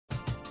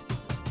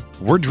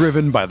We're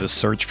driven by the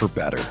search for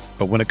better.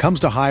 But when it comes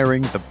to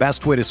hiring, the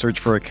best way to search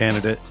for a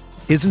candidate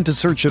isn't to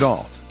search at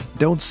all.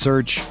 Don't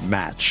search,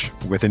 match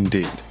with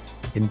Indeed.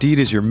 Indeed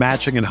is your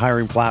matching and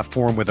hiring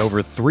platform with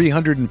over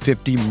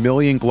 350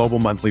 million global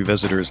monthly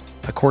visitors,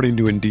 according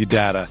to Indeed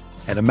data,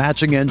 and a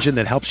matching engine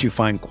that helps you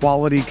find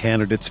quality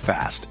candidates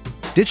fast.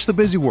 Ditch the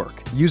busy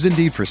work. Use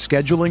Indeed for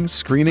scheduling,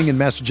 screening, and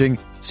messaging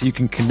so you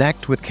can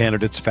connect with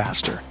candidates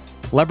faster.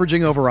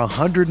 Leveraging over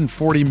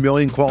 140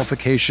 million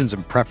qualifications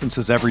and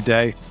preferences every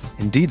day,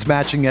 Indeed's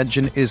matching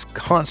engine is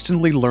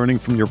constantly learning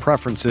from your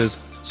preferences,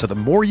 so the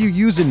more you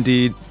use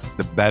Indeed,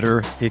 the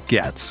better it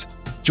gets.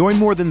 Join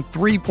more than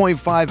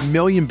 3.5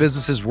 million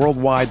businesses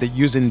worldwide that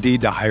use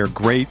Indeed to hire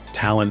great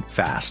talent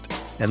fast.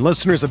 And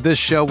listeners of this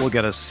show will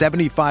get a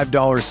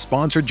 $75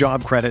 sponsored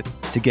job credit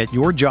to get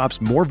your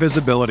jobs more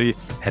visibility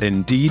at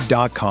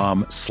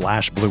Indeed.com/Blue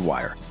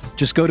Wire.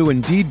 Just go to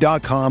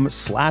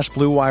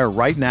Indeed.com/Blue Wire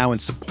right now and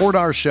support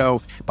our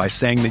show by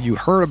saying that you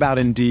heard about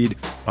Indeed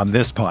on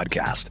this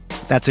podcast.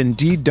 That's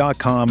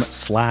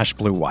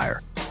Indeed.com/Blue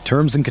Wire.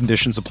 Terms and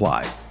conditions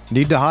apply.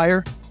 Need to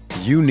hire?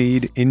 You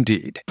need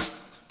Indeed.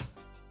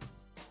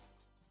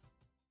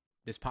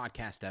 This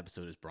podcast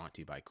episode is brought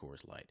to you by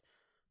Coors Light.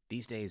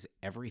 These days,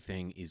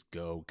 everything is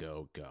go,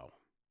 go, go.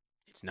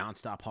 It's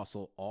nonstop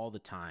hustle all the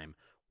time.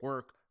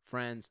 Work,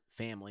 friends,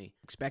 family,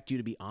 expect you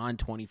to be on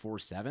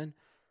 24/7.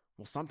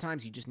 Well,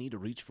 sometimes you just need to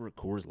reach for a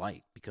Coors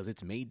Light because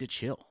it's made to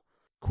chill.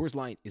 Coors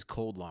Light is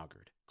cold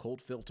lagered,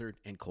 cold filtered,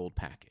 and cold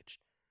packaged.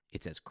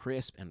 It's as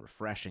crisp and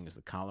refreshing as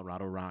the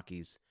Colorado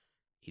Rockies.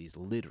 It is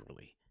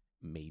literally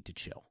made to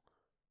chill.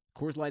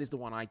 Coors Light is the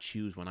one I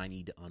choose when I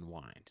need to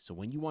unwind. So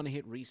when you want to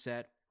hit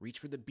reset, reach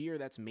for the beer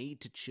that's made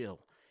to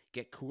chill.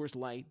 Get Coors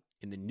Light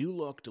in the new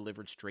look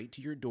delivered straight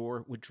to your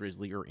door with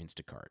Drizzly or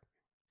Instacart.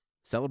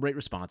 Celebrate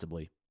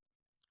responsibly.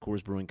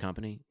 Coors Brewing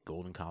Company,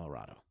 Golden,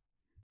 Colorado.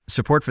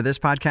 Support for this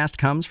podcast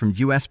comes from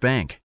U.S.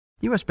 Bank.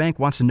 U.S. Bank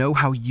wants to know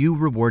how you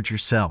reward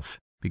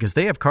yourself because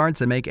they have cards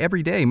that make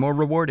every day more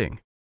rewarding.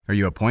 Are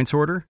you a points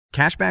hoarder,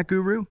 cashback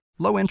guru,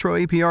 low intro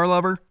APR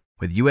lover?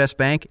 With U.S.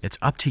 Bank, it's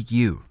up to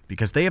you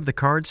because they have the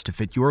cards to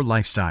fit your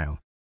lifestyle.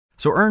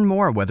 So earn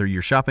more whether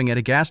you're shopping at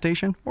a gas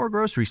station or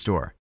grocery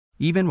store,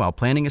 even while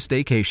planning a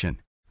staycation.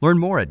 Learn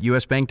more at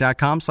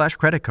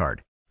usbank.com/creditcard.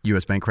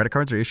 U.S. Bank credit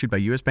cards are issued by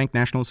U.S. Bank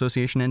National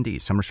Association ND.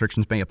 Some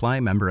restrictions may apply.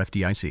 Member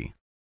FDIC.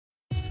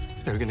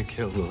 They're gonna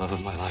kill the love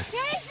of my life.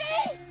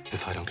 Casey!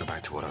 If I don't go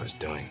back to what I was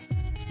doing.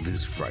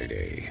 This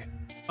Friday.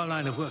 Our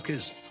line of work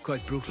is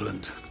quite brutal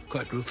and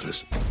quite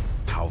ruthless.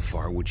 How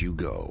far would you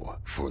go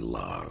for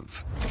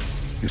love?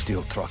 You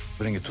steal truck,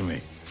 bring it to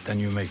me. Then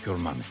you make your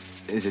money.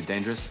 Is it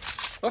dangerous?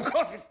 Of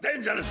course it's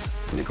dangerous!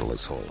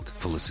 Nicholas Hoult,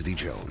 Felicity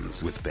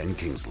Jones, with Ben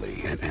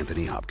Kingsley and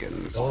Anthony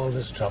Hopkins. All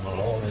this trouble,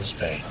 all this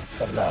pain,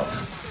 for love.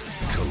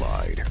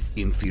 Collide.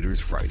 In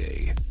theaters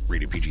Friday.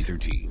 Rated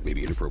PG-13. May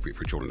be inappropriate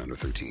for children under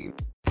 13.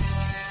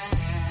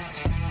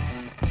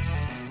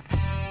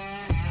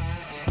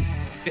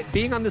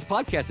 Being on this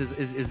podcast is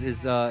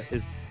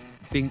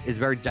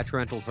very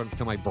detrimental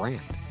to my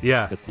brand.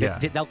 Yeah.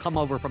 They'll come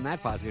over from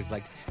that podcast. It's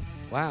like,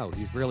 wow,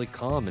 he's really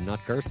calm and not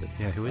cursing.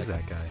 Yeah, who is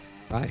that guy?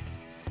 Right.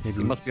 Maybe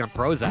he must be on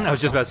Prozac. I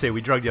was just about to say, we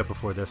drugged you up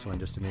before this one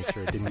just to make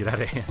sure it didn't get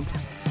out of hand.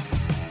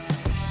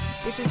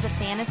 This is the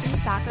Fantasy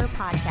Soccer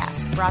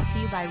Podcast, brought to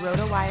you by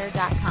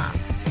RotoWire.com,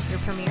 your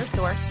premier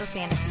source for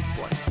fantasy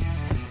sports.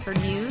 For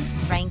news,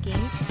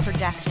 rankings,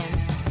 projections,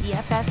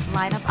 DFS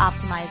lineup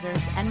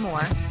optimizers, and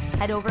more,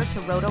 head over to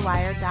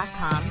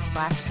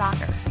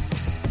RotoWire.com/soccer.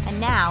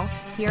 And now,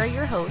 here are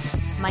your hosts,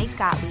 Mike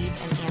Gottlieb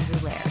and Andrew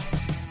Laird.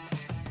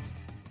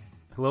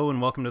 Hello and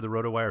welcome to the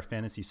RotoWire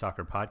Fantasy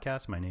Soccer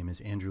Podcast. My name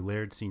is Andrew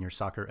Laird, Senior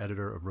Soccer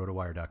Editor of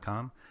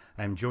RotoWire.com.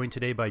 I am joined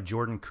today by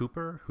Jordan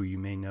Cooper, who you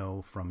may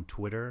know from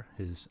Twitter.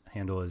 His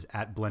handle is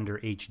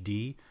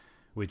 @BlenderHD,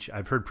 which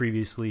I've heard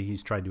previously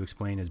he's tried to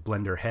explain as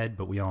Blender Head,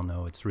 but we all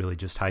know it's really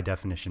just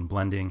high-definition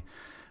blending.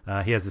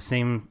 He has the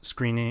same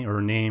screening or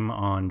name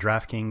on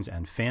DraftKings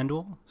and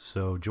FanDuel.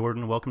 So,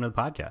 Jordan, welcome to the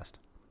podcast.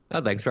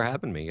 Oh, thanks for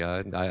having me.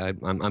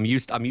 I'm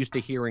used to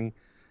hearing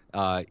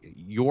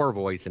your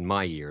voice in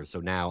my ears, so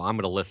now I'm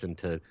going to listen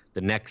to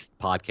the next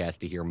podcast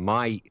to hear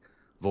my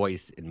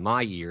voice in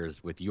my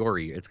ears with your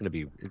ear. It's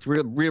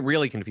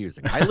really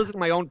confusing. I listen to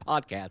my own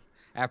podcast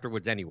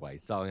afterwards anyway,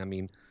 so I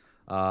mean,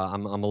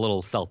 I'm a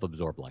little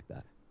self-absorbed like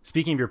that.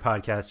 Speaking of your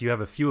podcast, you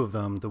have a few of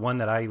them. The one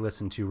that I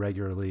listen to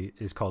regularly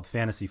is called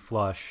Fantasy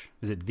Flush.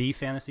 Is it The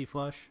Fantasy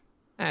Flush?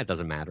 It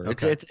doesn't matter.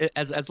 Okay. It's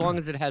as long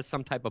as it has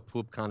some type of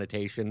poop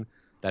connotation,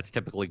 that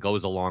typically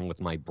goes along with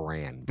my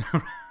brand.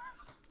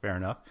 Fair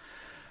enough.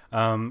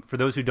 For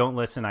those who don't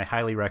listen, I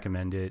highly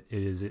recommend it.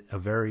 It is a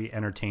very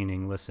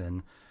entertaining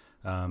listen.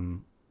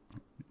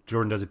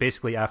 Jordan does it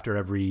basically after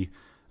every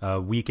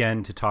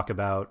weekend to talk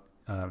about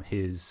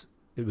it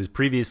was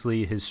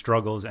previously his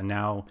struggles, and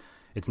now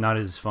it's not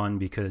as fun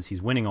because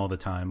he's winning all the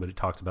time, but it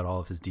talks about all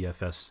of his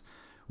DFS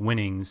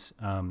winnings.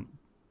 And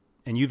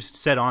you've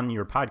said on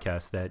your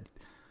podcast that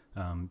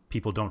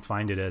people don't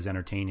find it as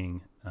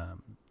entertaining.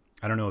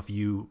 I don't know if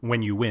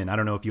when you win, I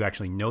don't know if you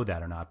actually know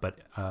that or not, but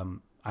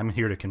I'm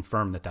here to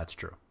confirm that that's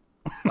true.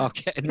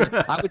 Okay,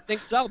 I would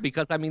think so,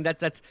 because I mean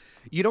that's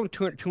you don't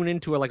tune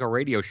into like a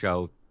radio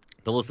show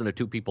to listen to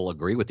two people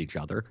agree with each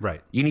other.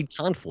 Right. You need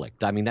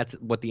conflict. I mean, that's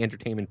what the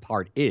entertainment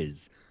part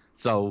is.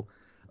 So,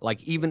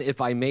 like, even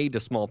if I made a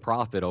small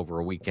profit over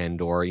a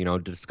weekend, or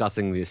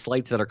discussing the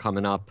slates that are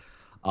coming up,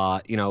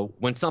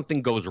 when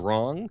something goes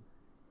wrong,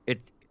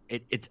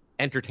 it's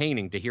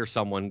entertaining to hear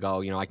someone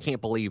go, I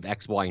can't believe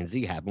X, Y, and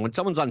Z happened. When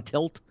someone's on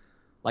tilt,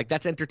 like,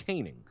 that's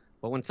entertaining.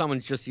 But when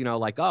someone's just,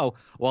 like, oh,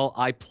 well,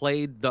 I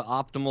played the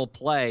optimal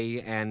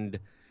play and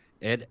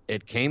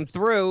it came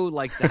through,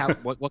 like,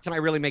 what can I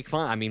really make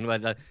fun? I mean,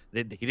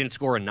 he didn't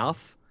score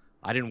enough.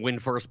 I didn't win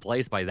first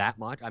place by that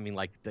much. I mean,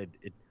 like,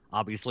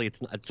 obviously it's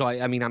not. So,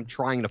 I mean, I'm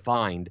trying to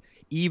find,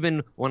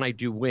 even when I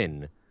do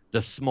win,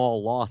 the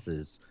small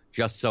losses,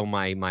 just so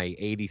my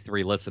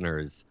 83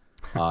 listeners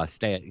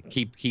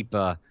keep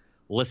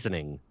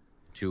listening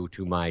to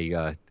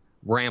my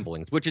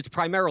ramblings, which is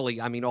primarily,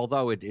 I mean,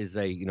 although it is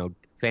a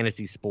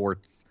fantasy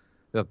sports,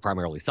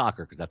 primarily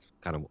soccer, because that's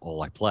kind of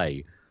all I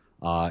play.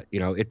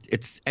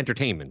 It's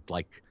entertainment.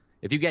 Like,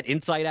 if you get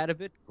insight out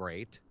of it,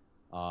 great.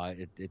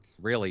 It's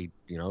really,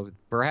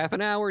 for half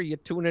an hour you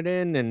tune it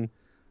in and,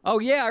 oh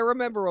yeah, I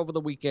remember over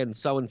the weekend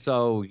so and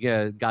so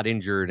got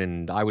injured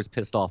and I was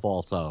pissed off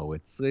also.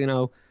 It's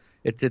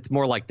it's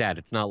more like that.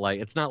 It's not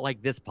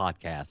like this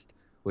podcast,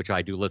 which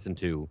I do listen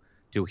to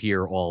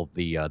hear all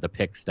the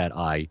picks that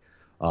I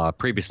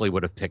previously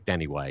would have picked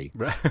anyway.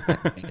 Right.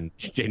 and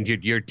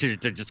you're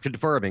just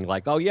confirming,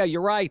 like, oh yeah,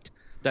 you're right.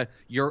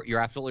 You're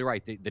absolutely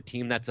right. The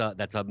team that's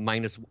a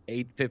minus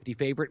 850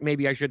 favorite,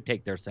 maybe I should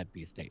take their set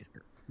piece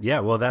taker. Yeah,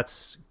 well,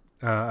 that's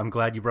I'm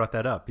glad you brought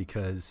that up,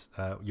 because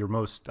your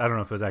most, I don't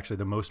know if it was actually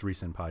the most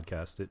recent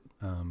podcast,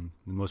 the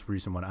most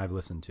recent one I've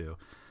listened to,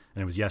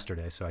 and it was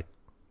yesterday, so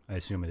I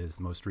assume it is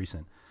the most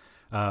recent,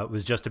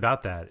 was just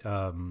about that,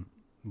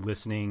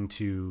 listening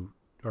to,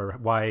 or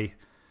why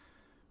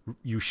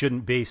you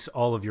shouldn't base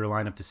all of your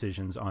lineup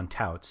decisions on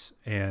touts.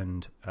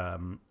 And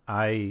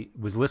I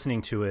was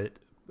listening to it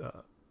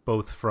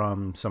both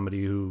from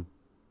somebody who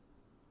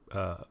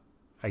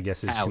I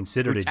guess is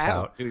considered a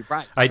tout.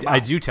 Right. I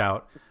do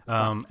tout,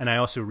 and I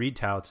also read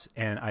touts,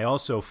 and I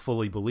also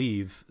fully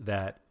believe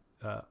that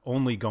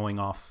only going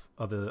off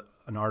of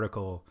an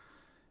article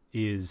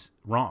is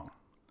wrong.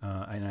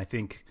 And I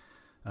think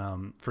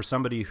for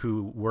somebody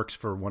who works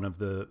for one of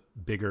the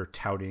bigger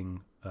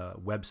touting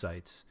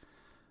websites,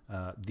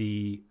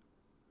 the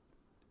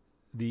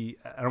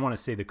I don't want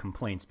to say the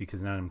complaints,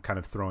 because now I'm kind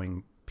of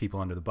throwing people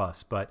under the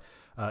bus, but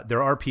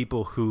there are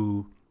people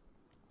who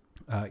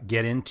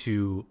get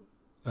into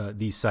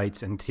these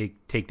sites and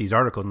take these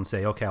articles and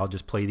say, okay, I'll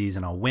just play these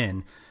and I'll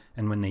win.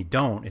 And when they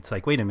don't, it's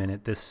like, wait a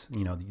minute,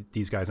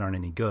 these guys aren't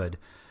any good.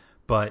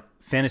 But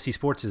fantasy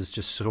sports is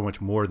just so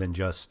much more than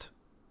just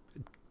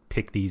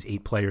pick these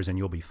 8 players and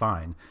you'll be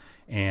fine.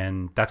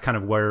 And that's kind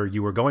of where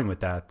you were going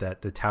with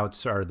that the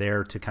touts are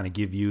there to kind of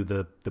give you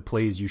the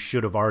plays you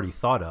should have already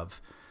thought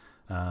of.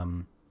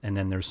 And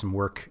then there's some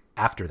work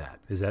after that.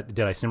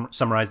 Did I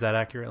summarize that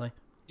accurately?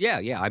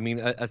 Yeah. I mean,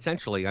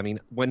 essentially, I mean,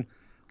 when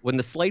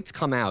the slates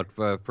come out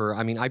for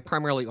I mean, I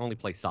primarily only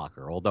play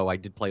soccer, although I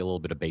did play a little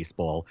bit of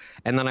baseball,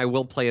 and then I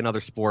will play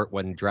another sport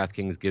when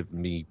DraftKings give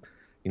me,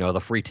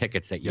 the free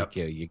tickets that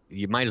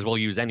you might as well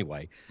use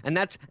anyway. And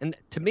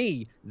to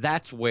me,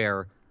 that's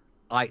where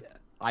I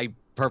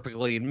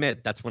perfectly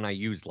admit that's when I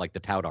use like the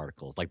tout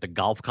articles, like the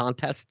golf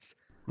contests.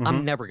 Mm-hmm.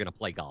 I'm never going to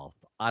play golf.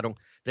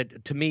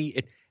 To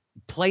me,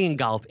 playing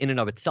golf in and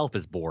of itself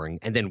is boring,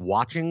 and then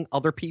watching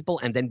other people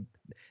and then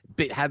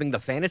having the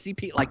fantasy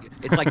like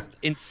it's like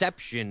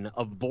inception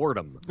of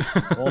boredom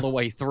all the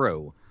way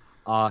through.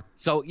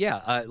 So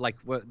yeah, like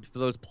for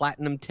those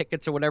platinum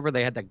tickets or whatever,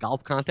 they had that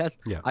golf contest.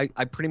 Yeah.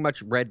 I pretty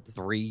much read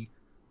 3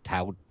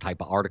 tout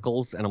type of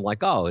articles, and I'm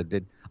like, oh,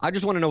 I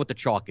just want to know what the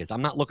chalk is.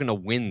 I'm not looking to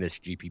win this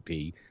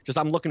GPP. Just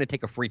I'm looking to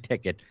take a free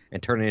ticket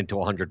and turn it into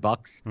 $100,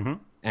 mm-hmm.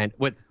 and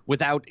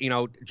without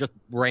just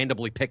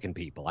randomly picking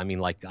people. I mean,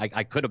 like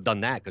I could have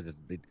done that, because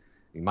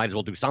you might as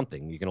well do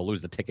something. You're going to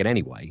lose the ticket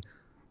anyway.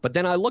 But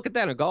then I look at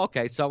that and go,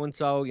 okay, so and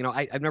so.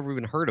 I've never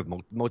even heard of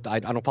most. I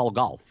don't follow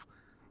golf,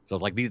 so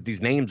it's like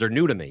these names are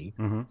new to me.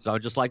 Mm-hmm. So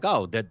I'm just like,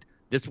 oh,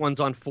 this one's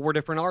on 4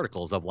 different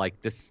articles of like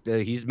this.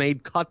 He's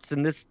made cuts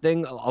in this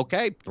thing.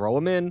 Okay, throw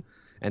him in.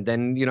 And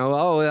then,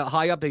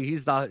 high up,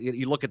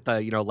 you look at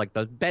the, like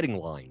the betting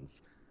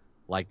lines,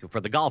 like for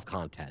the golf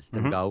contest,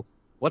 and mm-hmm. go,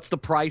 what's the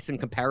price in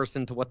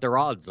comparison to what their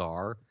odds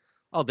are?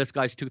 Oh, this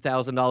guy's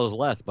 $2,000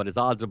 less, but his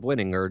odds of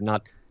winning are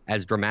not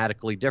as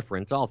dramatically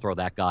different. So I'll throw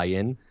that guy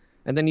in.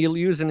 And then you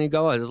use it and you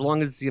go, as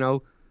long as,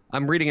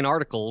 I'm reading in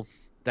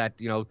articles that,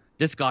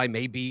 this guy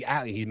may be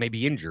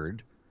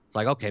injured. It's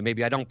like, okay,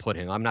 maybe I don't put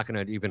him. I'm not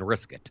going to even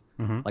risk it.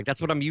 Mm-hmm. Like, that's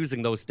what I'm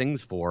using those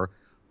things for.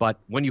 But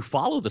when you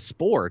follow the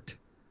sport,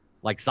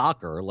 like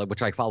soccer,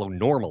 which I follow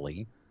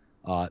normally,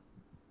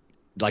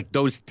 like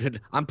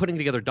I'm putting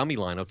together dummy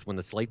lineups when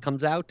the slate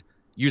comes out,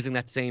 using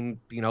that same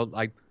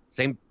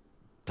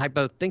type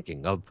of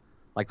thinking of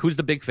like, who's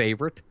the big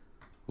favorite,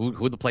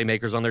 who are the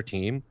playmakers on their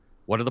team,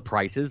 what are the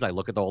prices? I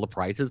look at all the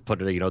prices,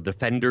 put it,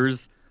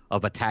 defenders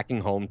of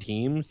attacking home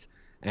teams.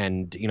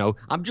 And,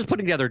 I'm just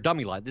putting together a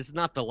dummy line. This is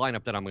not the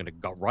lineup that I'm going to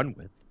go run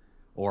with,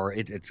 or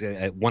it's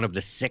one of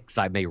the 6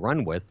 I may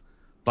run with,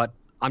 but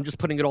I'm just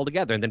putting it all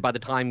together. And then by the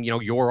time,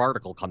 your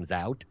article comes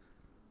out,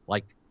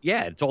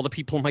 it's all the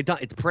people in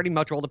it's pretty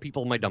much all the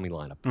people in my dummy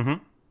lineup.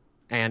 Mm-hmm.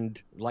 And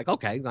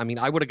okay,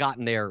 I would have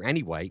gotten there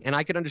anyway. And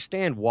I could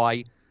understand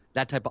why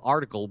that type of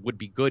article would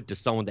be good to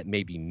someone that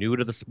may be new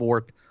to the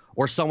sport,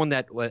 or someone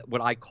that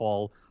what I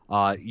call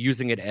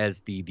using it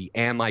as the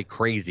am I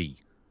crazy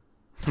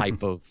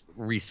type of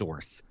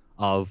resource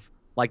of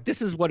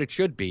this is what it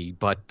should be,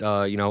 but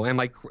am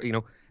I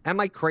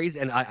crazy?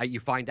 And you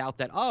find out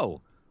that,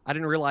 I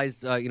didn't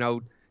realize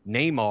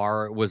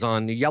Neymar was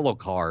on the yellow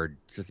card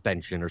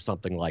suspension or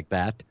something like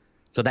that,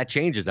 so that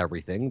changes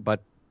everything.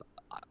 But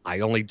I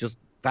only just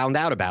found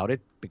out about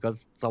it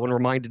because someone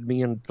reminded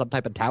me in some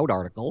type of tout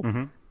article. Mm-hmm.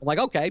 I'm like,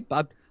 okay,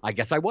 but I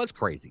guess I was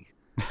crazy.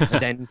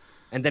 and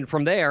then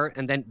from there,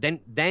 and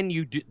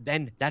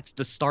then that's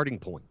the starting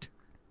point.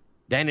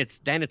 Then it's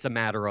a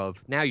matter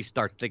of, now you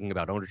start thinking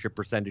about ownership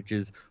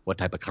percentages, what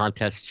type of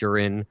contests you're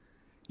in.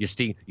 You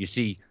see,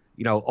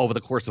 over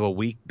the course of a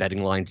week,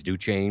 betting lines do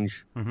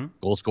change. Mm-hmm.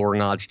 Goal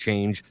scoring odds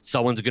change.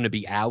 Someone's going to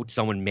be out.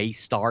 Someone may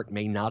start,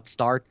 may not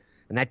start,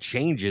 and that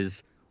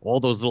changes all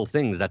those little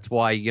things. That's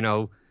why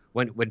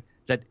when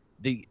that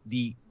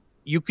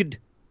you could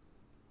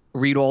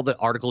read all the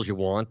articles you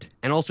want,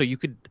 and also you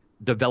could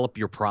develop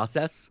your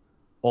process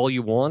all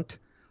you want.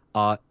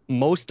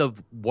 Most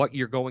of what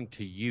you're going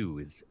to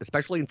use,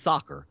 especially in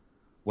soccer,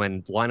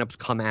 when lineups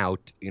come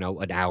out,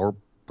 an hour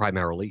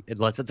primarily,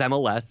 unless it's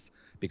MLS,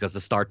 because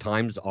the start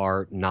times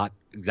are not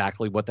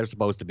exactly what they're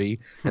supposed to be,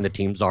 and the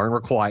teams aren't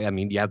required.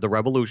 You have the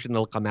Revolution;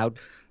 they'll come out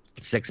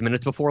 6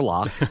 minutes before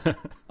lock.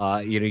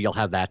 You'll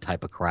have that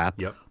type of crap.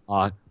 Yep.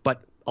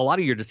 But a lot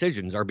of your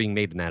decisions are being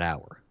made in that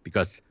hour,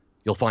 because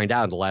you'll find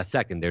out in the last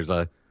second there's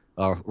a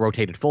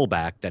rotated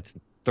fullback that's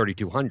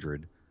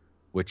 3,200.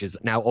 Which is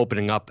now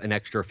opening up an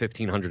extra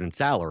 1,500 in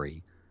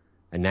salary,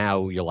 and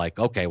now you're like,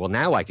 okay, well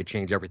now I could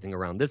change everything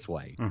around this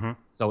way. Mm-hmm.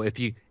 So if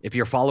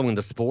you're following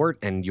the sport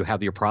and you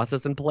have your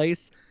process in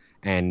place,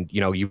 and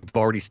you've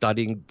already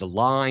studied the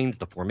lines,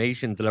 the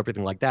formations, and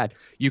everything like that,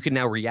 you can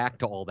now react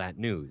to all that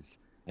news.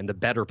 And the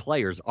better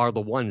players are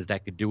the ones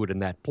that could do it in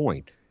that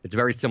point. It's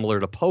very similar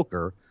to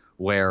poker,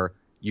 where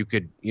you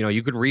could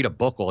read a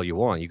book all you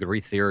want. You could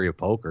read Theory of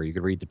Poker. You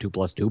could read the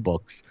 2+2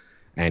 books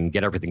and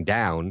get everything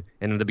down.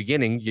 And in the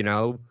beginning, you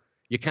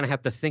kind of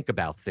have to think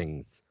about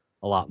things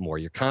a lot more.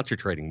 You're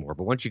concentrating more.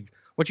 But once you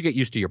get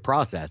used to your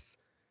process,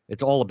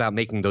 it's all about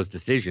making those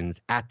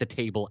decisions at the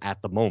table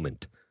at the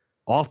moment.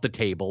 Off the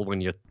table,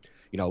 when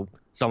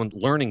someone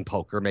learning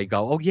poker may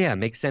go, oh yeah, it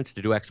makes sense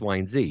to do X, Y,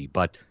 and Z.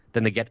 But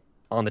then they get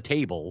on the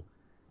table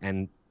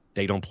and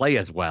they don't play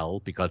as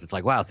well, because it's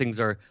like, wow,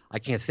 I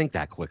can't think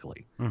that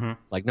quickly. Mm-hmm.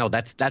 It's like, no,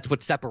 that's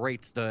what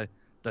separates the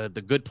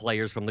good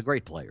players from the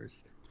great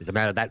players. It's a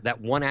matter of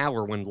that 1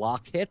 hour when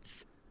lock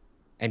hits,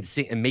 and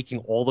making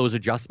all those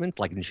adjustments,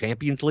 like in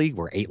Champions League,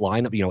 where 8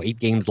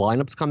 games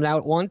lineups come out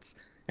at once,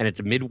 and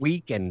it's a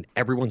midweek and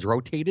everyone's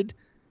rotated,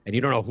 and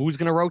you don't know who's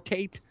going to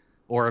rotate,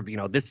 or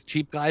this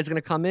cheap guy is going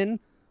to come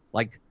in.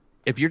 Like,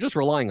 if you're just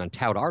relying on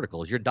tout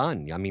articles, you're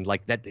done.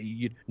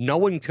 No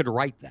one could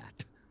write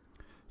that.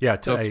 Yeah.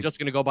 So if you're just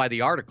going to go by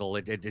the article,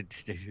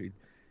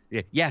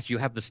 yes, you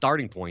have the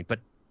starting point, but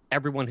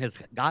everyone has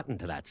gotten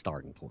to that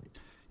starting point.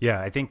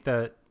 Yeah, I think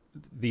that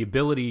the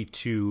ability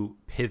to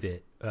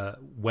pivot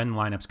when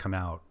lineups come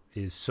out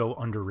is so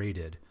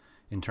underrated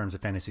in terms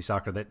of fantasy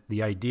soccer, that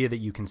the idea that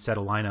you can set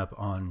a lineup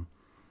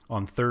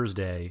on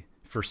Thursday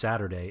for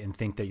Saturday and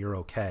think that you're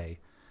okay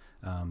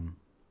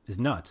is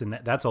nuts. And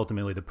that's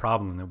ultimately the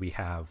problem that we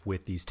have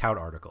with these tout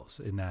articles,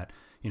 in that,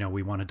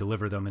 we want to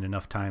deliver them in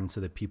enough time so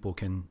that people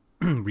can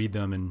read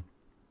them and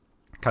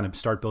kind of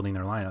start building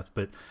their lineups.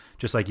 But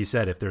just like you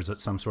said, if there's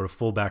some sort of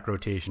fullback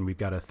rotation, we've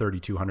got a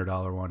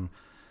 $3,200 one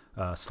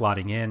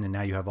slotting in, and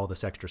now you have all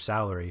this extra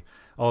salary.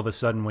 All of a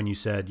sudden, when you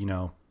said,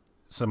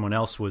 someone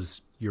else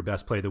was your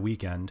best play of the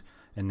weekend,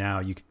 and now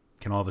you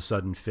can all of a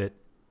sudden fit,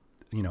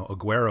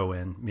 Aguero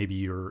in, maybe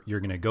you're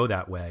going to go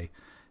that way.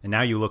 And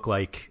now you look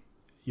like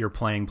you're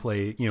playing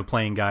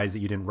guys that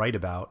you didn't write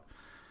about,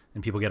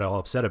 and people get all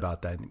upset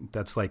about that.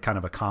 That's like kind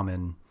of a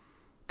common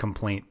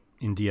complaint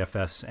in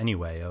DFS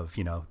anyway, of,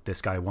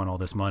 this guy won all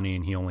this money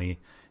and he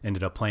only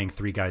ended up playing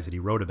 3 guys that he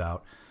wrote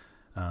about.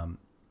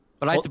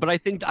 But I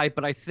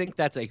think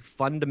that's a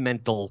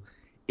fundamental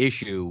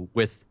issue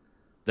with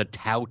the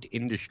tout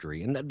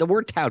industry, and the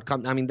word tout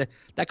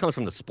that comes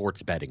from the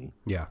sports betting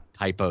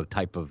type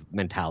of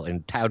mentality,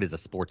 and tout is a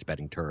sports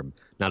betting term,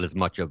 not as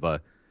much of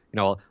a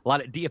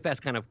lot of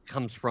DFS kind of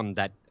comes from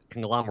that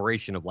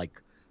conglomeration of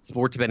like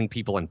sports betting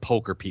people and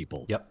poker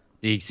people. Yep.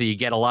 So you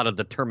get a lot of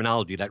the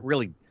terminology that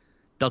really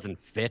doesn't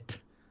fit,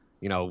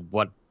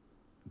 what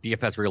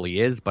DFS really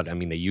is, but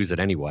they use it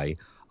anyway.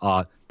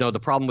 No, the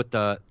problem with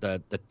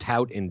the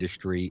tout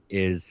industry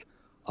is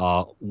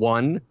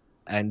one,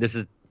 and this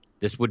is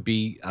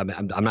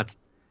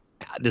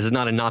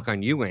not a knock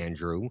on you,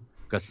 Andrew,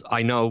 because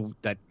I know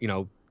that you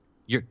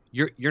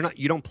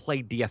don't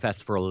play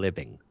DFS for a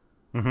living,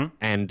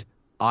 and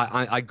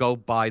I go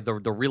by the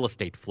real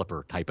estate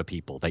flipper type of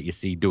people that you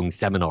see doing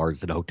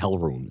seminars in hotel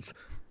rooms,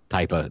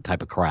 type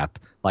of crap.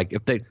 Like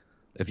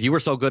if you were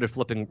so good at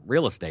flipping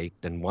real estate,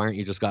 then why aren't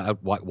you just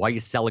why are you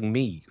selling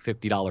me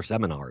 $50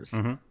 seminars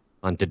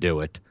on to do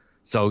it?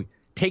 So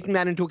taking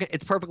that into account,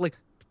 it's perfectly.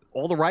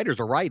 All the writers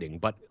are writing,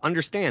 but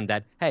understand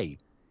that, hey,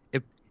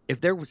 if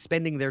they're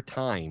spending their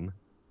time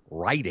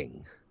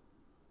writing,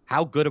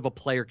 how good of a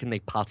player can they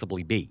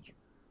possibly be?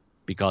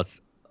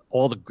 Because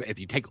if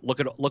you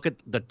look at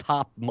the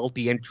top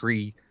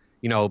multi-entry,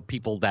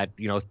 people that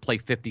play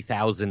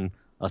 50,000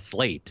 a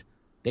slate,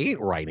 they ain't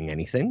writing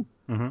anything.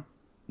 And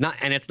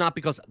it's not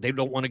because they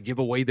don't want to give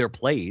away their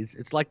plays.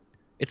 It's like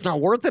it's not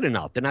worth it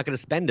enough. They're not going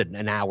to spend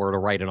an hour to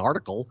write an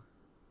article.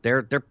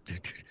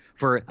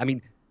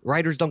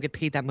 Writers don't get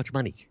paid that much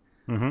money.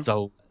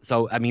 So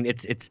I mean,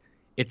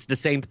 it's the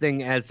same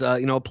thing as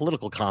a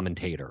political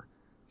commentator.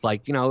 It's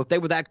like, if they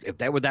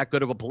were that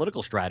good of a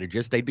political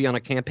strategist, they'd be on a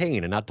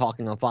campaign and not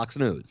talking on Fox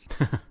News.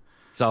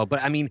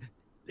 But I mean,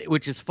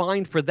 which is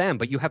fine for them,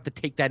 but you have to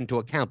take that into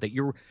account that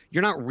you're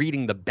not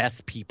reading the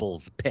best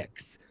people's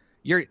picks.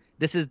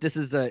 This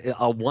is a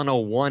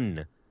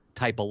 101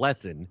 type of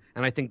lesson,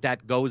 and I think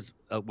that goes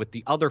with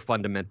the other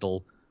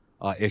fundamental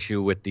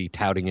issue with the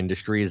touting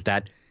industry is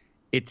that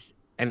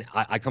and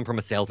I come from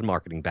a sales and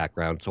marketing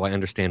background, so I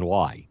understand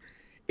why.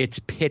 It's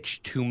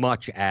pitched too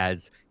much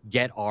as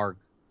get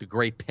the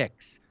great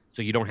picks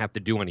so you don't have to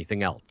do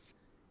anything else.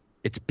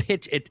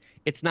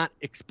 It's not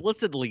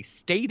explicitly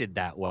stated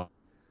that way,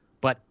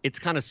 but it's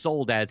kind of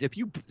sold as if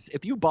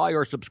you buy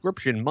our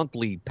subscription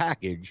monthly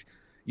package,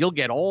 you'll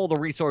get all the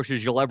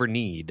resources you'll ever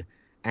need,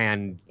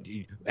 and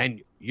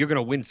you're going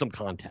to win some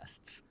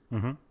contests.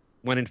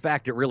 When in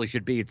fact it really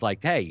should be, it's like,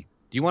 hey,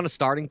 do you want a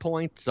starting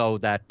point so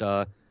that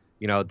that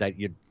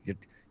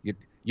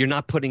you're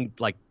not putting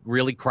like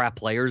really crap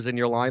players in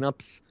your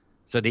lineups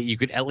so that you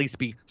could at least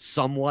be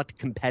somewhat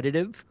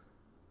competitive?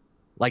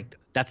 Like,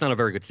 that's not a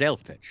very good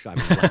sales pitch. I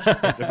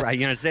mean, right?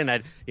 You understand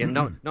that?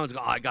 No one's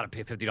going, I got to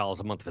pay $50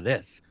 a month for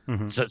this,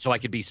 so I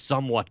could be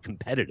somewhat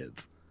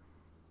competitive.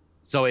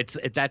 So it's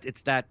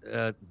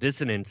that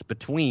dissonance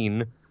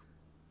between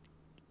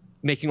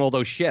making all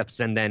those shifts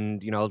and then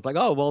it's like,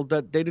 oh well,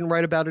 they didn't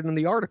write about it in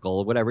the article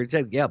or whatever. It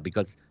said, yeah,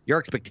 because your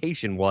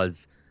expectation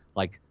was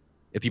like,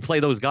 if you play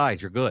those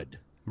guys, you're good.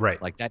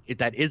 Right. Like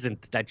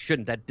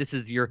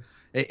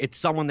it's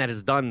someone that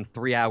has done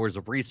 3 hours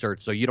of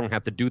research, so you don't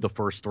have to do the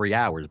first 3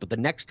 hours, but the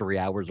next 3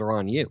 hours are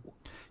on you.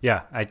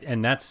 Yeah.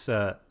 And that's,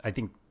 I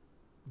think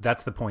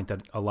that's the point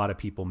that a lot of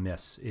people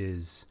miss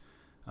is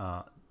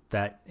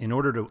that in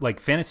order to,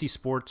 like, fantasy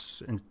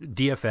sports and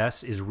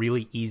DFS is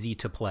really easy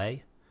to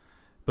play,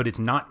 but it's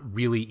not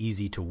really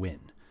easy to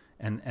win.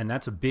 And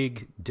that's a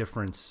big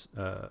difference,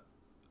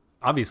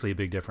 obviously a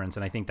big difference.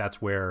 And I think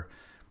that's where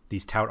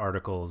these tout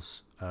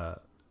articles, I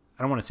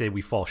don't want to say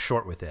we fall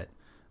short with it,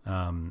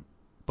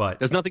 but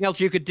there's nothing else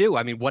you could do.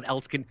 I mean, what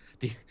else can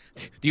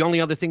the only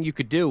other thing you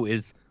could do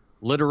is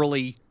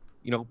literally,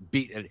 it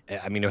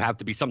would have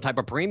to be some type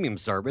of premium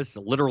service,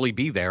 literally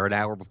be there an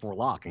hour before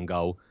lock and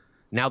go,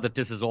 now that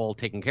this is all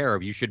taken care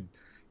of, you should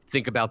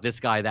think about this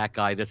guy, that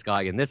guy, this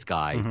guy, and this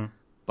guy.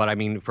 But I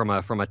mean, from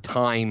a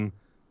time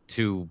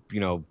to,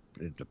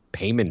 the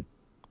payment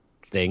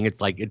thing, it's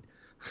like it.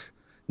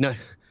 No,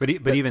 but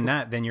even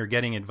that, then you're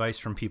getting advice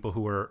from people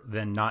who are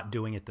then not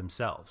doing it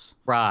themselves.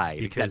 Right.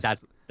 Because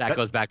that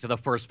goes back to the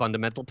first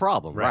fundamental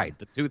problem. Right.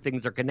 The two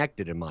things are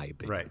connected, in my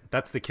opinion. Right.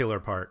 That's the killer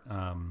part.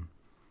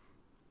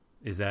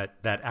 Is that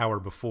hour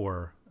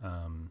before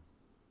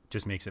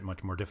just makes it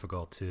much more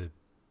difficult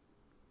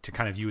to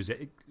kind of use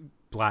it,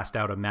 blast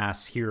out a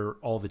mass, hear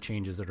all the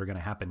changes that are going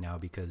to happen now,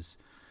 because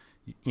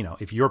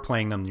if you're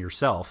playing them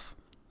yourself,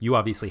 you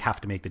obviously have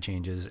to make the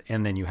changes,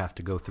 and then you have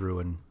to go through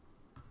and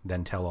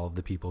then tell all of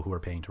the people who are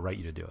paying to write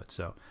you to do it.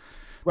 So,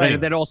 right, anyway.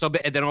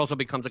 And then also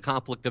becomes a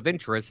conflict of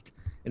interest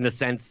in the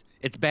sense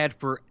it's bad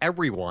for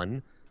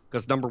everyone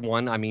because, number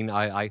one, I mean,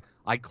 I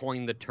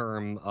coined the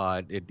term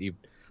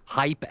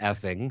hype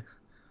effing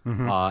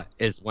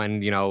is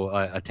when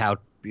a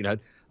tout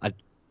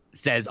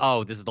says,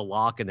 oh, this is the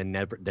lock, and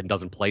then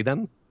doesn't play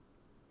them,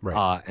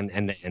 right?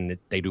 And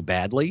they do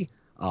badly,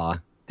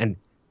 and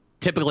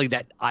typically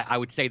that I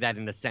would say that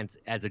in a sense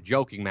as a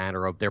joking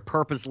manner of they're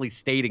purposely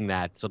stating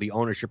that so the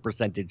ownership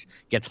percentage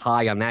gets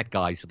high on that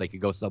guy so they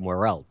could go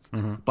somewhere else.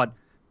 But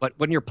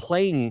when you're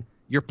playing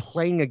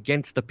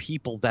against the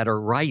people that are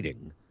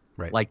writing,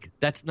 right? Like,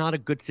 that's not a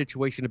good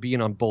situation to be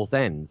in on both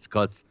ends,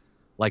 because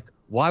like,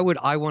 why would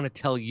I want to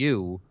tell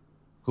you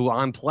who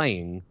I'm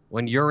playing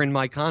when you're in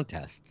my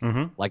contests?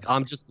 Like,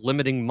 I'm just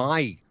limiting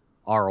my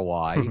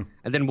ROI.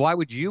 And then why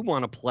would you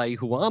want to play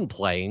who I'm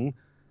playing?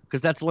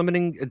 Because that's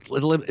limiting.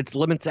 It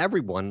limits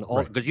everyone.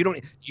 Because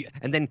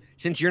and then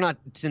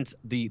since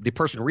the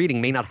person reading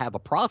may not have a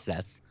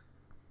process,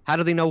 how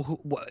do they know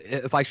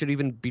if I should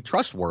even be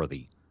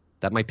trustworthy?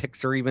 That my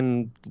picks are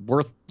even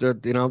worth. There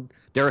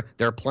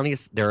are plenty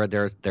of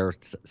there are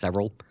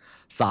several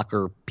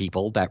soccer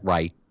people that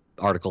write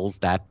articles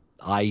that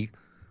I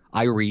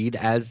read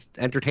as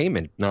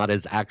entertainment, not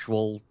as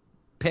actual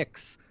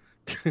picks,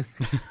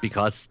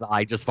 because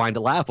I just find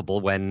it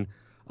laughable when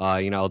their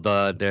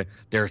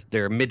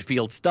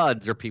midfield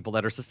studs are people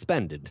that are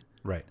suspended.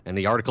 Right. And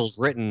the article's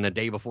written a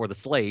day before the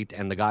slate,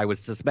 and the guy was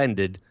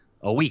suspended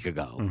a week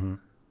ago.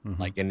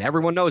 Like, and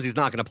everyone knows he's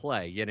not going to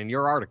play. Yet in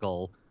your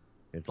article,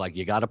 it's like,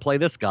 you got to play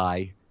this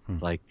guy.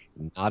 It's like,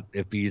 not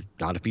if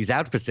he's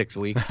out for 6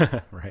 weeks.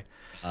 Right.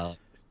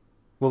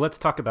 Well, let's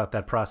talk about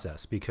that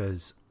process,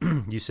 because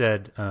you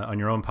said on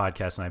your own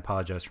podcast, and I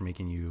apologize for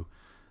making you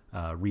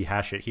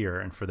rehash it here.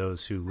 And for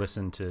those who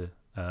listen to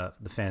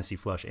the Fantasy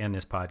Flush and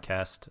this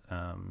podcast,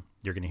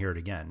 you're going to hear it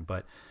again.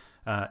 But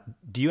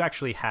do you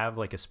actually have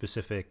like a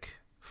specific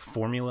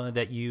formula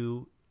that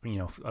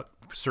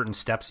certain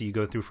steps that you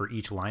go through for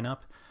each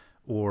lineup,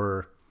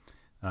 or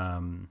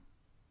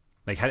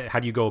like how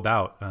do you go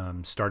about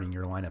starting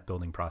your lineup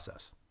building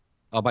process?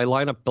 My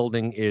lineup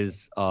building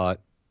is although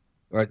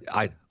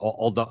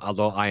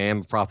I am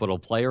a profitable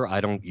player,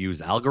 I don't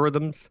use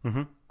algorithms.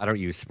 I don't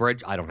use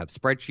I don't have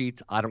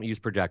spreadsheets. I don't use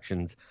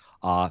projections.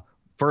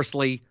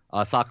 Firstly,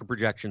 soccer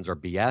projections are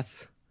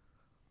BS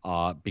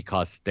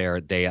because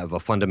they have a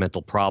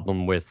fundamental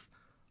problem with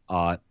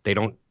they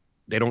don't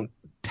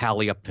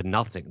tally up to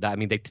nothing.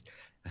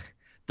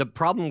 The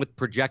problem with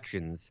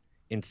projections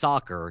in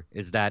soccer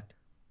is that,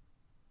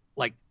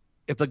 like,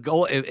 if the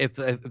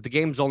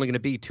game's only going to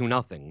be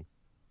 2-0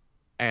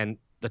 and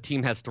the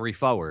team has 3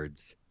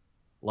 forwards,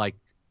 like,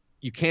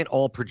 you can't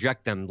all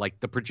project them. Like,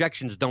 the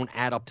projections don't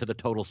add up to the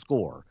total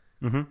score.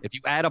 If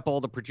you add up all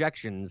the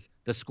projections,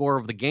 the score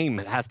of the game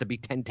has to be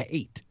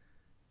 10-8,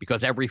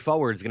 because every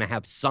forward is going to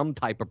have some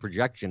type of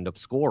projection of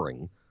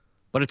scoring,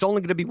 but it's only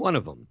going to be one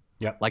of them.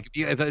 Yeah. Like,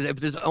 if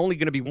there's only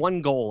going to be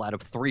 1 goal out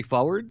of 3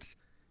 forwards,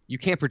 you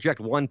can't project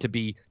 1 to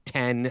be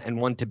 10 and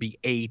 1 to be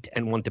 8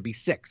 and 1 to be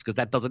 6, because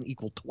that doesn't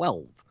equal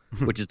 12,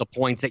 which is the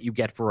points that you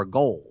get for a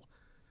goal.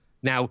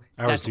 Now,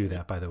 ours do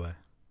that, by the way.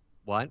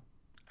 What?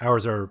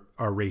 Ours are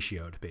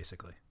ratioed,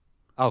 basically.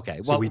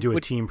 Okay. So we do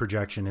a team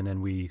projection, and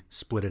then we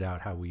split it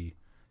out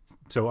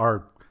so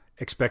our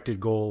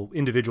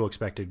individual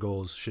expected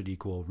goals should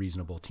equal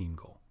reasonable team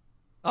goal.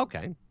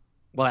 Okay.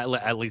 Well,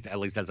 at least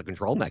as a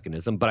control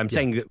mechanism. But I'm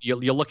saying that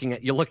you're looking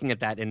at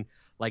that, and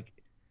like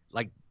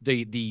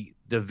the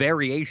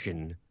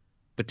variation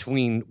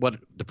between what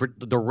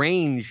the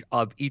range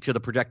of each of the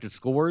projected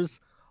scores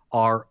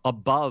are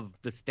above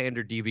the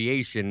standard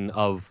deviation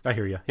of. I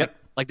hear you. Yep.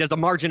 Like there's a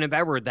margin of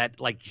error that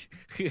like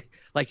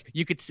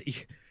you could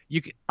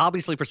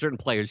obviously for certain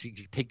players you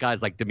could take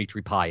guys like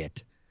Dimitri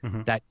Payet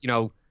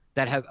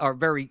that are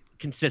very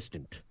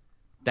consistent,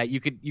 that you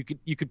could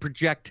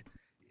project.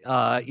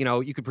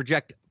 You could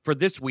project for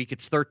this week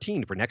it's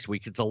 13, for next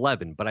week it's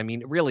 11, but I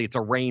mean really it's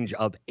a range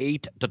of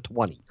 8 to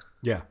 20.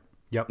 Yeah.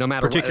 Yep. No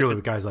matter particularly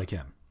with guys like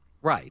him.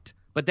 Right.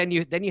 But then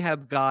you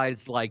have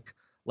guys like,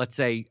 let's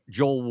say,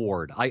 Joel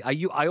Ward. I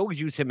always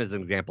use him as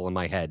an example in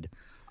my head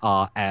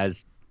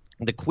as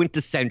the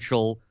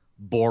quintessential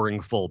boring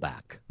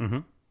fullback.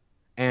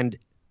 And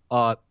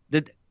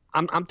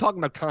I'm talking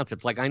about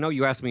concepts. Like, I know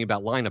you asked me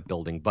about lineup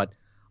building, but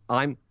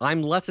I'm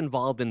less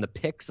involved in the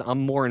picks.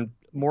 I'm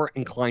more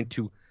inclined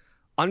to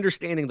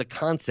understanding the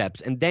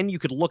concepts, and then you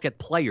could look at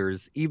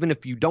players. Even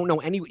if you don't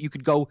know you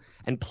could go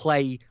and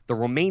play the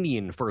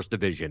Romanian first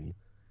division,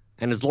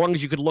 and as long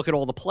as you could look at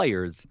all the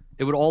players,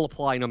 it would all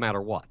apply no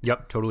matter what.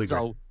 Yep, totally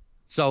agree.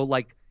 So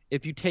like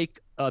if you take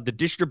the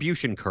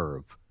distribution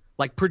curve,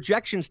 like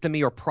projections to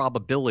me are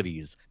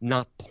probabilities,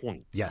 not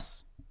points.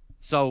 Yes.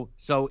 So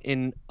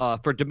in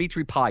for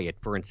Dimitri Payet,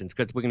 for instance,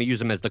 because we're going to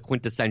use him as the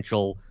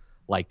quintessential,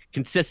 like,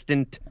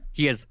 consistent,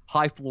 he has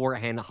high floor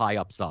and high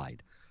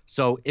upside.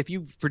 So if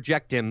you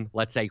project him,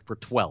 let's say, for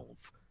 12,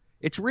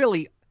 it's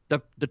really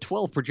the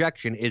 12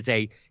 projection is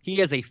he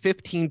has a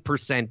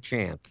 15%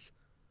 chance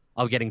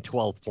of getting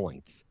 12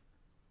 points.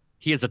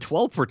 He has a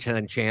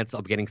 12% chance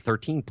of getting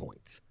 13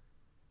 points.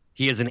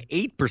 He has an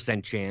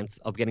 8% chance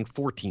of getting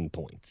 14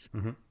 points.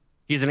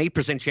 He has an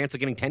 8% chance of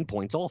getting 10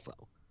 points also.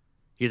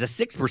 He has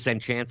a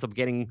 6% chance of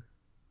getting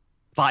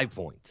 5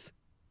 points.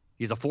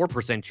 He has a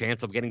 4%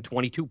 chance of getting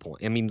 22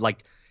 points. I mean,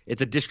 like,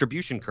 it's a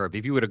distribution curve.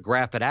 If you were to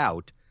graph it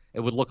out, it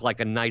would look like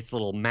a nice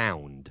little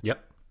mound.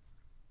 Yep.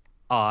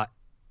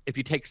 If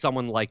you take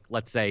someone like,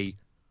 let's say,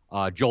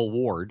 Joel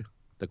Ward,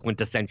 the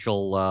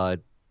quintessential,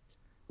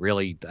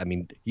 really, I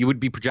mean, you would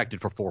be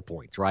projected for 4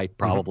 points, right?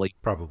 Probably.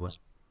 Probably.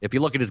 If you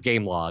look at his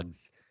game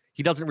logs,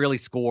 he doesn't really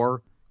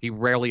score. He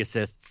rarely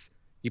assists.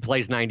 He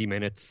plays 90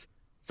 minutes.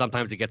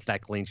 Sometimes he gets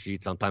that clean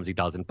sheet. Sometimes he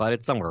doesn't, but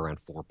it's somewhere around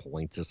 4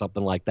 points or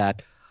something like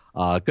that.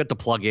 Good to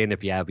plug in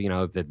if you have,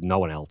 if no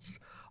one else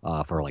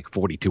for like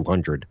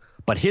 4,200.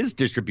 But his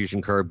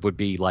distribution curve would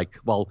be like,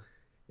 well,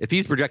 if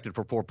he's projected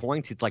for 4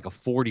 points, it's like a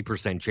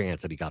 40%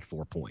 chance that he got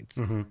 4 points.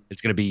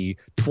 It's going to be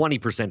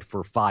 20%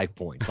 for 5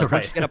 points. Like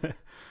right.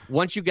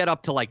 once you get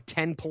up to like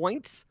 10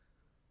 points,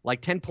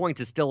 like 10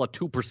 points is still a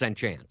 2%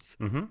 chance.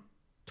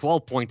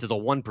 12 points is a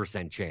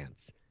 1%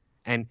 chance.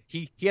 And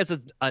he has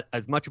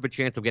as much of a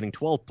chance of getting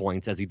 12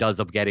 points as he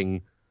does of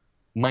getting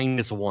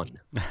 -1.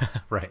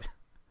 Right.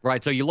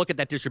 Right. So you look at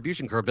that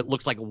distribution curve, it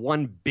looks like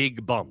one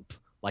big bump.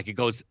 Like it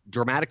goes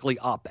dramatically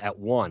up at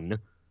 1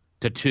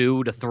 to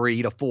 2 to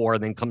 3 to 4,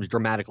 and then comes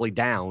dramatically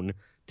down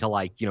to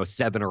like,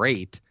 7 or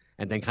 8,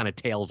 and then kind of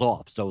tails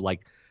off. So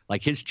like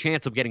his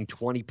chance of getting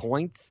 20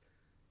 points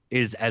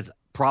is as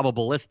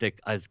probabilistic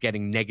as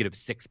getting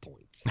 -6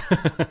 points.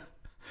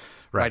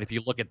 Right. If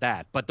you look at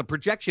that. But the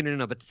projection in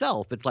and of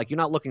itself, it's like you're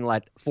not looking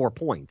at 4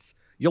 points.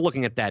 You're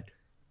looking at that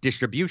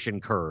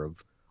distribution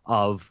curve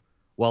of,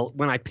 well,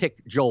 when I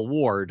pick Joel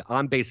Ward,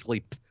 I'm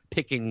basically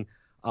picking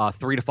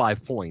 3 to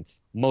 5 points,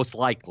 most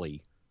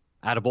likely,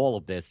 out of all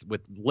of this,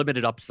 with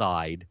limited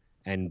upside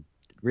and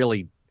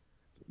really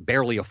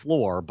barely a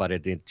floor, but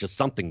it's just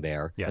something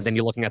there. Yes. And then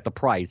you're looking at the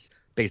price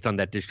based on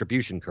that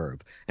distribution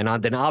curve. And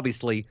then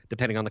obviously,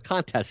 depending on the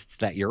contests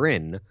that you're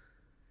in,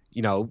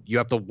 you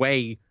have to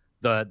weigh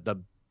the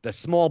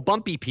small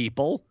bumpy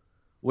people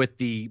with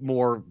the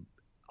more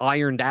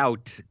ironed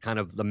out kind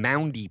of the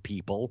moundy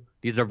people.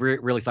 These are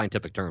really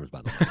scientific terms,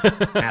 by the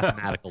way,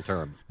 mathematical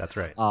terms. That's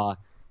right.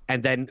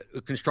 And then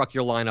construct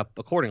your lineup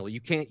accordingly.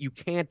 You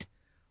can't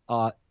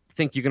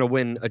think you're going to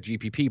win a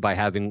GPP by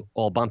having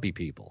all bumpy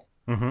people,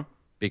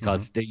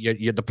 because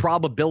the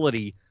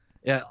probability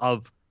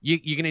of you're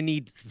going to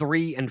need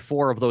 3 and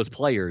 4 of those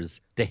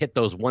players to hit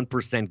those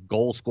 1%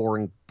 goal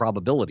scoring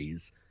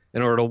probabilities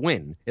in order to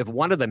win. If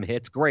one of them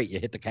hits, great, you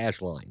hit the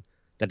cash line.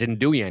 That didn't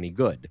do you any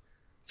good.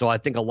 So I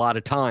think a lot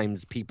of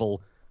times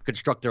people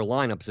construct their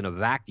lineups in a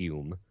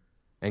vacuum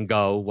and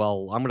go,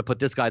 well, I'm going to put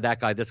this guy, that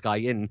guy, this guy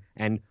in.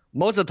 And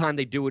most of the time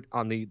they do it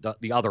on the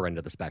other end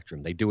of the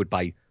spectrum. They do it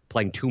by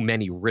playing too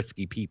many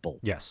risky people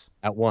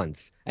at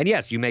once. And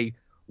yes, you may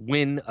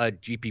win a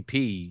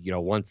GPP,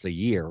 once a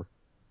year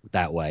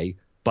that way,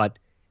 but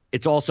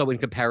it's also in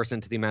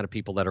comparison to the amount of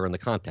people that are in the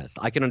contest.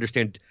 I can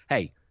understand,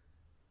 hey,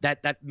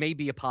 that may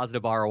be a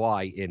positive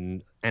ROI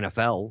in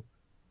NFL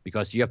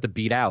because you have to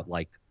beat out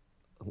like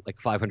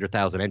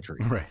 500,000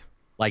 entries. Right.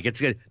 Like it's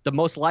the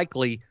most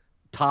likely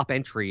top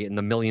entry in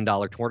the $1 million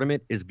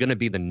tournament is going to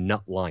be the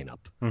nut lineup.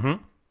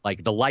 Mm-hmm.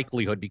 Like the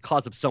likelihood,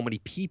 because of so many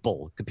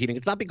people competing.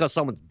 It's not because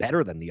someone's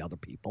better than the other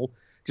people,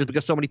 just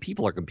because so many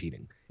people are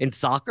competing. In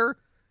soccer,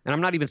 and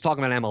I'm not even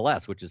talking about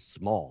MLS, which is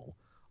small,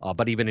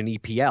 but even in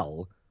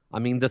EPL, I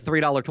mean, the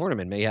 $3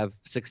 tournament may have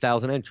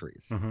 6,000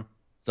 entries. Mm-hmm.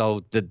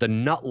 So the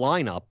nut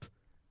lineup,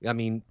 I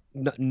mean,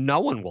 no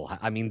one will.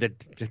 I mean,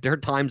 there are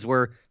times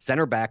where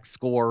center backs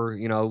score,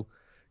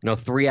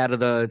 3 out of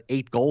the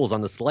 8 goals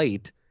on the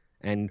slate,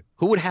 and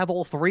who would have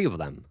all 3 of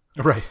them?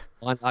 Right.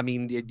 I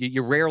mean,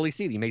 you rarely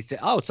see it. You may say,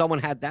 oh, someone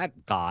had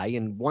that guy,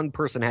 and one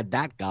person had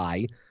that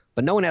guy,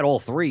 but no one had all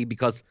 3,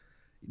 because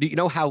you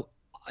know how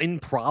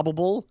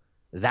improbable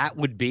that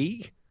would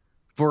be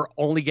for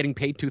only getting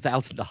paid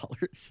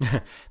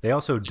 $2,000. They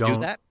also don't. Do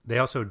that? They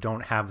also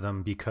don't have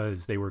them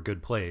because they were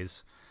good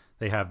plays.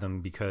 They have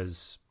them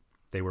because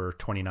they were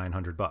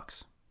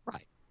 $2,900.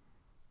 Right.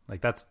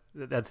 Like that's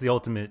the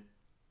ultimate.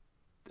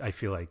 I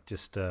feel like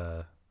just.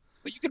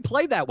 But you can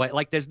play that way.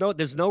 Like there's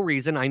no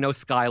reason. I know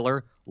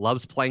Skylar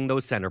loves playing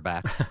those center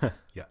backs.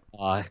 Yeah.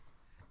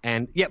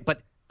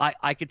 But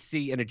I could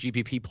see in a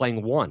GPP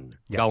playing 1,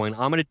 going,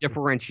 I'm going to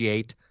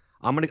differentiate.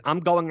 I'm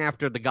going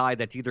after the guy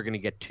that's either going to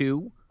get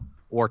 2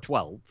 or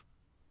 12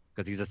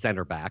 because he's a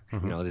center back.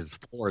 Mm-hmm. His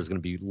floor is going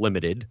to be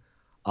limited,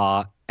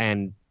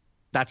 and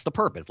that's the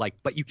purpose. Like,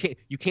 but you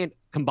can't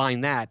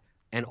combine that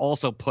and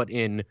also put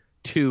in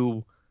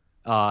 2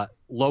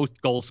 low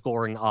goal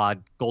scoring,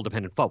 odd goal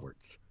dependent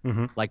forwards.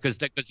 Mm-hmm. Like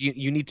because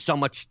you need so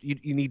much.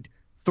 You need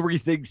 3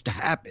 things to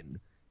happen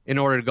in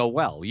order to go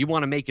well. You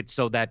want to make it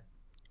so that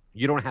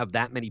you don't have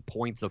that many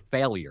points of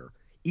failure,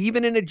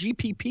 even in a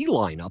GPP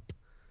lineup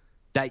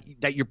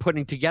that you're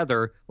putting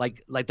together.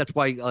 Like that's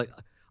why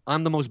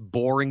I'm the most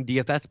boring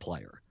DFS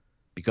player,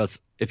 because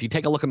if you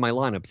take a look at my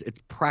lineups, it's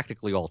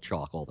practically all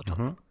chalk all the time.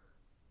 Mm-hmm.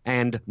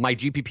 And my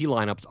GPP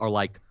lineups are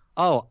like,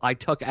 oh, I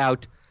took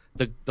out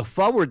the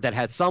forward that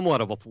has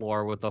somewhat of a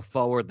floor with a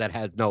forward that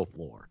has no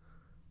floor.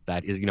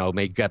 That is,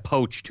 may get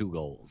poached 2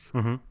 goals.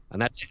 Mm-hmm.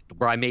 And that's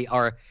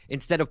where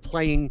instead of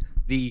playing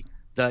the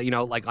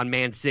like on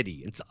Man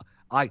City, and so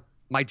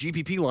my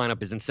GPP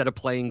lineup is, instead of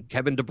playing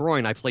Kevin De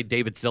Bruyne, I play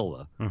David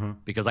Silva, mm-hmm.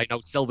 because I know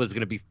Silva is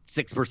going to be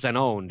 6%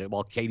 owned,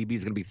 while KDB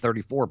is going to be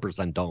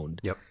 34%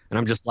 owned. Yep. And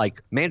I'm just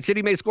like, Man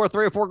City may score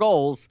 3 or 4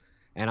 goals,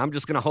 and I'm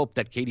just going to hope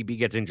that KDB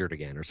gets injured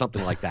again or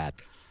something like that.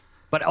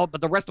 But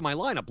the rest of my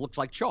lineup looks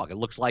like chalk. It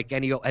looks like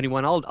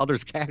anyone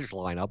else's cash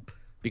lineup,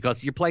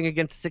 because you're playing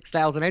against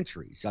 6,000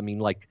 entries. I mean,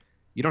 like,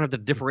 you don't have to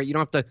differentiate. You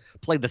don't have to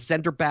play the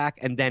center back,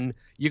 and then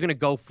you're going to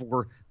go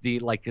for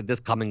this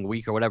coming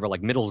week or whatever,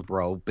 like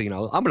Middlesbrough. But, I'm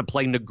going to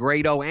play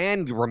Negredo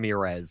and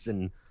Ramirez,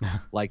 and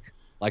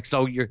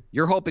so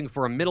you're hoping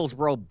for a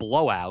Middlesbrough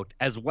blowout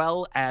as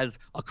well as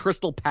a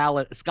Crystal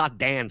Palace Scott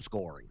Dan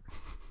scoring,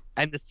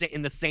 and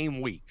in the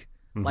same week.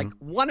 Mm-hmm. Like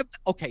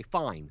okay,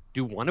 fine,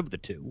 do one of the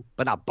 2,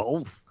 but not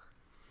both.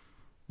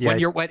 Yeah.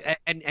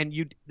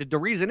 The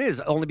reason is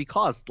only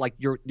because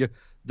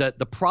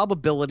the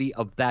probability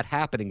of that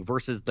happening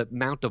versus the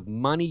amount of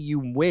money you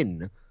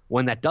win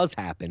when that does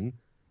happen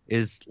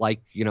is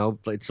like,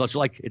 it's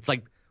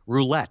like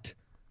roulette.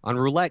 On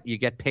roulette, you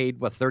get paid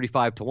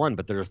 35-1,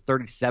 but there are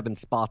 37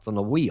 spots on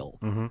the wheel.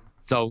 Mm-hmm.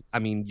 So, I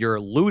mean, you're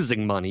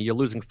losing money. You're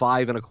losing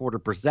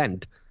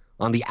 5.25%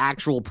 on the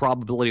actual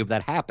probability of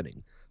that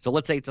happening. So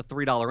let's say it's a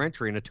 $3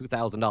 entry and a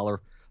 $2,000.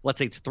 Let's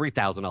say it's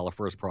 $3,000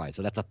 first prize.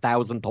 So that's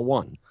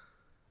 1,000-1.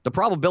 The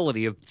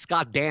probability of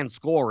Scott Dan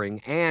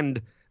scoring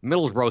and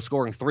Middlesbrough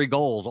scoring 3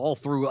 goals all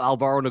through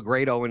Alvaro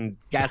Negredo and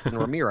Gaston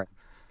Ramirez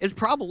is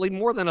probably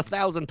more than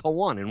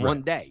 1,000-1 in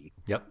one day.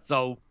 Yep.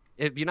 So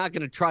if you're not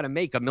going to try to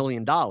make $1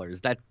 million,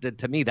 that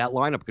to me, that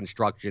lineup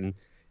construction,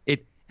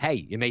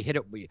 you may hit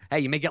it. Hey,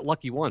 you may get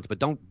lucky once, but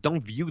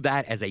don't view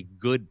that as a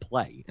good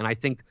play. And I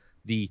think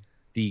the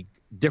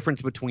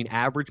difference between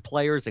average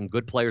players and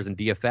good players in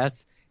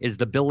DFS is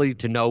the ability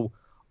to know,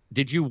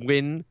 did you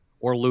win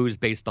or lose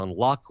based on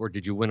luck, or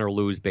did you win or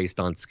lose based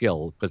on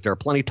skill? Because there are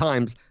plenty of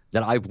times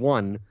that I've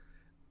won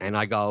and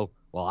I go,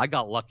 well, I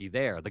got lucky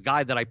there. The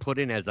guy that I put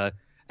in as a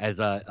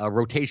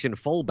rotation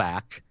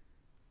fullback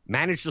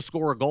managed to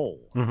score a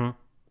goal. Mm-hmm.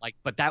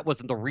 But that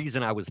wasn't the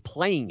reason I was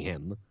playing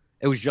him.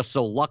 It was just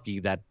so lucky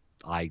that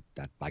I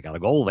got a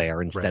goal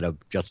there instead of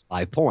just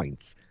 5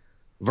 points.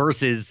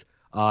 Versus,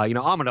 I'm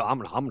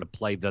gonna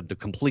play the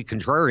complete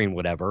contrarian,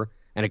 whatever,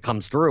 and it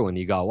comes through, and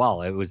you go,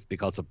 well, it was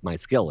because of my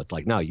skill. It's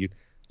like, no, you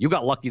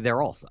got lucky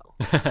there also.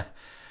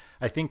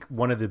 I think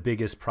one of the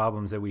biggest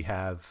problems that we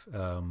have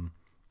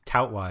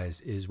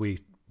tout-wise is we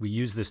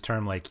use this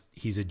term like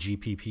he's a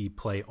GPP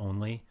play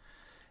only,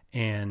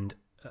 and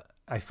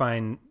I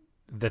find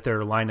that there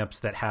are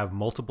lineups that have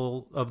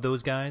multiple of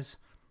those guys,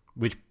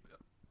 which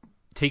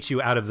takes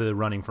you out of the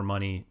running for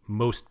money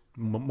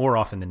more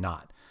often than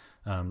not.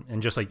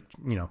 And just like,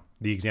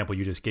 the example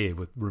you just gave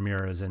with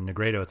Ramirez and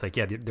Negredo, it's like,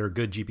 yeah, they're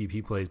good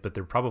GPP plays, but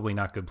they're probably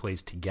not good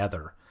plays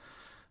together.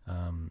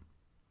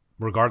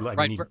 Regardless,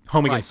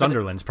 home against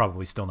Sunderland's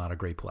probably still not a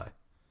great play.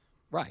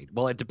 Right.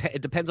 Well, it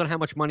depends on how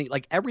much money.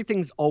 Like,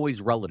 everything's always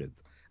relative,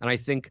 and I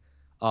think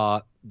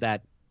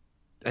that,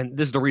 and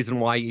this is the reason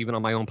why even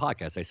on my own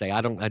podcast I say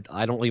I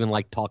don't even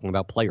like talking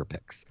about player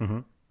picks,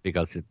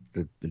 because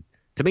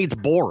to me it's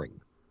boring,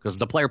 because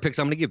the player picks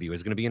I'm going to give you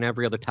is going to be in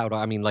every other tout.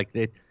 I mean,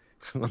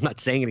 I'm not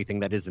saying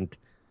anything that isn't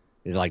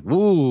like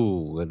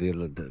woo,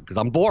 because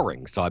I'm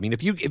boring. So I mean,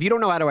 if you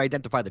don't know how to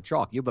identify the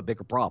chalk, you have a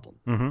bigger problem.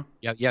 Mm-hmm.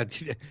 Yeah,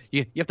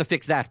 you have to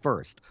fix that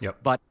first. Yep.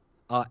 But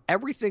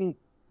everything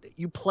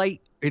you play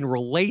in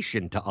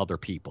relation to other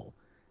people,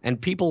 and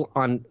people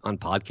on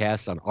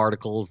podcasts, on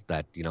articles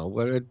that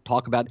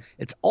talk about,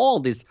 it's all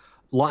this.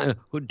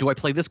 Do I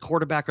play this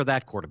quarterback or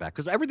that quarterback?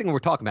 Because everything we're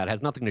talking about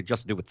has nothing to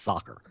just do with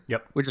soccer.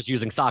 Yep. We're just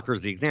using soccer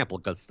as the example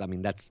because, I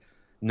mean, that's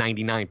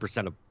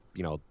 99% of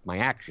my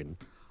action.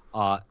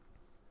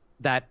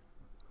 That,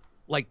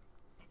 like,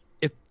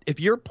 if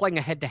you're playing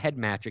a head-to-head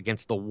match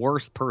against the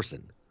worst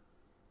person,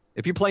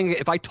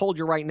 if I told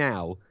you right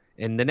now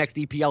in the next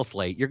EPL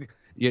slate,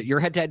 your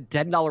head-to-head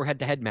 $10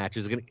 head-to-head match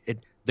is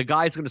the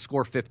guy's going to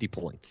score 50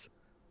 points,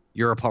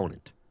 your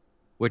opponent,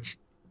 which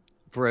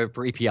for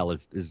EPL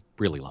is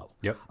really low.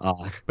 Yep.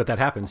 But that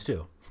happens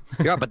too.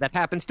 Yeah, but that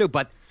happens too.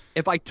 But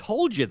if I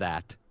told you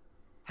that,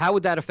 how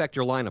would that affect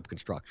your lineup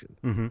construction?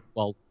 Mm-hmm.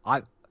 Well,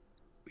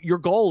 your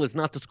goal is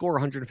not to score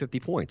 150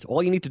 points.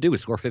 All you need to do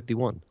is score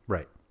 51.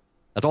 Right.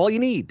 That's all you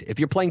need. If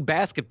you're playing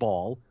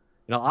basketball,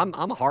 I'm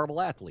a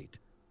horrible athlete,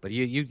 but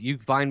you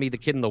find me the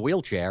kid in the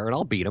wheelchair and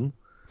I'll beat him,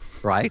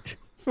 right?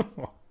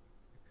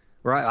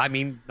 Right. I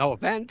mean, no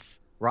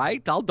offense,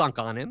 right? I'll dunk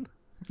on him.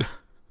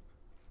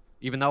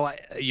 Even though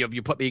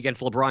you put me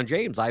against LeBron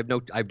James, I have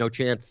no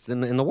chance in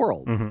the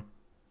world. Mm-hmm.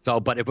 So,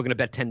 but if we're going to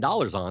bet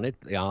 $10 on it,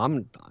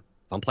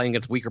 I'm playing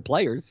against weaker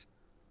players.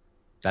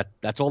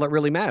 That's all that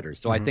really matters.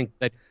 So Mm-hmm. I think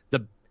that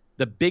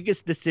the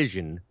biggest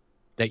decision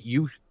that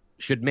you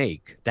should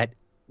make that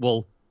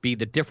will be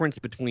the difference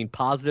between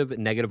positive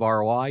and negative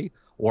ROI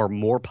or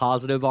more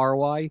positive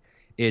ROI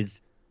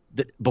is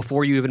that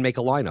before you even make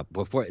a lineup,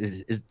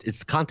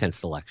 it's content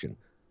selection.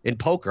 In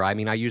poker, I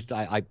mean, I used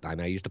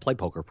to play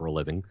poker for a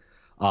living.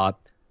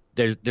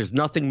 There's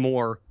nothing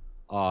more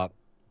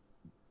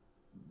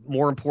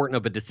important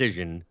of a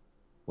decision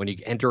when you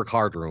enter a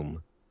card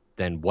room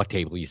than what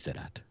table you sit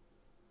at.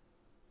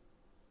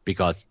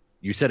 Because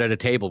you sit at a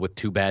table with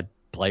two bad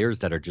players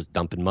that are just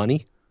dumping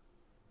money.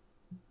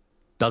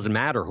 Doesn't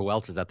matter who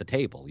else is at the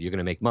table. You're going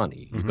to make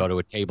money. You go to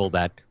a table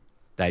that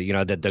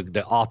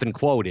the often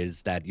quote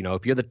is that,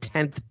 if you're the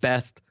 10th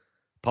best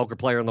poker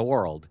player in the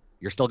world,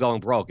 you're still going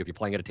broke if you're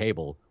playing at a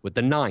table with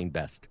the 9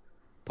 best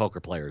poker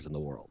players in the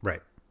world.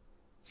 Right.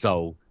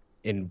 So,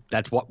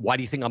 why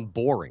do you think I'm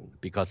boring?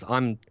 Because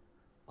I'm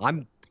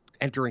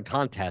entering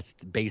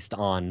contests based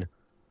on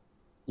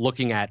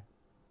looking at,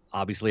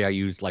 obviously I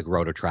use like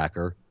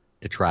RotoTracker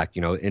to track,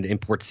 and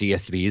import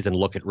CSVs and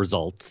look at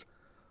results,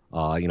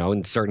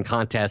 in certain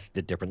contests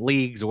at different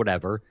leagues or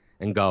whatever,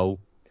 and go,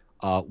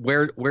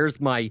 where's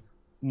my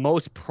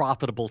most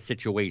profitable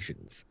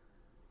situations?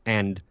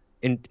 And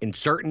in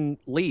certain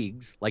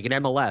leagues, like in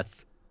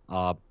MLS,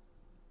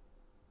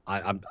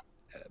 I'm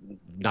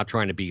not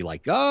trying to be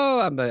like,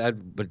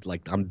 but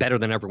like I'm better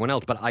than everyone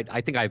else. But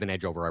I think I have an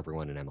edge over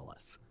everyone in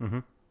MLS. Mm-hmm.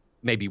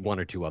 Maybe one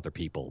or two other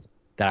people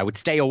that I would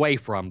stay away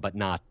from, but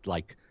not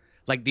like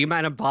the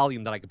amount of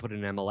volume that I could put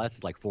in MLS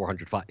is like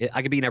 400.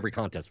 I could be in every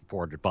contest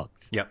for $400.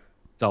 Yep.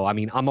 So I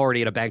mean, I'm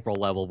already at a bankroll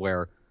level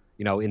where,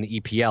 you know, in the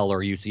EPL or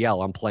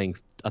UCL, I'm playing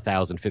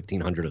 $1,000,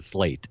 $1,500 a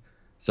slate.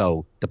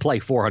 So to play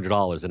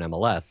 $400 in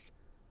MLS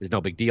is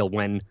no big deal.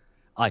 When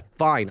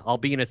fine, I'll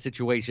be in a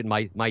situation.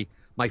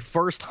 My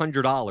first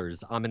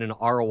 $100, I'm in an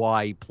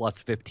ROI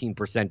plus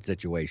 15%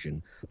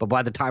 situation. But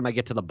by the time I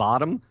get to the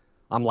bottom,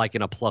 I'm like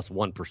in a plus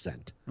 1%.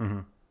 Mm-hmm.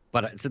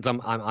 But since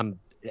I'm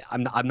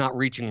not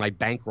reaching my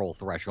bankroll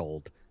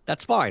threshold,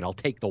 that's fine. I'll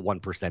take the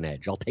 1%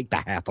 edge. I'll take the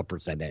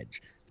 0.5%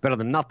 edge. It's better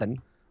than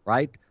nothing,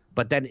 right?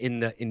 But then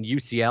in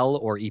UCL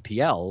or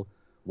EPL,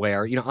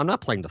 where, you know, I'm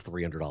not playing the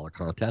 $300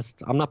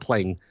 contests. I'm not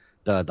playing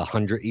the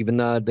 100, even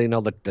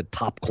the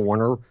top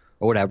corner or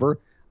whatever.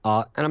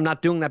 And I'm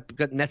not doing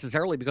that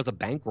necessarily because of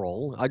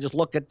bankroll. I just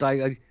look at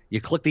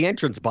you click the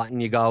entrance button,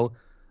 you go,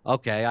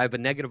 okay, I have a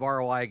negative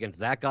ROI against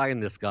that guy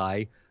and this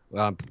guy.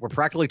 We're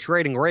practically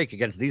trading rake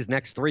against these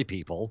next three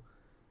people,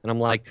 and I'm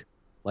like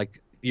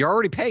you're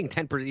already paying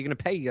 10%. You're going to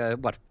pay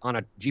what on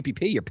a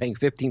GPP? You're paying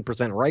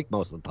 15% rake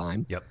most of the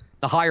time. Yep.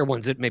 The higher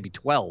ones it maybe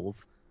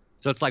 12.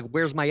 So it's like,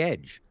 where's my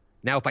edge?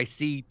 Now, if I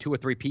see two or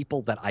three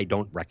people that I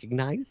don't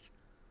recognize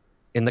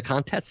in the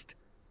contest,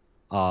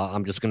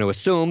 I'm just going to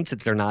assume,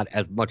 since they're not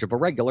as much of a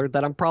regular,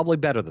 that I'm probably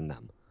better than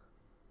them.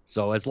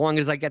 So as long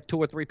as I get two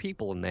or three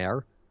people in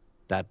there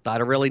that I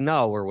don't really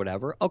know or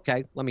whatever,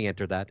 okay, let me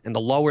enter that. And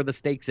the lower the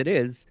stakes it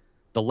is,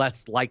 the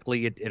less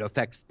likely it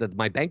affects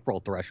my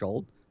bankroll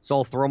threshold. So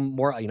I'll throw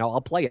more, you know,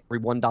 I'll play every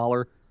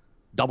 $1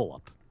 double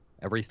up,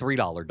 every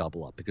 $3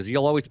 double up, because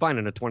you'll always find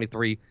in a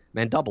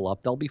 23-man double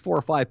up, there'll be 4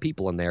 or 5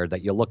 people in there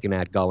that you're looking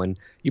at going,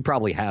 you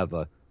probably have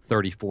a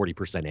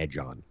 30-40% edge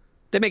on.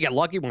 They may get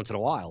lucky once in a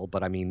while,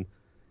 but I mean,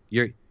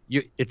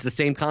 it's the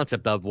same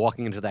concept of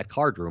walking into that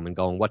card room and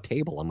going, what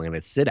table am I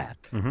going to sit at?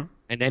 Mm-hmm.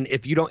 And then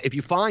if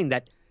you find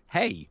that,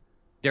 hey,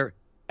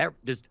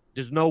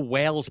 there's no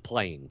whales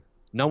playing,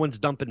 no one's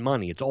dumping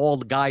money, it's all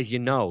the guys you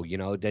know,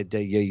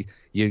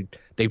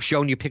 they've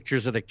shown you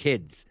pictures of their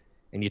kids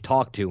and you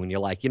talk to, and you're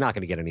like, you're not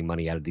going to get any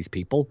money out of these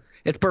people.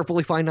 It's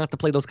perfectly fine not to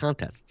play those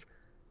contests.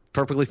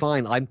 Perfectly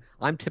fine.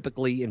 I'm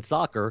typically in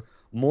soccer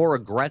more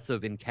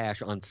aggressive in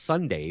cash on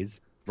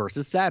Sundays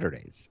versus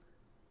Saturdays.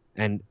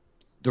 And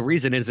the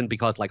reason isn't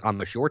because like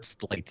I'm a short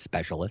slate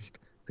specialist,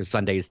 because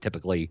Sunday is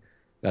typically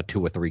a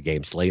 2 or 3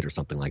 game slate or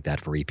something like that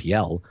for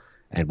EPL.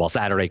 And while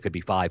Saturday could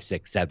be 5,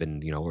 6,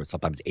 7, you know, or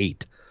sometimes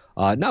 8.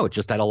 No, it's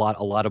just that a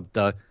lot of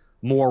the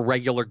more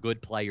regular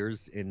good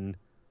players in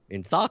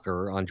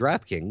soccer on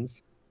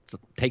DraftKings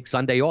take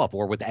Sunday off,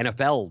 or with the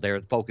NFL,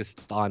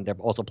 they're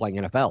also playing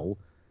NFL,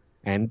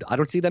 and I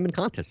don't see them in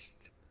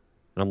contests.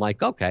 And I'm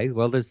like, okay,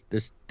 well, there's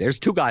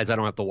 2 guys I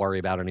don't have to worry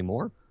about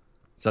anymore.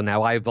 So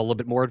now I have a little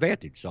bit more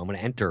advantage. So I'm going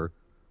to enter,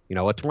 you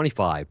know, a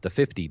 25 to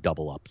 50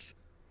 double ups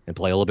and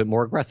play a little bit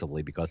more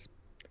aggressively, because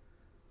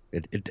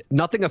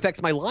nothing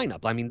affects my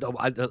lineup. I mean,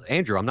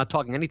 Andrew, I'm not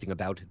talking anything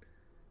about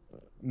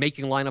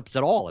making lineups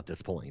at all at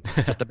this point.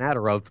 It's just a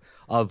matter of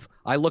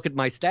I look at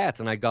my stats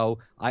and I go,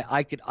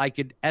 I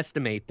could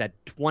estimate that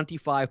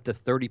 25 to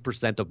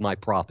 30% of my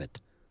profit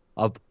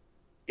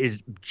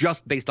is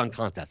just based on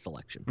contest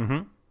selection.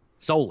 Mm-hmm.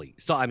 Solely.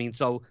 So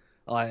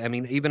I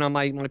mean, even on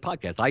my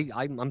podcast,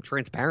 I'm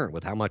transparent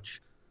with how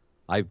much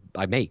I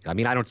make. I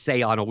mean, I don't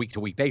say on a week to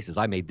week basis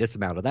I made this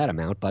amount or that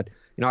amount, but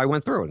you know, I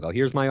went through and go,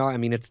 here's my. I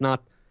mean, it's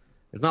not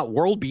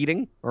world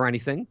beating or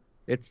anything.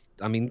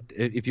 I mean,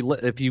 if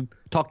you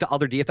talk to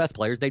other DFS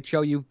players, they'd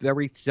show you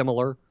very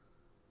similar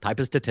type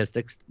of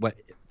statistics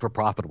for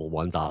profitable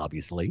ones,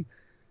 obviously,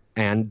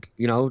 and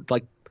you know,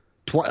 like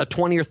a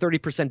 20 or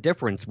 30%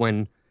 difference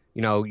when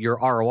you know your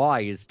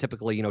ROI is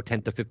typically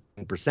 10 to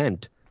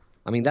 15%.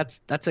 I mean,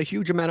 that's a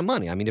huge amount of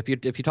money. I mean, if you're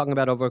talking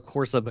about over a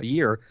course of a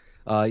year,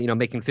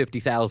 making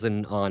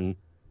 50,000 on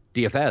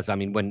DFS, I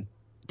mean, when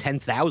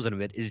 10,000 of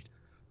it is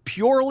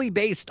purely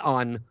based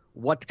on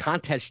what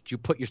contest you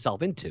put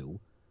yourself into.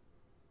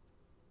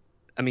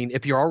 I mean,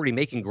 if you're already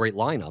making great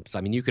lineups,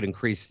 I mean, you could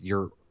increase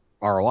your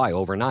ROI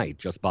overnight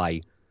just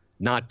by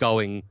not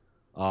going,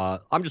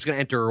 I'm just going to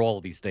enter all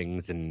of these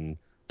things and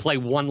play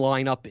one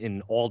lineup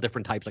in all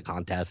different types of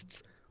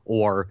contests,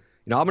 or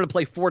I'm going to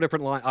play 4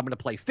 different I'm going to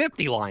play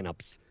 50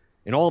 lineups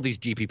in all these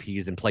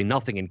GPPs and play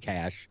nothing in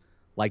cash.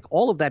 Like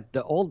all of that,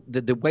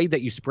 the way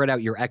that you spread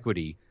out your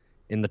equity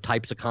in the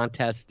types of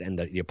contests and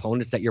the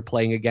opponents that you're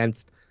playing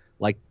against,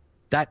 like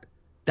that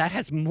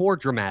has more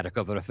dramatic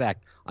of an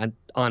effect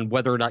on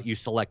whether or not you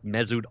select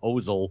Mesut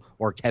Ozil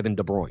or Kevin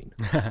De Bruyne.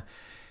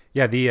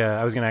 Yeah,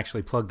 I was going to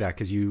actually plug that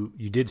because you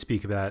did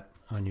speak about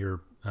on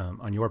your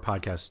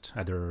podcast,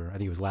 I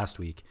think it was last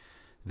week,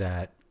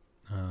 that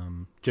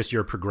just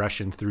your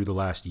progression through the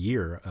last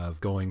year of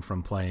going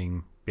from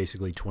playing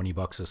basically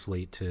 $20 a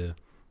slate to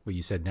what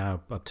you said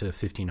now up to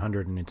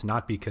 $1,500, and it's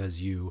not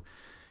because you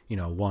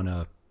won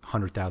a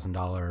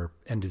 $100,000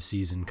 end of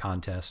season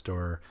contest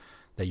or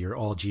that you're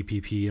all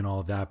GPP and all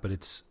of that, but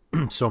it's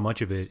so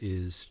much of it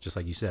is just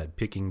like you said,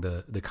 picking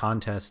the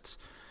contests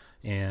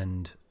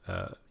and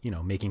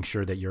making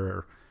sure that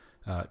you're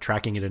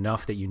tracking it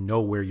enough that you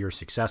know where you're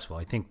successful.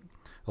 I think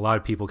a lot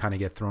of people kind of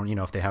get thrown,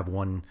 if they have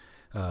one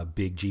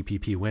big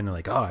GPP win, they're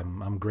like, oh,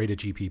 I'm great at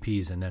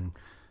GPPs, and then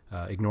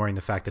ignoring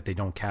the fact that they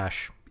don't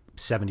cash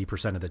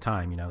 70% of the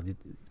time,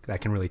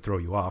 that can really throw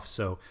you off.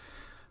 So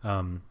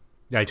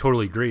I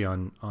totally agree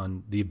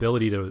on the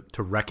ability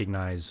to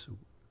recognize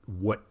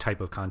what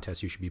type of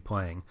contest you should be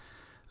playing.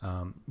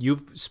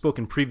 You've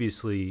spoken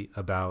previously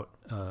about,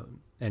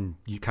 and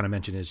you kind of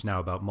mentioned it now,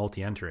 about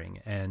multi-entering.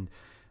 And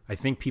I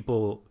think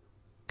people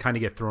kind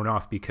of get thrown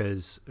off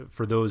because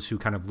for those who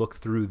kind of look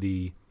through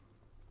the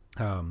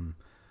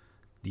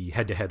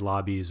head-to-head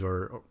lobbies,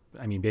 or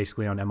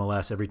basically on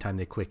MLS, every time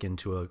they click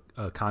into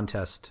a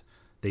contest,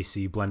 they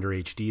see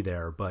Blender HD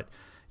there, but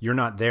you're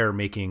not there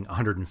making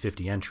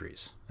 150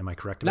 entries. Am I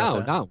correct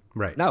about that? No.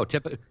 Right. No,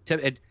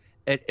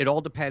 it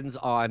all depends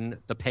on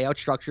the payout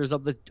structures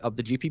of the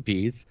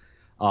GPPs,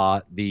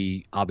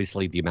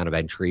 obviously the amount of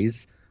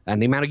entries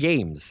and the amount of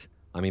games.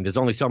 There's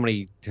only so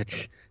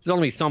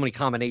many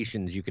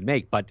combinations you can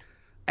make, but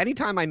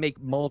anytime I make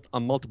a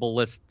multiple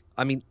list,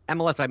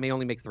 MLS, I may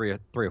only make three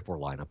or four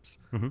lineups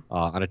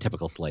on a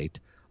typical slate.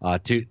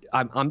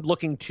 I'm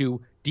looking to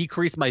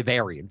decrease my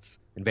variance,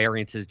 and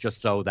variance is just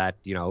so that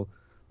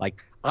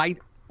I'm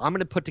going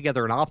to put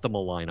together an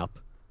optimal lineup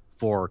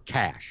for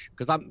cash,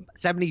 because I'm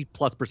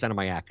 70+% of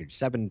my package,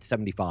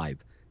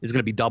 75 is going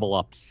to be double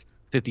ups,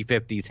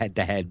 50-50s, head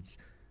to heads,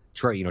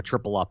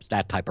 triple ups,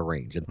 that type of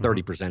range, and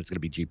 30% is going to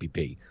be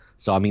GPP.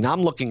 So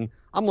I'm looking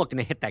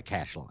to hit that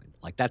cash line.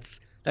 That's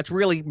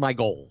really my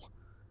goal.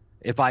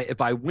 If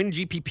I win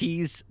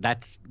GPPs,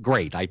 that's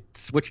great. I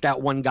switched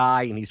out one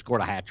guy and he scored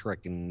a hat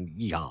trick, and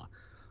yeehaw.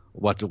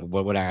 What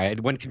I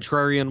went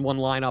contrarian one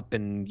lineup,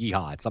 and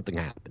yeehaw, something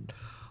happened.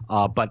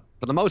 But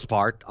for the most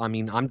part,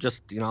 I'm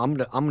just, I'm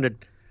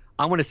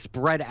gonna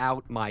spread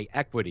out my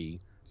equity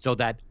so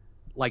that,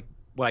 like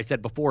what I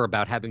said before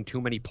about having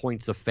too many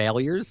points of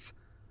failures.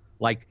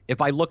 Like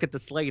if I look at the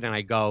slate and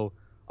I go,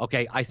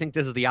 okay, I think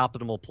this is the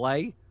optimal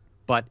play,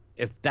 but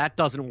if that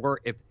doesn't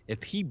work,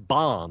 if he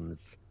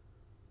bombs,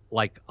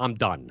 I'm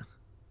done.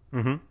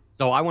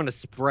 So I want to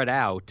spread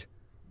out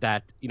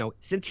that,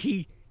 since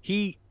he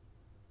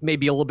may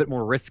be a little bit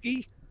more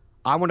risky,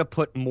 I want to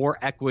put more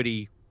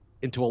equity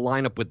into a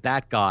lineup with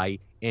that guy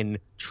in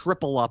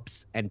triple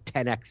ups and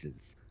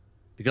 10Xs,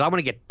 because I want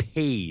to get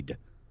paid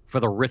for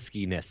the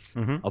riskiness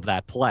of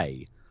that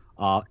play.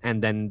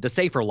 And then the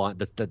safer line,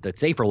 the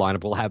safer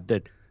lineup will have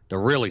the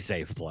really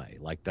safe play,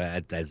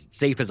 as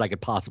safe as I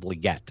could possibly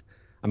get.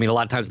 A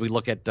lot of times we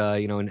look at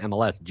in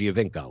MLS,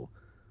 Giovinco,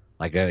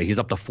 he's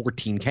up to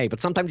 14K, but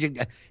sometimes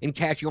in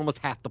cash you almost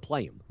have to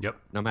play him. Yep.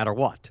 No matter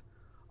what.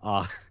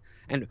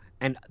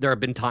 And there have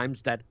been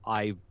times that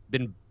I've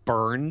been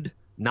burned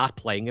not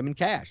playing him in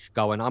cash,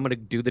 going, I'm going to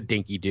do the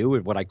dinky do,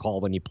 what I call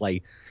when you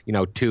play,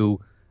 two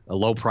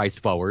low price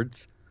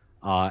forwards,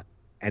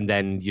 and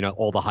then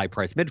all the high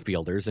price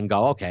midfielders, and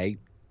go, okay,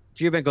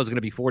 Giovinco's going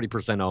to be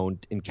 40%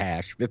 owned in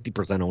cash,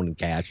 50% owned in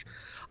cash.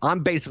 I'm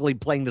basically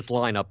playing this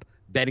lineup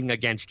betting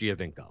against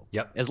Giovinco.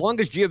 Yep. As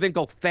long as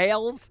Giovinco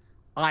fails,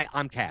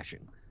 I'm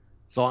cashing.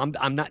 So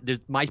I'm not.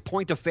 My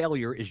point of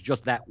failure is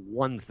just that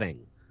one thing,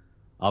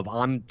 of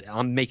I'm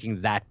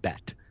making that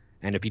bet,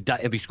 and if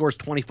he scores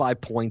 25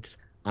 points,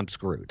 I'm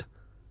screwed.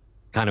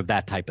 Kind of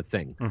that type of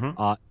thing.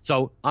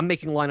 So I'm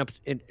making lineups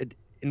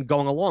in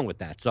going along with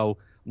that. So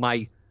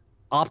my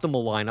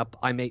optimal lineup,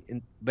 I may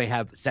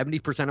have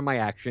 70% of my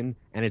action,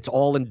 and it's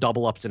all in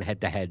double ups and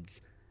head to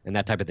heads and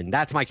that type of thing.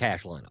 That's my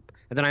cash lineup.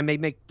 And then I may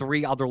make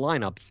three other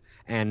lineups,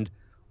 and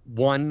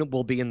one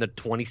will be in the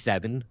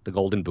 27, the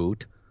Golden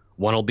Boot.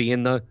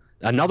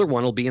 Another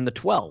one will be in the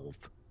 12,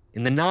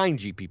 in the 9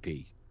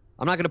 GPP.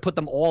 I'm not going to put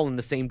them all in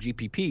the same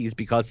GPPs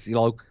because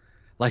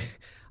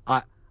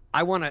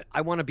I want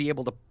to be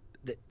able to,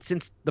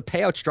 since the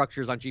payout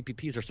structures on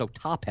GPPs are so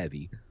top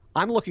heavy,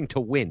 I'm looking to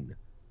win.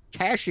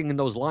 Cashing in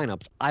those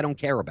lineups, I don't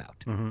care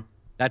about.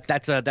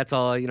 That's a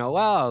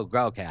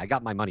okay, I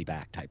got my money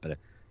back type of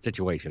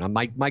situation.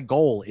 My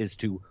goal is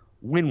to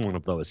win one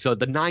of those. So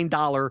the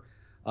 $9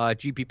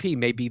 GPP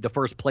may be the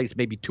first place,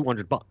 maybe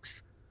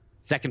 $200.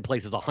 Second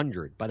place is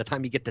 $100. By the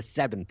time you get to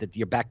seventh,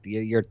 you're back to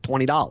you're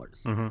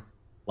 $20.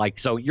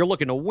 So you're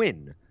looking to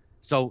win.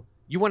 So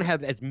you want to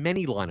have as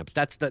many lineups.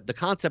 That's the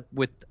concept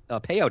with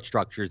payout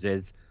structures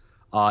is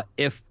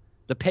if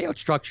the payout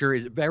structure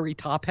is very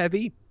top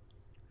heavy,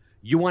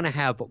 you want to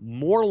have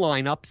more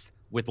lineups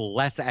with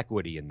less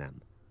equity in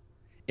them.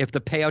 If the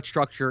payout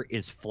structure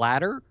is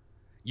flatter,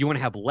 you want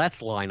to have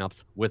less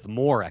lineups with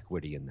more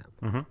equity in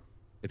them.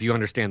 If you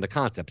understand the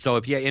concept. So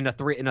if you're in a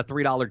 $3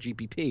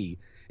 GPP,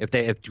 if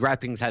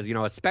DraftKings has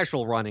a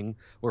special running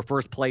where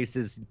first place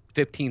is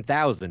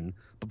 $15,000,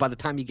 but by the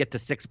time you get to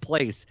sixth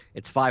place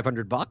it's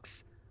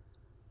 $500,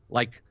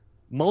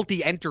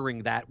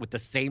 multi-entering that with the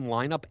same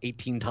lineup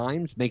 18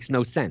 times makes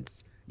no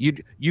sense.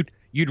 You'd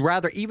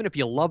rather, even if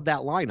you love that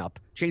lineup,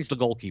 change the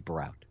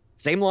goalkeeper out.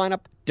 Same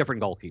lineup, different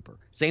goalkeeper.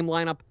 Same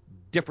lineup,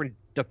 different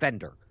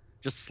defender.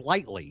 Just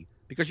slightly,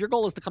 because your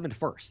goal is to come in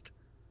first.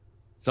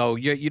 So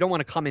you don't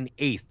want to come in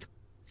 8th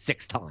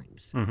 6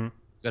 times.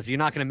 Because you're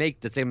not going to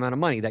make the same amount of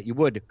money that you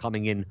would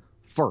coming in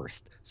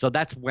first. So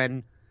that's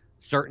when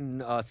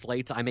certain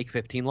slates I make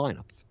 15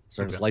 lineups.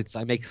 Certain slates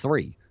I make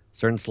 3.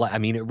 I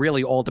mean, it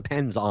really all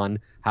depends on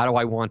how do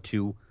I want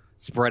to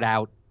spread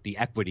out the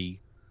equity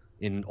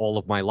in all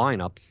of my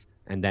lineups.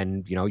 And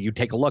then, you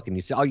take a look and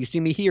you say, oh, you see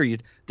me here.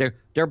 There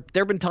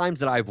have been times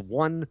that I've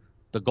won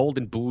the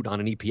Golden Boot on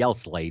an EPL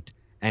slate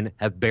and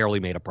have barely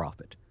made a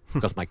profit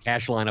because my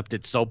cash lineup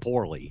did so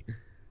poorly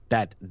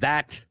that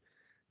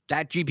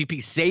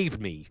GPP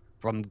saved me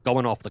from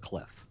going off the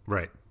cliff.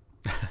 Right.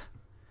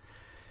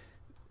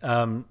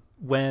 So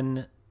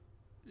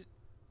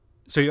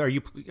are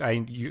you?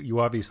 You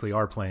obviously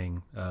are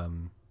playing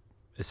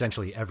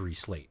essentially every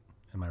slate.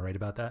 Am I right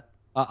about that?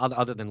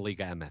 Other than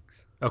Liga MX.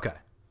 Okay.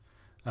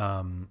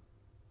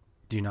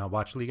 Do you not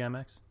watch Liga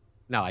MX?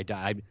 No,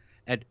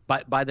 and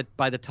by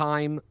the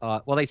time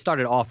they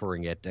started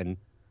offering it, and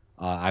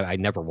I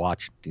never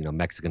watched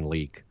Mexican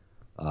League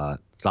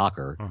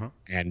soccer,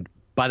 and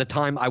by the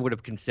time I would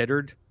have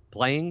considered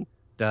playing,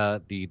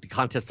 the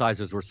contest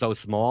sizes were so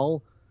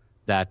small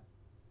that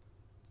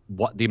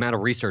the amount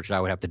of research that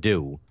I would have to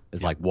do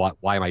is like,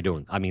 why am I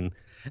doing? I mean,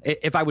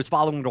 if I was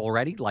following it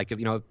already, like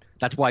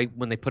that's why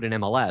when they put in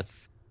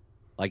MLS,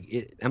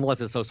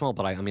 MLS is so small,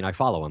 but I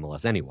follow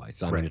MLS anyway,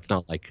 so I mean it's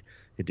not like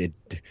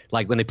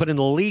like when they put in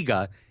the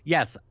Liga,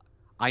 yes,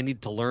 I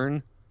need to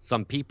learn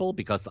some people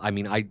because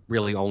I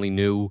really only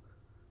knew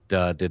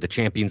the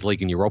Champions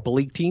League and Europa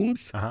League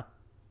teams.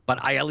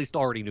 But I at least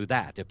already knew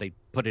that if they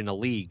put in a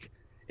league,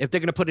 if they're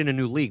going to put in a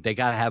new league, they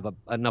got to have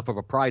enough of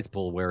a prize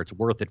pool where it's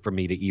worth it for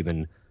me to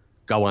even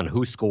go on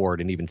who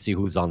scored and even see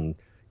who's on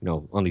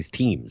these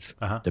teams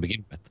to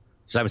begin with.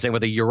 So I was saying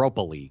with the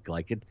Europa League,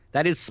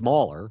 that is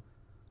smaller,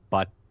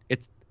 but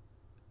it's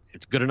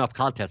good enough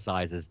contest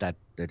sizes that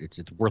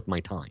it's worth my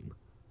time.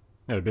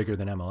 No, bigger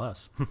than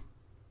MLS.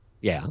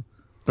 Yeah.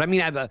 But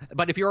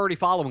but if you're already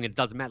following it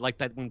doesn't matter. Like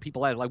that when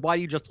people ask, why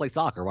do you just play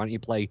soccer? Why don't you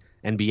play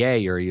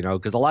NBA or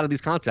because a lot of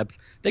these concepts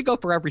they go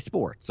for every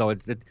sport. So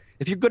if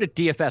you're good at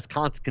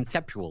DFS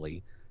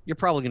conceptually, you're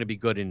probably going to be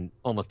good in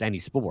almost any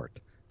sport.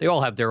 They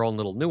all have their own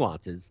little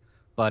nuances,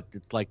 but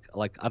it's like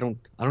I don't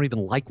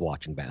even like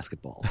watching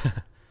basketball.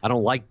 I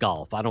don't like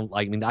golf. I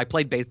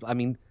played baseball.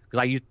 Because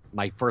I used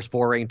my first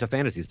foray into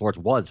fantasy sports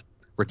was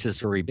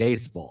rotisserie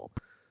baseball.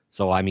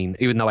 So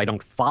even though I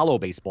don't follow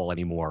baseball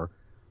anymore.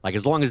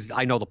 As long as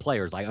I know the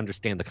players, I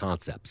understand the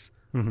concepts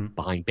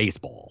behind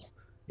baseball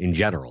in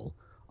general.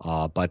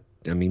 But,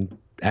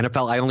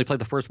 NFL, I only played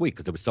the first week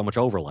because there was so much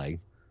overlay.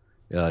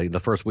 The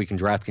first week in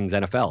DraftKings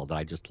NFL that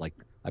I just,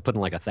 I put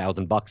in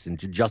 $1,000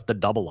 into just the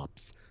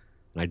double-ups.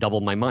 And I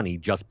doubled my money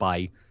just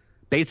by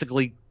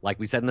basically, like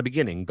we said in the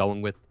beginning,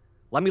 going with,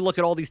 let me look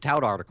at all these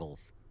tout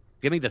articles.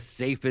 Give me the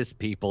safest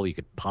people you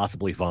could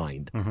possibly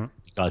find.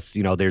 Because,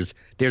 there's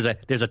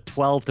a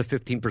 12 to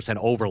 15%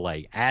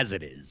 overlay as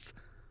it is.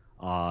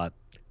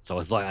 So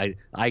it's like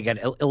I get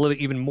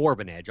even more of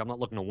an edge. I'm not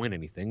looking to win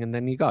anything. And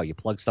then you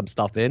plug some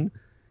stuff in,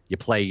 you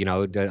play,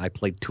 I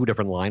played 2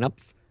 different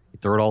lineups, you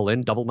throw it all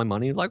in, double my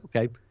money.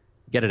 Okay,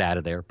 get it out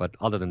of there. But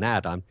other than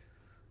that, I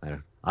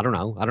don't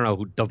know. I don't know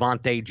who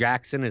Devontae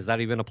Jackson, is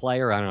that even a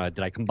player? I don't know.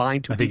 Did I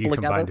combine 2 people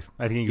together?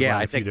 I think you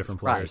combined a few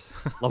different players.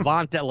 Right.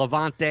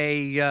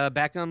 Levante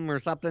Beckham or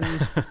something.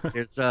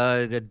 There's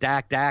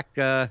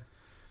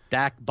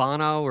Dak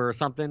Bono or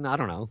something. I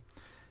don't know.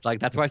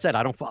 That's why I said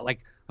I don't follow.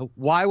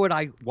 Why would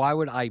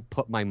I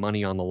put my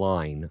money on the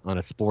line on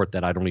a sport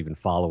that I don't even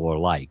follow or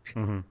like?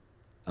 To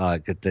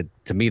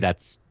me,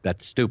 that's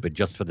stupid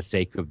just for the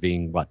sake of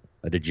being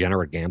a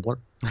degenerate gambler.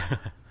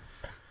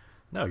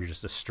 No, you're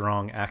just a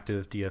strong,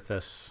 active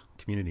DFS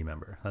community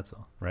member. That's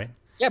all, right?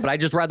 Yeah, but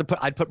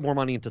I'd put more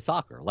money into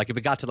soccer. If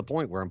it got to the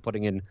point where I'm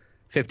putting in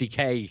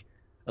 $50K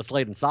a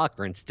slate in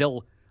soccer and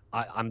still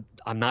I'm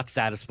not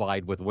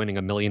satisfied with winning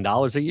 $1 million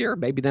a year,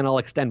 maybe then I'll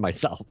extend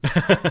myself.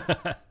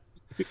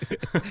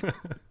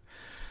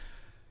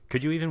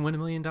 Could you even win $1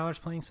 million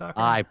playing soccer?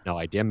 I have no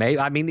idea. Maybe.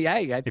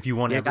 If you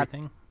won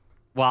everything.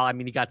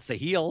 You got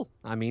Sahil.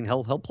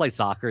 He'll play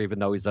soccer even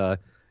though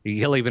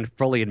he'll even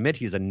fully admit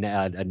he's a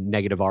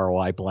negative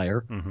ROI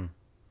player,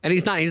 and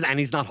he's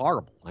not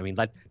horrible.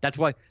 That's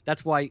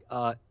why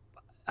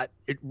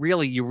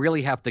you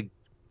really have to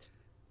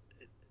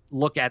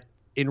look at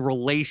in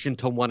relation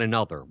to one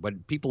another when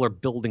people are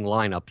building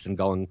lineups and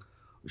going,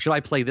 should I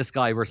play this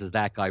guy versus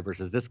that guy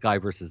versus this guy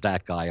versus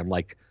that guy? I'm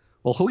like,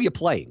 well, who are you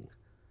playing?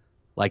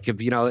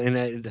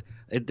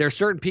 If there's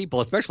certain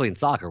people, especially in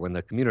soccer, when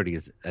the community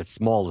is as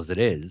small as it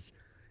is,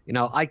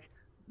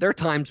 there are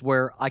times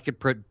where I could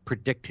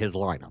predict his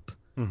lineup.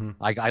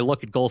 I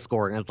look at goal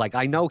scoring and it's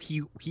I know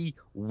he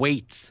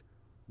weights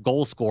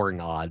goal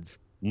scoring odds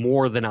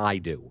more than I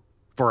do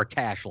for a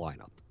cash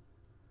lineup,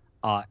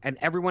 and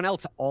everyone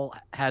else all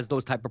has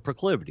those type of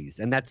proclivities,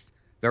 and that's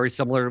very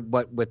similar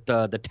with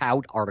the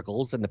tout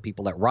articles and the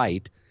people that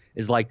write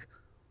is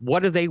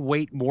what do they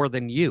weight more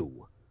than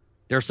you?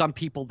 There are some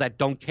people that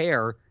don't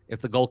care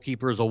if the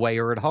goalkeeper is away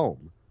or at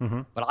home.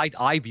 Mm-hmm. But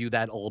I view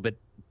that a little bit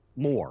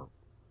more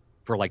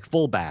for like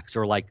fullbacks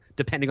or like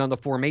depending on the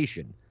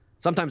formation.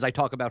 Sometimes I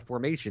talk about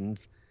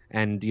formations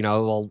and, you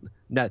know,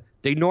 well,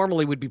 they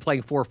normally would be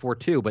playing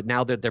 4-4-2, but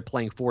now that they're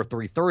playing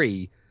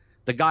 4-3-3,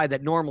 the guy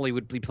that normally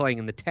would be playing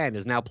in the 10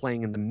 is now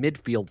playing in the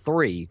midfield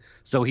 3,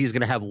 so he's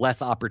going to have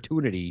less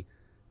opportunity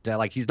to,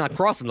 like, he's not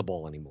crossing the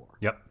ball anymore.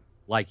 Yep.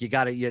 Like, you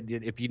got to,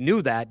 if you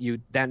knew that,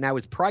 that now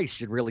his price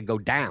should really go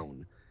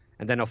down.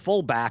 And then a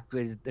fullback,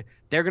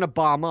 they're going to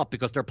bomb up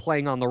because they're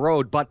playing on the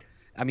road. But,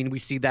 I mean, we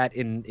see that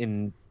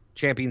in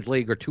Champions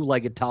League or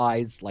two-legged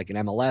ties, like in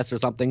MLS or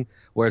something,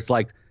 where it's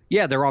like,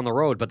 yeah, they're on the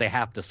road, but they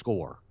have to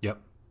score. Yep.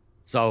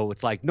 So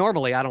it's like,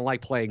 normally I don't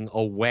like playing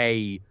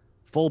away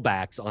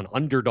fullbacks on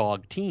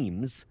underdog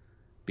teams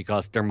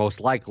because they're most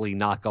likely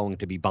not going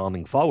to be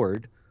bombing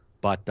forward.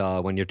 But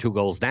when you're 2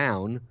 goals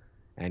down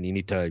and you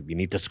need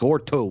to score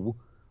 2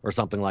 or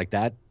something like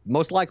that,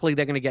 most likely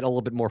they're going to get a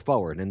little bit more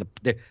forward, and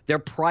they're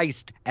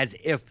priced as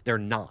if they're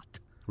not.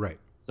 Right.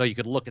 So you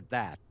could look at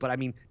that. But I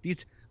mean,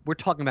 we're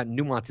talking about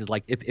nuances.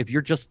 Like if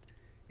you're just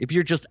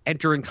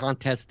entering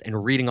contests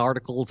and reading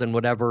articles and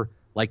whatever,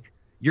 like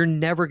you're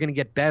never going to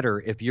get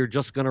better if you're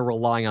just going to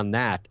rely on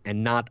that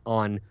and not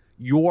on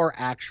your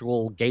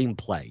actual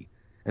gameplay.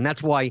 And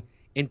that's why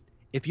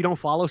if you don't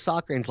follow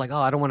soccer and it's like, oh,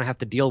 I don't want to have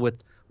to deal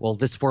with, well,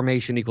 this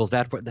formation equals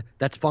that.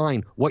 That's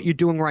fine. What you're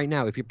doing right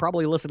now, if you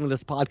probably listen to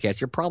this podcast,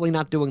 you're probably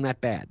not doing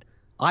that bad.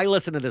 I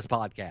listen to this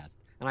podcast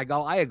and I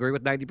go, I agree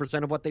with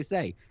 90% of what they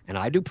say, and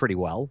I do pretty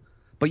well.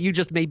 But you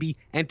just may be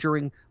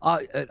entering a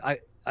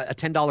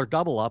 $10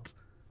 double up,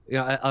 you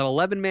know, an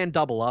 11-man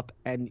double up,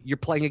 and you're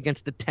playing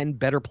against the 10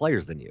 better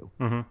players than you.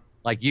 Mm-hmm.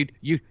 Like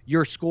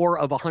your score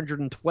of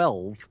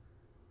 112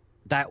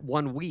 that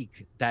 1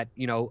 week that,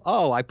 you know,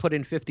 oh, I put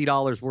in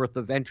 $50 worth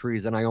of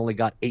entries and I only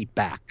got 8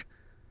 back.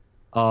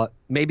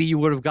 Maybe you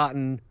would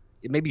have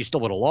maybe you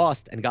still would have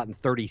lost and gotten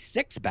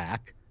 36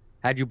 back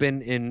had you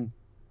been in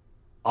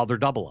other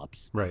double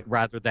ups, right,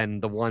 rather than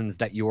the ones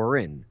that you were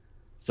in.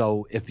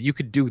 So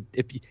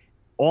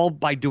all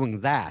by doing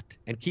that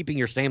and keeping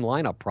your same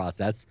lineup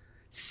process,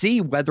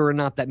 see whether or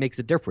not that makes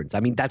a difference. I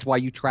mean, that's why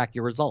you track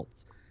your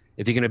results.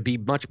 If you're going to be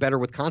much better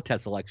with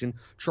contest selection,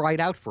 try it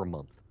out for a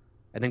month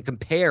and then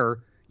compare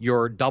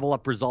your double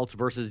up results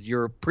versus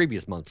your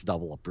previous month's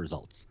double up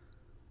results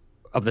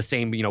of the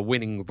same, you know,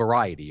 winning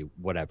variety,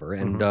 whatever,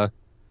 and mm-hmm.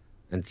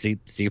 And see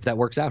if that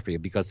works out for you.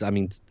 Because I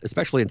mean,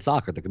 especially in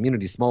soccer, the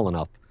community's small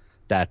enough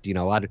that, you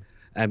know,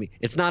 I mean,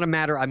 it's not a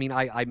matter. I mean,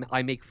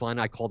 I make fun.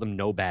 I call them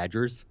no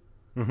badgers.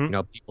 Mm-hmm. You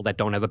know, people that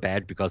don't have a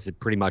badge, because it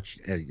pretty much.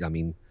 I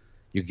mean,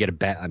 you get a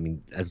badge. I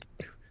mean, it's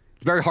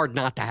very hard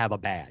not to have a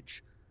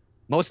badge.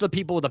 Most of the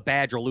people with a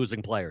badge are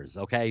losing players.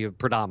 Okay,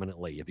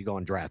 predominantly if you go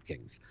on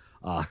DraftKings,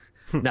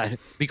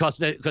 because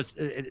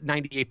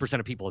 98%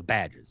 of people have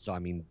badges. So I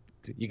mean,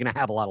 you're going to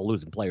have a lot of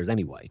losing players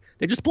anyway.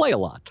 They just play a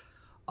lot.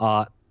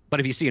 But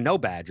if you see a no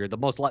badger,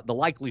 the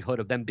likelihood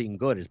of them being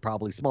good is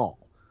probably small.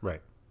 Right.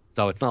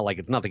 So it's not like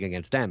it's nothing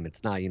against them.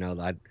 It's not, you know,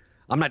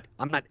 I'm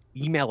not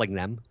emailing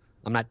them.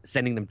 I'm not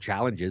sending them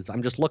challenges.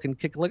 I'm just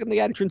clicking the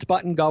entrance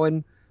button,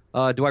 going,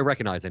 do I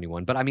recognize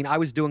anyone? But I mean, I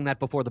was doing that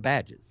before the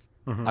badges.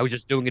 Mm-hmm. I was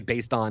just doing it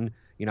based on,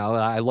 you know,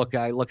 I look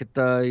at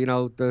the, you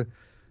know, the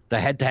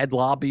head-to-head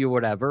lobby or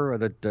whatever, or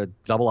the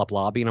double-up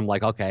lobby, and I'm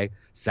like, okay,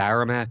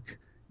 Saramek,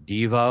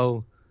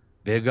 Devo,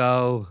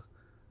 Bigo,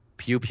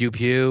 Pew Pew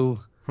Pew,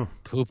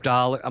 Poop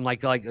Dollar. I'm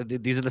like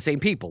these are the same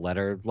people that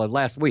are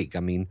last week. I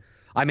mean,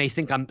 I may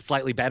think I'm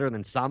slightly better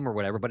than some or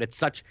whatever, but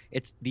it's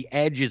the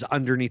edge is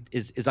underneath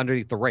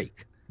the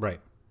rake. Right.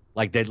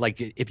 Like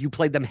if you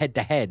played them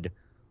head-to-head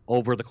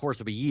over the course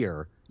of a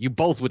year, you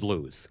both would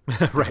lose.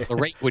 Right. The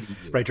rake would eat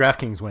you. Right.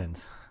 DraftKings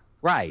wins.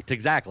 Right.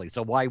 Exactly.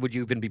 So why would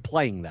you even be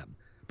playing them?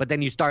 But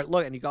then you start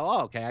looking and you go,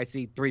 oh, okay, I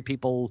see 3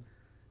 people.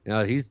 You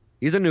know, he's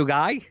a new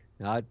guy.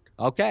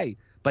 Okay.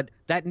 But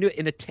that new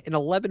in an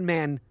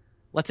 11-man,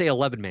 let's say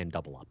 11-man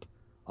double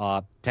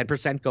up,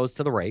 10% goes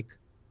to the rake.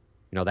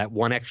 You know, that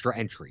one extra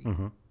entry.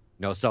 Mm-hmm. You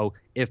know, so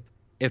if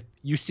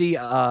you see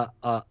a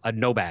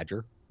no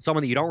badger,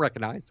 someone that you don't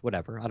recognize,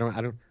 whatever. I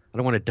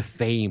don't want to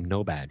defame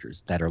no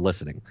badgers that are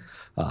listening.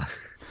 I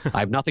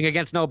have nothing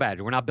against no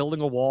badger. We're not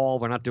building a wall.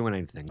 We're not doing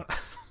anything.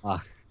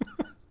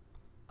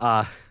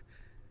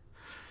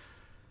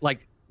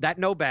 Like that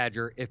no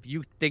badger, if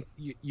you think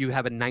you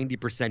have a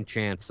 90%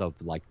 chance of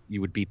like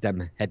you would beat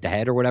them head to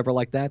head or whatever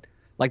like that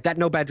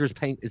no badger is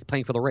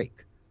playing for the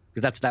rake,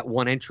 because that's that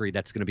one entry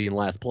that's going to be in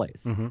last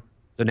place. Mm-hmm.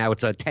 So now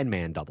it's a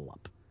 10-man double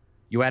up.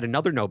 You add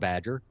another no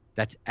badger,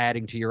 that's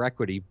adding to your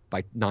equity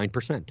by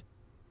 9%.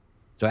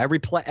 So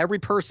every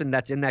person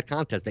that's in that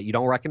contest that you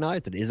don't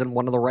recognize, that isn't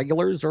one of the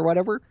regulars or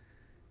whatever,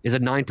 is a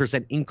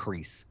 9%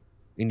 increase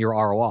in your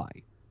ROI.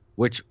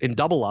 Which in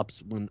double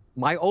ups, when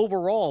my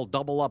overall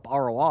double up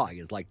ROI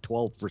is like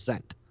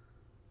 12%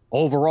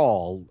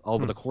 overall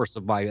over the course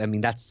of my. I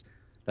mean, that's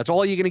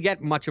all you're going to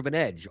get much of an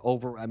edge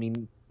over. I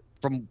mean,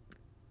 from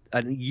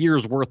a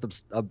year's worth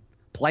of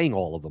playing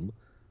all of them.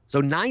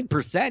 So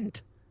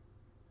 9%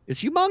 is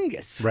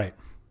humongous. Right.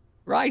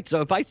 Right.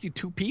 So if I see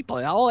 2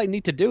 people, all I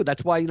need to do,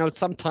 that's why,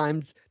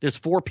 sometimes there's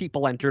 4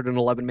 people entered in an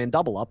 11-man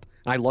double up,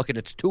 and I look and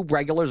it's 2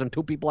 regulars and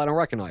 2 people I don't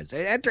recognize.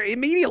 Enter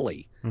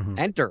immediately. Mm-hmm.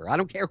 Enter. I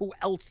don't care who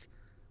else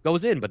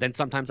goes in. But then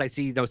sometimes I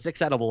see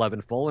 6 out of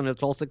 11 full, and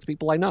it's all 6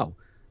 people I know.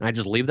 And I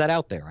just leave that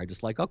out there. I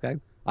just like, okay.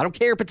 I don't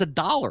care if it's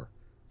 $1.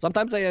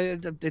 Sometimes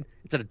it's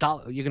at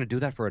 $1. You're going to do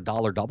that for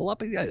 $1 double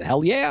up?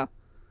 Hell yeah.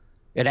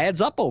 It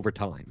adds up over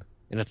time.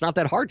 And it's not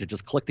that hard to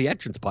just click the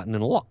entrance button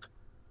and look.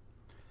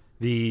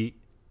 The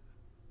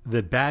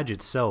badge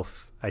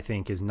itself, I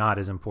think, is not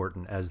as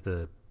important as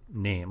the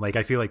name. Like,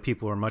 I feel like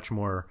people are much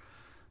more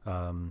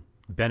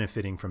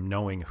benefiting from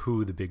knowing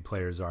who the big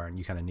players are, and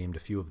you kind of named a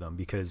few of them,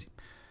 because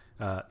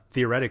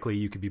theoretically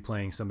you could be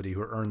playing somebody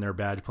who earned their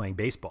badge playing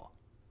baseball.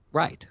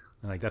 Right.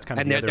 Like, that's kind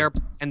of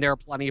there are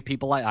plenty of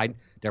people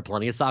there are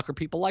plenty of soccer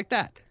people like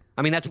that.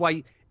 I mean, that's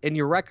why in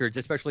your records,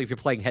 especially if you're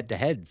playing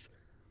head-to-heads,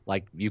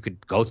 like, you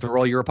could go through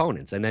all your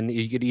opponents, and then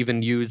you could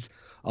even use,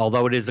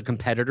 although it is a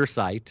competitor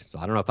site, so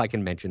I don't know if I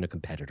can mention a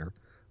competitor.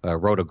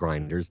 Roto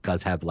Grinders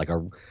does have like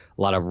a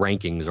lot of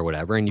rankings or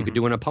whatever, and you could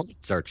do an opponent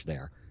search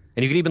there,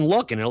 and you can even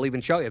look, and it'll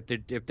even show you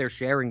if they're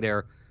sharing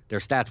their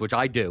stats, which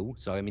I do.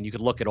 So I mean, you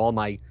could look at all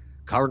my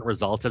current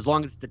results as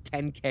long as it's the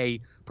 10K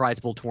prize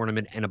pool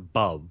tournament and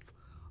above.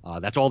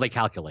 That's all they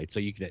calculate. So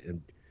you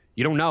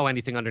don't know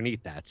anything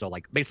underneath that. So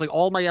like basically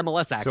all my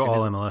MLS action. So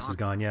all MLS is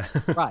gone, yeah.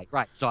 Right.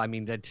 So I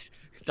mean it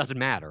doesn't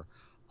matter.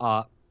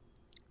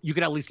 You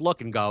could at least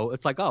look and go,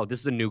 it's like, oh, this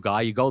is a new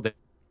guy. You go there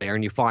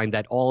and you find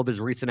that all of his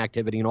recent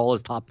activity and all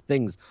his top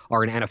things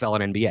are in NFL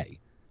and NBA.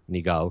 And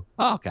you go,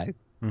 oh, okay.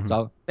 Mm-hmm.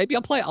 So maybe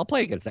I'll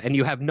play against that. And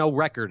you have no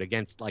record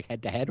against like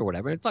head to head or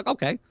whatever. It's like,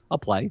 okay, I'll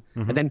play.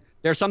 Mm-hmm. And then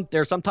there's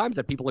some times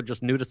that people are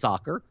just new to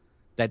soccer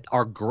that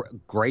are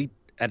great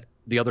at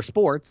the other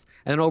sports.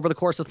 And then over the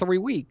course of 3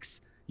 weeks,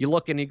 you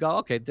look and you go,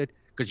 okay,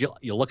 because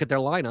you look at their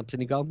lineups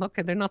and you go,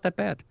 okay, they're not that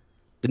bad.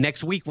 The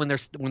next week when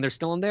they're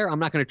still in there, I'm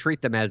not going to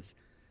treat them as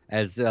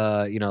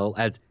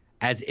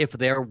if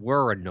there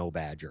were a no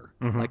badger.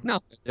 Mm-hmm. Like, no,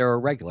 they're a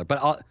regular.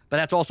 But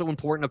that's also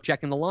important of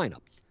checking the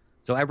lineups.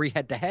 So every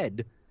head to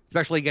head,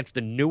 especially against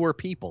the newer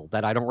people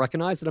that I don't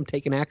recognize that I'm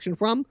taking action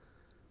from,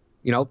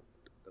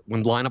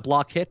 when lineup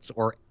block hits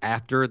or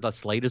after the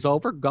slate is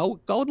over,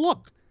 go and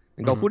look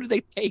and go, who did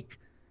they take?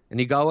 And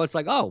you go, it's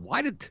like, oh,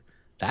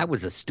 that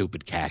was a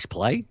stupid cash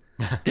play.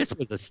 This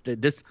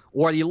was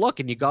or you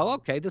look and you go,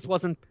 okay,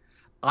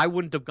 I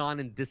wouldn't have gone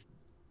in this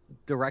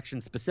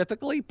direction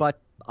specifically, but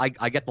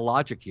I get the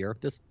logic here.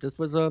 This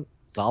was a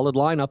solid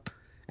lineup,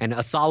 and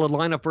a solid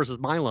lineup versus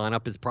my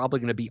lineup is probably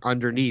going to be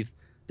underneath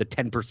the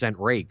 10%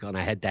 rake on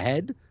a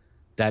head-to-head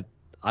that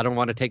I don't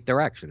want to take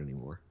their action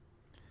anymore.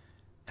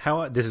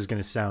 How this is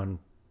going to sound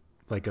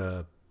like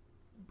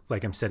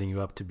I'm setting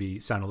you up to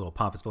sound a little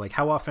pompous, but like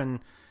how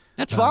often?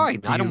 That's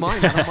fine. I don't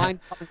mind. I don't mind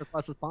coming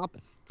across as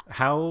pompous.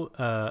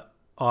 How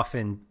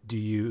often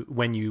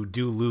when you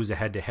do lose a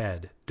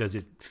head-to-head, does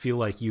it feel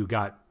like you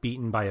got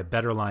beaten by a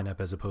better lineup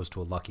as opposed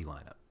to a lucky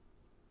lineup?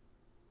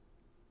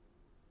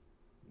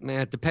 Man,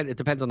 it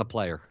depends on the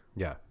player.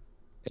 Yeah.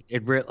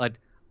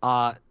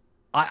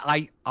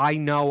 I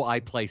know I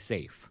play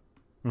safe.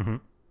 Mm-hmm.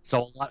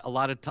 So a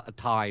lot of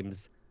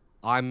times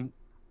I'm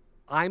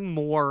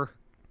more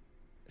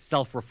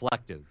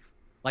self-reflective.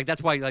 Like,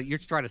 that's why you're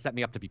just trying to set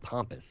me up to be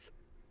pompous.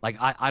 Like,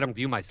 I don't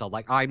view myself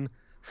like I'm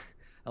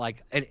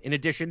like, in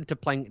addition to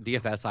playing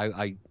DFS,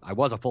 I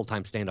was a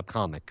full-time stand-up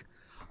comic.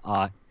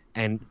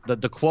 And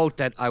the quote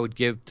that I would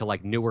give to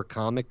like newer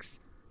comics,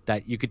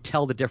 that you could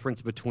tell the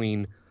difference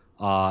between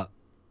a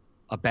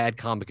bad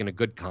comic and a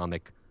good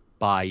comic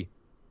by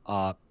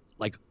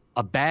like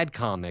a bad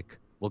comic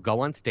will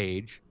go on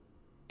stage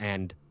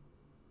and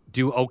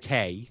do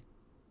okay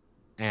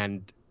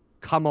and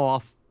come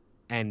off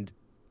and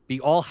be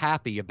all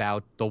happy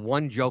about the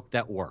one joke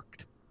that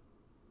worked.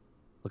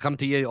 They'll come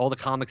to you, all the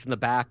comics in the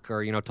back,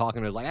 or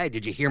talking to like, hey,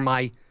 did you hear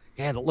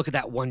look at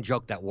that one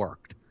joke that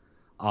worked.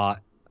 A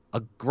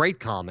great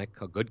comic,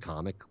 a good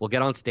comic, will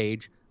get on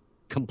stage,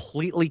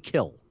 completely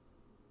kill,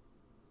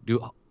 do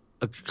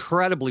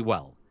incredibly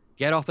well,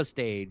 get off a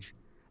stage,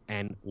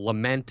 and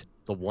lament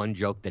the one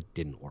joke that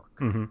didn't work.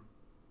 Mm-hmm.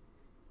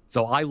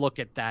 So I look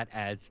at that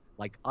as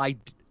like I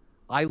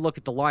look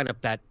at the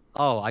lineup that,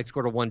 oh, I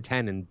scored a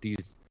 110 and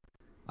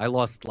I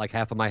lost like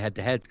half of my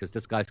head-to-heads because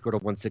this guy scored a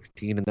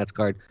 116 and that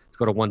guy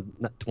scored a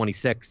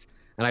 126.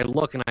 And I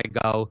look and I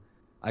go,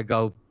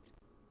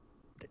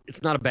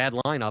 it's not a bad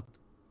lineup.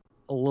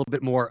 A little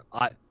bit more.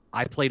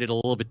 I played it a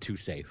little bit too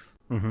safe.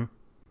 Mm-hmm.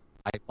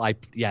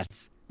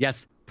 Yes,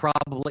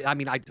 probably. I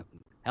mean, I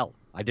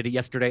did it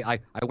yesterday. I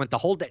went the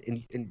whole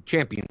day in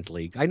Champions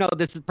League. I know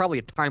this is probably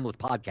a timeless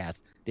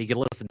podcast that you can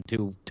listen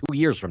to 2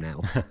 years from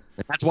now.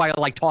 And that's why I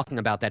like talking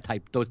about that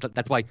type.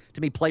 That's why,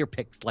 to me, player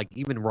picks, like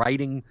even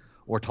writing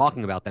or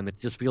talking about them, it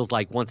just feels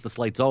like once the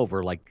slate's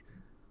over, like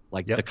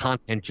yep. The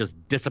content just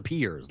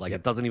disappears. Like, yep.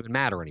 It doesn't even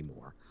matter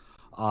anymore.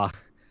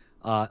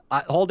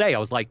 Whole day I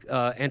was like,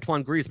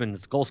 Antoine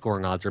Griezmann's goal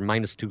scoring odds are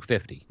minus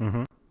 250.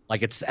 Mm-hmm.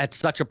 Like, it's at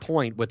such a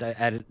point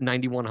at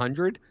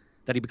 9,100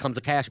 that he becomes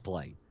a cash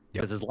play.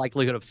 because his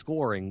likelihood of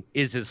scoring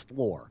is his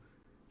floor.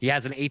 He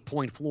has an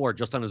 8-point floor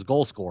just on his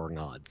goal scoring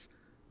odds.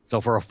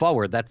 So for a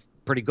forward, that's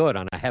pretty good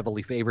on a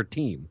heavily favored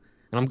team.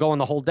 And I'm going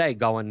the whole day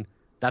going,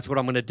 that's what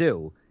I'm going to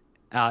do.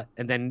 And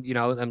then,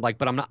 I'm like,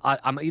 but I'm not.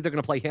 I'm either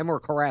going to play him or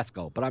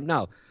Carrasco. But I'm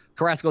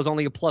Carrasco's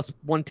only a plus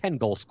 110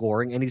 goal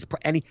scoring,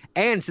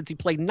 and since he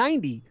played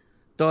 90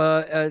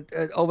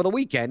 over the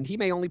weekend, he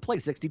may only play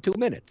 62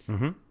 minutes.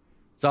 Mm-hmm.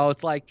 So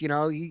it's like,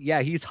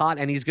 he's hot,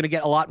 and he's going to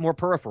get a lot more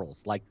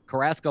peripherals. Like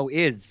Carrasco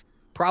is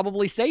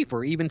probably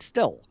safer even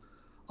still.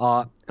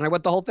 And I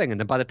went the whole thing, and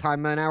then by the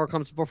time an hour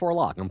comes before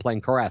lock, I'm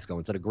playing Carrasco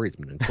instead of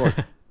Griezmann,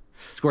 and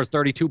scores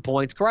 32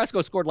 points.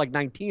 Carrasco scored like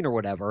 19 or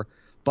whatever,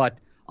 but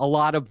a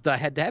lot of the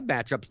head-to-head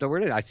matchups that were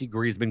in it, I see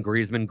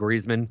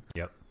Griezmann.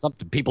 Yep. Some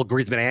people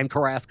Griezmann and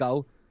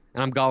Carrasco,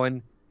 and I'm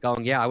going,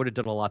 yeah, I would have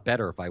done a lot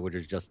better if I would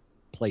have just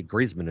played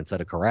Griezmann instead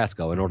of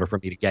Carrasco in order for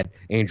me to get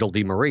Angel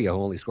Di Maria,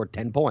 who only scored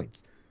 10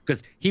 points.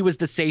 Because he was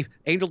the safe,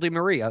 Angel Di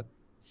Maria,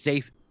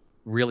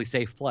 really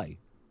safe play.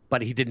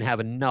 But he didn't have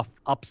enough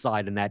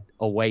upside in that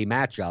away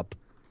matchup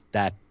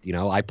that,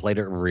 I played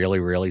it really,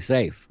 really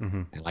safe.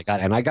 Mm-hmm.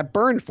 And I got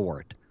burned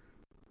for it.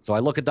 So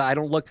I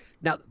don't look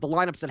now the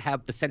lineups that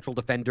have the central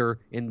defender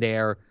in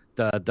there,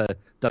 the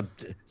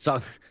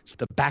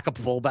backup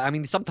fullback. I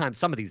mean, sometimes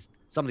some of these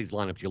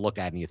lineups you look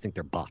at and you think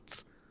they're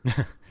bots.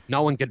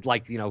 No one could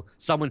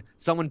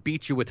someone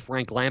beat you with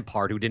Frank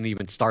Lampard, who didn't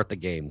even start the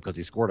game because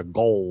he scored a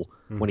goal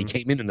when he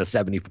came in the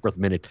 74th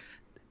minute.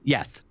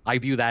 Yes, I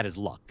view that as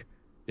luck.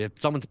 If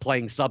someone's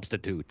playing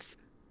substitutes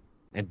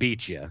and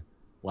beats you,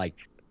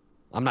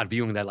 I'm not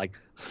viewing that like,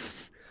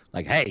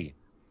 hey,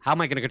 how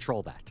am I going to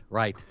control that,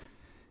 right?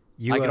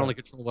 I can only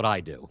control what I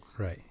do.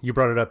 Right. You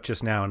brought it up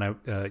just now,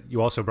 and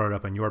you also brought it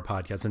up on your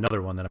podcast, another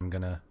one that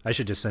I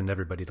should just send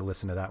everybody to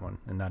listen to that one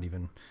and not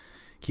even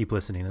keep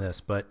listening to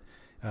this. But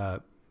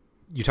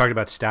you talked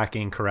about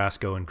stacking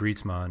Carrasco and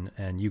Griezmann,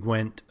 and you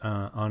went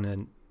on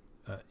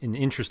an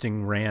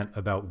interesting rant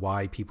about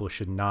why people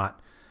should not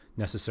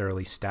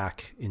necessarily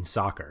stack in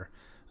soccer,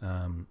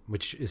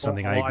 which is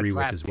something I agree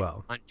with as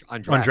well.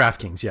 On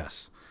DraftKings,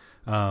 yes.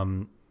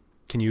 Can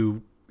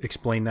you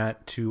explain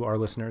that to our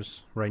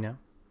listeners right now?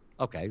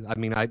 Okay, I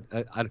mean,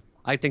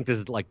 I think this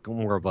is like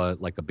more of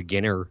a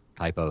beginner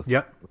type of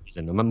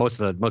reason.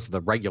 Most of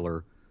the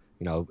regular,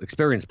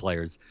 experienced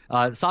players,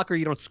 soccer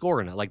you don't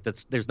score in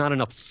it. There's not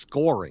enough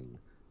scoring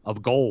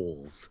of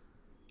goals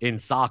in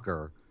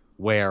soccer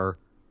where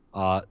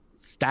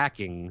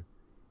stacking,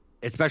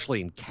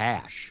 especially in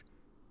cash,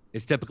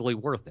 is typically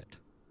worth it.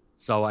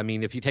 So I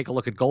mean, if you take a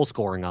look at goal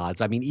scoring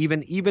odds, I mean,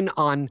 even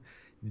on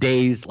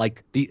days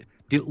like the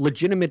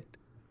legitimate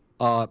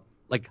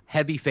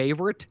heavy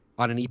favorite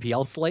on an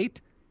EPL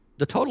slate,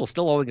 the total is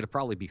still only going to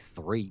probably be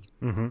 3.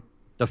 Mm-hmm.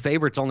 The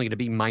favorite's only going to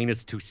be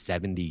minus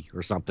 270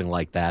 or something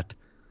like that.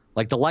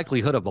 Like the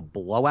likelihood of a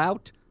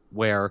blowout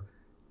where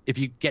if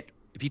you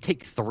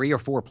take 3 or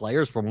 4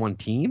 players from one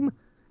team,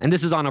 and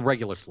this is on a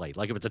regular slate,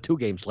 like if it's a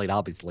 2-game slate,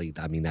 obviously,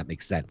 I mean, that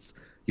makes sense.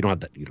 You don't have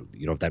that, you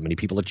don't have that many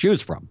people to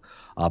choose from.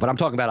 But I'm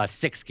talking about a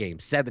 6-game,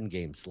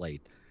 7-game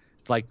slate.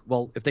 It's like,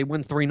 well, if they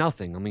win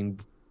 3-0, I mean,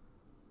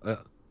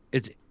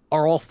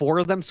 are all 4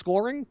 of them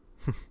scoring?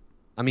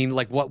 I mean,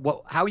 like,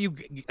 how are you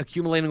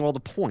accumulating all the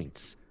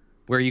points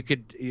where you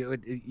could,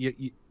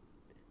 it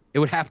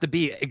would have to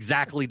be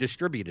exactly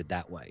distributed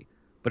that way.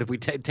 But if we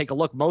take a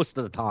look, most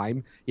of the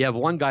time, you have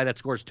one guy that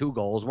scores 2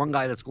 goals, one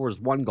guy that scores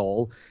 1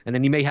 goal, and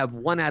then you may have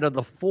 1 out of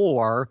the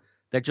 4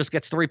 that just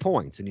gets 3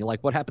 points. And you're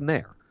like, what happened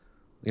there?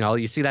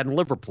 You see that in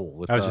Liverpool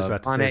with I was just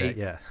about to say that,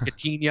 yeah.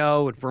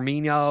 Coutinho and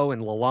Firmino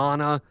and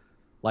Lallana.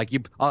 Like,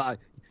 you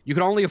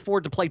can only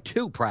afford to play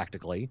 2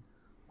 practically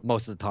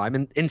most of the time.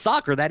 And in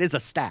soccer, that is a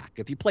stack.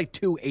 If you play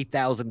 2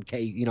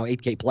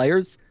 8K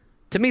players,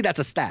 to me, that's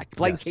a stack.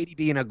 Playing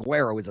KDB and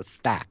Aguero is a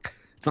stack.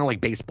 It's not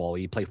like baseball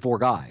where you play 4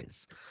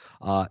 guys.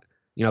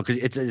 Because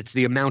it's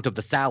the amount of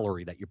the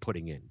salary that you're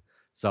putting in.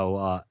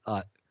 So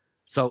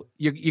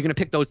you're going to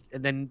pick those,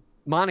 and then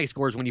Mane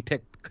scores when you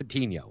pick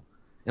Coutinho,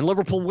 and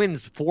Liverpool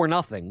wins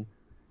 4-0,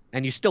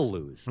 and you still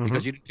lose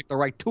because you didn't pick the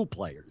right 2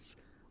 players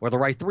or the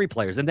right 3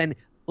 players. And then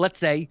let's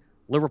say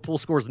Liverpool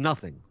scores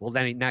nothing. Well,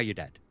 then now you're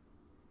dead.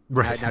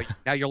 Right.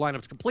 Now your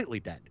lineup's completely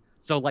dead.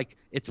 So like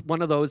it's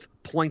one of those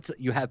points that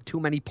you have too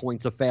many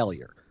points of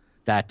failure.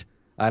 That,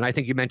 and I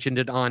think you mentioned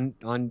it on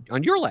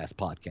your last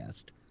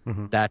podcast.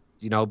 Mm-hmm. That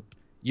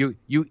you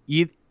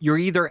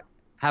either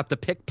have to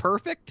pick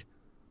perfect,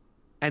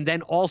 and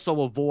then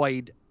also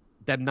avoid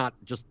them not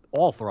just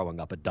all throwing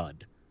up a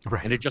dud.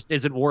 Right. And it just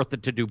isn't worth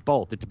it to do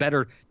both. It's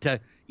better to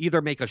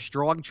either make a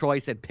strong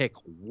choice and pick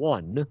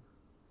one,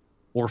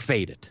 or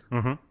fade it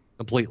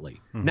completely.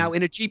 Mm-hmm. Now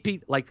in a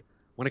GP, like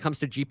when it comes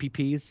to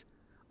GPPs,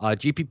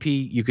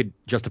 GPP you could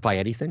justify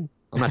anything.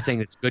 I'm not saying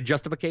it's good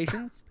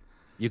justifications.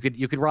 You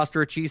could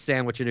roster a cheese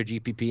sandwich in a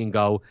GPP and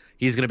go,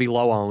 he's going to be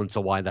low owned, so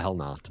why the hell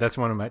not? That's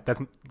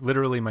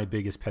literally my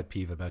biggest pet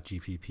peeve about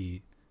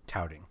GPP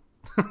touting.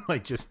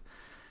 Like just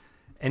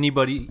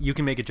anybody, you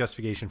can make a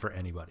justification for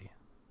anybody.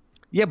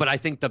 Yeah, but I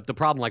think the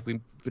problem, like we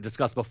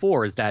discussed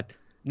before, is that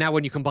now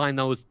when you combine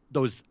those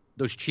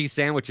those cheese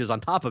sandwiches on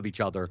top of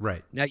each other.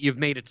 Right. Now you've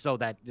made it so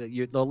that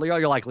your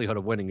likelihood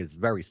of winning is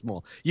very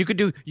small. You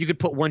could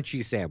put one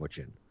cheese sandwich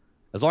in,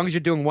 as long as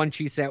you're doing one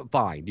cheese sandwich.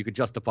 Fine, you could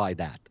justify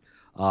that.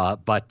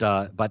 But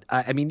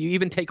I mean, you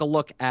even take a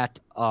look at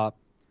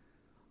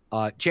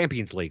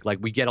Champions League. Like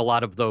we get a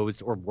lot of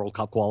those, or World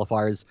Cup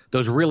qualifiers,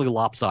 those really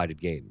lopsided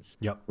games.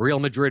 Yep. Real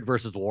Madrid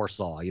versus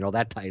Warsaw.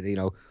 That type.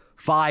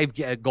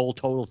 5 goal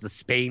totals. The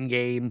Spain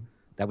game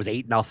that was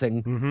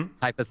 8-0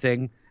 type of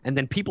thing. And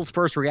then people's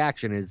first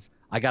reaction is,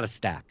 I got to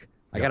stack.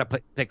 I got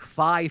to pick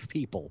 5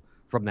 people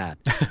from that.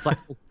 It's like,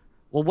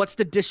 well, what's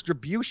the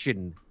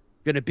distribution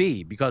going to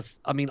be? Because,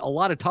 I mean, a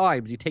lot of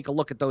times you take a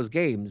look at those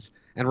games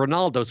and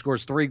Ronaldo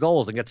scores 3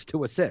 goals and gets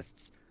 2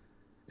 assists.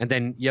 And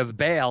then you have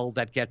Bale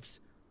that gets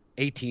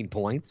 18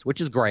 points,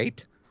 which is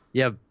great.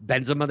 You have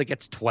Benzema that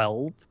gets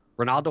 12.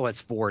 Ronaldo has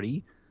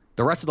 40.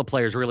 The rest of the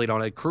players really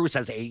don't. Cruz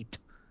has 8.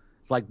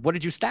 It's like, what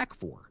did you stack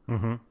for?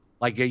 Mm-hmm.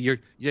 Like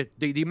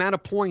the amount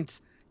of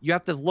points you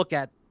have to look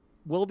at.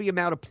 Will the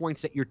amount of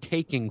points that you're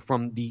taking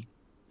from the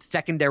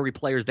secondary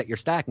players that you're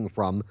stacking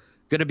from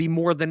going to be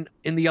more than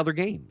in the other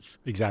games?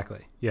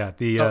 Exactly. Yeah.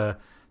 The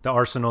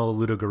Arsenal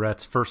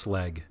Ludogorets first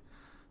leg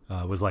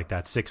was like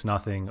that,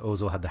 6-0.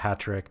 Ozil had the hat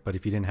trick, but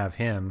if you didn't have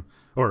him,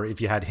 or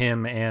if you had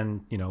him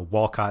and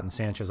Walcott and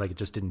Sanchez, like it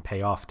just didn't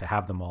pay off to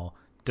have them all,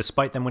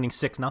 despite them winning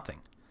 6-0.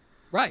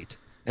 Right.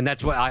 And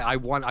that's why I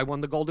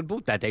won the Golden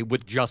Boot that day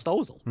with just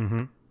Ozil.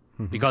 Mm-hmm.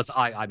 Mm-hmm. Because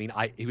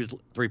he was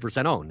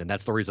 3% owned, and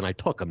that's the reason I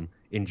took him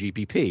in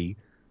GPP,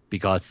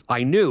 because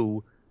I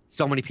knew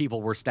so many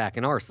people were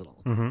stacking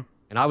Arsenal, and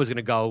I was going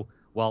to go,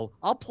 well,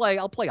 I'll play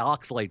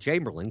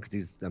Oxlade-Chamberlain because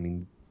he's,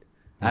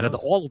 out of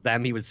all of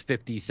them, he was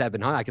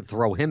 5,700. I could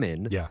throw him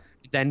in. Yeah.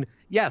 Then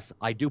yes,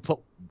 I put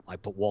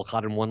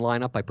Walcott in one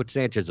lineup. I put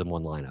Sanchez in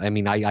one lineup. I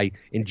mean, I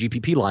in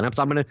GPP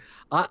lineups,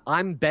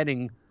 I'm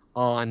betting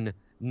on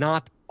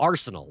not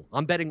Arsenal.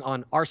 I'm betting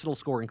on Arsenal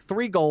scoring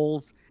 3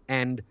 goals,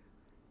 and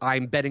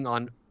I'm betting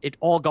on it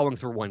all going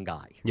through one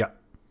guy. Yeah.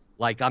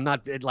 Like I'm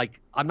not going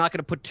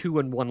to put 2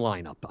 in one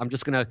lineup. I'm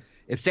just going to,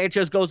 if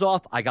Sanchez goes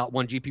off, I got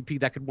one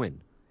GPP that could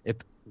win. If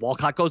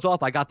Walcott goes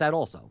off, I got that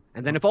also.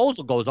 And then if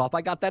Ozil goes off,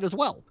 I got that as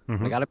well.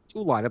 I got 2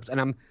 lineups,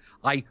 and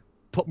I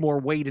put more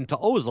weight into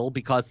Ozil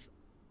because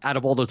out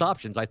of all those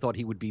options, I thought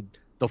he would be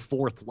the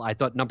 4th. I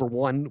thought number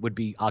 1 would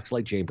be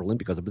Oxlade-Chamberlain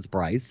because of his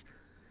price,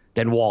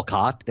 then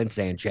Walcott, then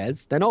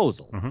Sanchez, then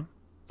Ozil.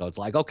 So it's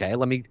like, okay,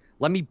 let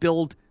me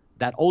build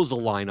that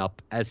Ozil lineup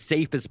as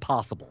safe as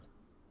possible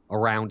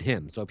around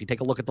him. So if you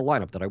take a look at the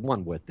lineup that I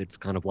won with, it's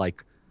kind of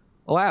like,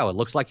 oh, wow, it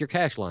looks like your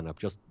cash lineup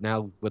just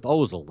now with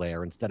Ozil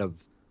there instead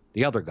of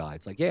the other guy.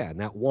 It's like, yeah, and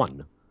that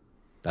won.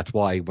 That's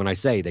why when I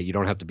say that you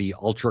don't have to be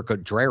ultra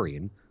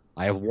contrarian,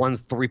 I have one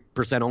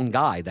 3% owned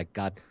guy that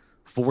got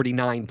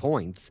 49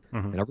 points,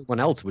 and everyone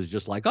else was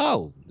just like,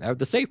 oh, they're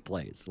the safe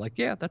plays. Like,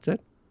 yeah, that's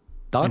it.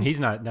 Done. And he's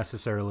not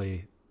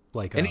necessarily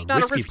like and a he's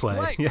not risky a risky play.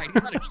 Right? He's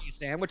not a cheese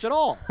sandwich at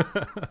all.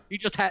 He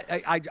just had.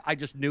 I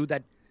just knew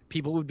that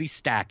people would be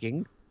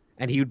stacking,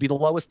 and he would be the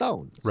lowest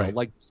owned. So, right.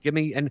 like, just give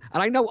me and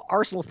I know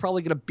Arsenal's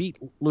probably going to beat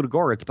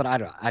Ludogorets, but I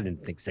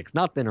didn't think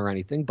 6-0 or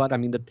anything. But I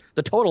mean,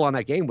 the total on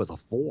that game was a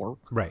 4.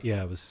 Right.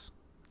 Yeah. It was.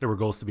 There were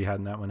goals to be had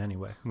in that one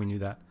anyway. We knew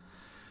that.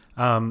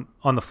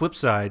 On the flip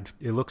side,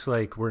 it looks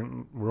like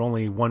we're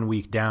only 1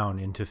 week down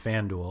into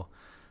FanDuel.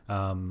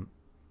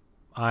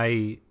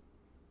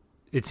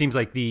 It seems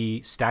like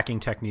the stacking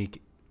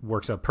technique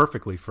works out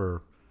perfectly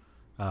for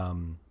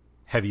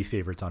heavy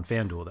favorites on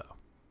FanDuel, though.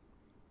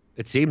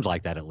 It seems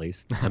like that, at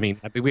least. I mean,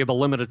 we have a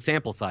limited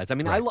sample size. I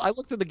mean, right. I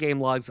looked through the game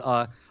logs.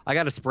 I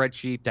got a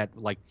spreadsheet that,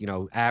 like,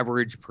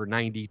 average per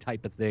 90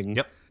 type of thing.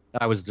 Yep.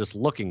 That I was just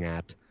looking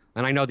at,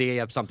 and I know they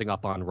have something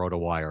up on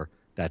RotoWire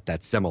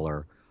that's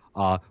similar,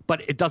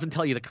 but it doesn't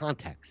tell you the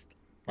context.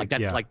 Like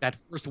that's like that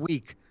first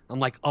week. I'm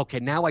like, okay,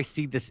 now I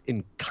see this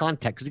in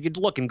context. You could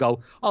look and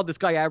go, oh, this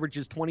guy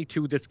averages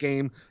 22 this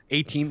game,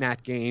 18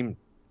 that game,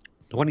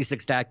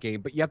 26 that game.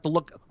 But you have to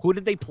look, who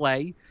did they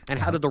play, and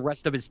how did the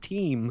rest of his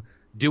team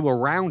do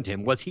around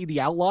him? Was he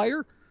the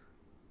outlier,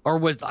 or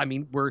were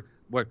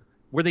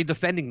they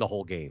defending the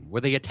whole game?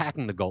 Were they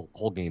attacking the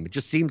whole game? It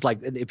just seems like,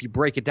 if you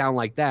break it down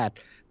like that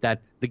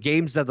the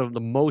games that are the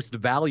most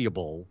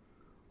valuable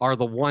are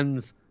the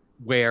ones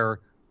where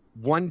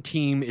one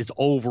team is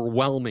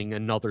overwhelming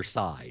another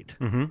side.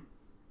 And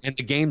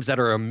the games that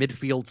are a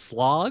midfield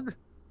slog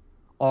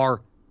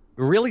are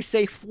really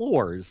safe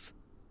floors,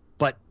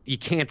 but you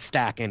can't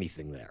stack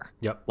anything there.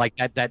 Yep. Like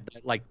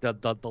like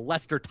the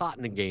Leicester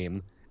Tottenham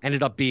game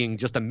ended up being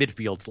just a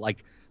midfield.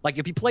 Like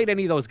if you played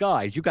any of those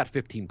guys, you got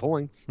 15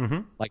 points.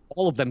 Like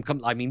all of them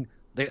come. I mean,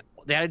 that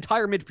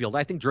entire midfield.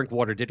 I think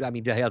Drinkwater did. I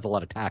mean, he has a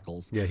lot of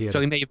tackles. Yeah,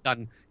 so he may have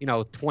done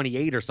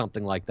 28 or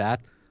something like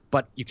that.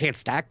 But you can't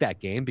stack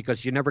that game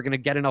because you're never going to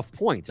get enough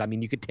points. I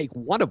mean, you could take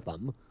one of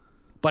them,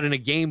 but in a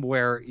game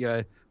where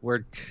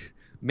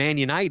Man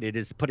United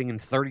is putting in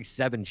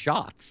 37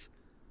 shots,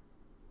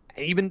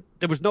 even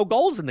there was no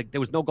goals in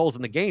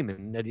the game,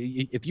 and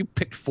if you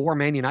picked 4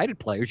 Man United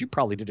players, you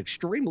probably did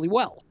extremely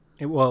well.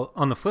 Well,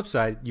 on the flip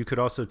side, you could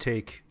also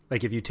take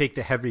Like if you take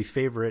the heavy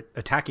favorite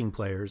attacking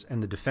players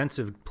and the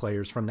defensive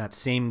players from that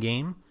same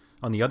game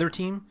on the other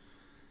team,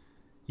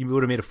 you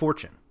would have made a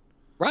fortune.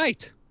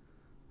 Right.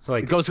 So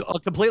like, it goes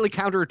completely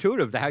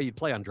counterintuitive to how you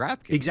play on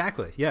DraftKings.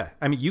 Exactly. Yeah.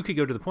 I mean, you could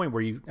go to the point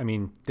where I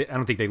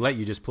don't think they let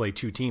you just play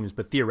 2 teams,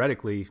 but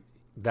theoretically,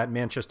 that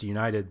Manchester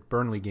United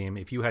Burnley game,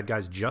 if you had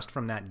guys just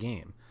from that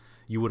game,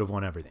 you would have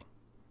won everything.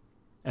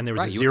 And there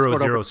was a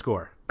 0-0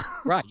 score.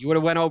 Right. You would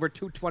have went over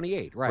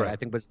 228. Right. I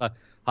think was the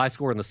high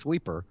score in the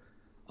sweeper.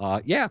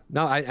 Yeah.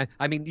 No,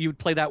 I mean, you'd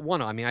play that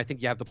one. I mean, I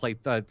think you have to play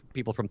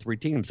people from 3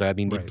 teams. I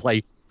mean, you'd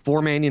play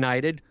 4 Man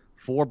United,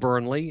 4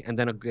 Burnley, and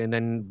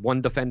then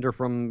 1 defender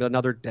from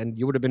another, and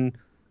you would have been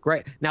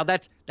great. Now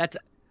that's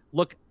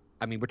look.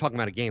 I mean, we're talking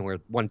about a game where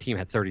one team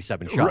had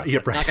 37 shots. Right, yeah,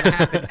 it's not going to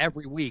happen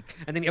every week,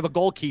 and then you have a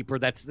goalkeeper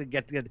that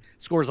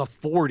scores a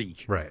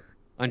 40. Right.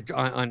 On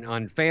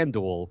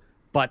FanDuel,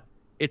 but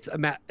it's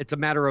a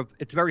matter of,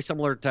 it's very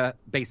similar to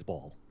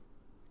baseball.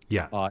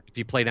 Yeah. If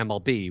you played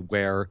MLB,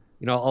 where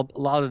a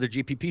lot of the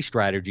GPP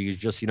strategy is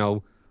just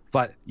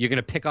but you're going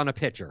to pick on a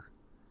pitcher.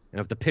 And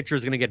if the pitcher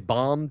is going to get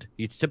bombed,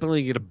 he's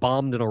typically going to get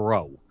bombed in a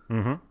row.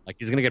 Mm-hmm. Like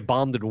he's going to get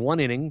bombed in 1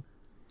 inning.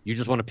 You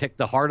just want to pick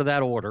the heart of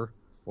that order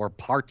or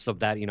parts of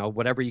that,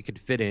 whatever you could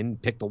fit in.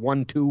 Pick the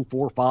 1, 2,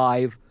 4,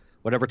 5,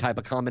 whatever type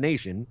of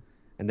combination,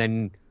 and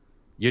then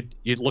you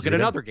look at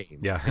another game.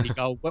 Yeah. And you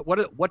go,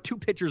 what 2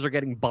 pitchers are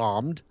getting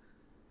bombed,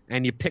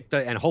 and you pick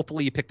and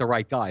hopefully you pick the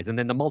right guys. And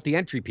then the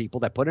multi-entry people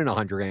that put in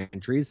 100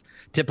 entries,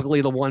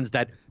 typically the ones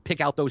that pick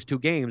out those 2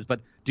 games,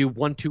 but do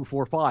 1, 2,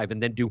 4, 5,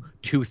 and then do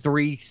 2,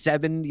 3,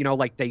 7.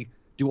 Like they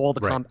do all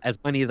the as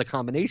many of the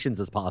combinations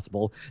as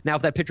possible. Now,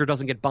 if that pitcher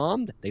doesn't get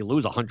bombed, they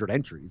lose 100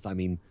 entries. I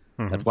mean,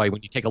 that's why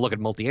when you take a look at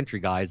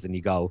multi-entry guys and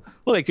you go,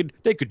 well, they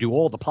could do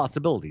all the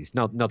possibilities.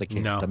 No, they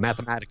can't. No.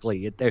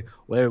 Mathematically,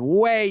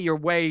 you're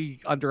way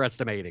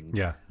underestimating.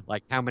 Yeah.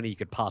 Like how many you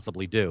could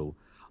possibly do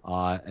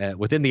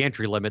within the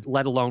entry limit,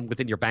 let alone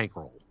within your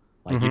bankroll.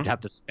 Like you'd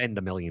have to spend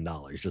 $1 million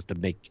just to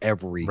make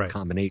every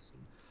combination.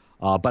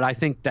 But I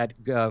think that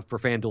for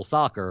FanDuel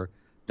Soccer,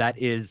 that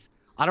is,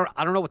 I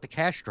don't know what the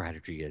cash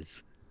strategy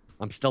is.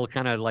 I'm still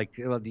kind of like,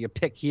 do you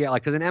pick here?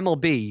 Like, because in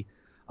MLB,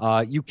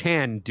 you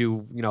can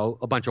do,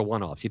 a bunch of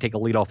one-offs. You take a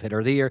leadoff hitter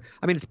of the year.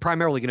 I mean, it's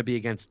primarily going to be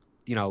against,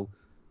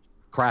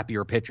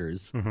 crappier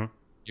pitchers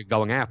you're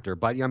going after.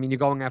 But, I mean, you're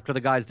going after the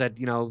guys that,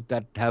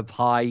 that have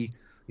high,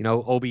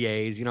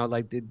 OBAs,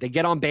 like they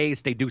get on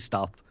base, they do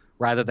stuff,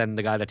 rather than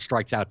the guy that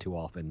strikes out too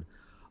often.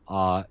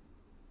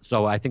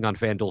 So I think on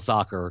FanDuel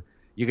Soccer,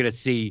 you're going to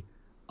see,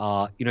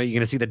 you're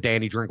going to see the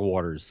Danny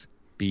Drinkwaters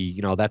be,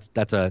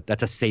 that's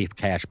a safe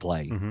cash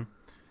play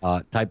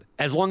type.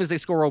 As long as they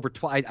score over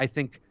 20, I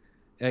think,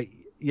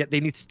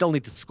 they still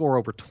need to score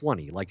over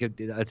 20. Like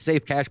a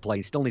safe cash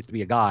play still needs to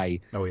be a guy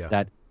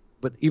that,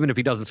 but even if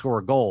he doesn't score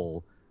a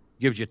goal,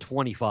 gives you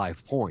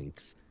 25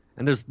 points.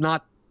 And there's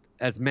not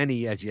as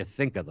many as you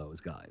think of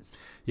those guys.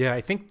 Yeah, I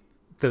think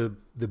the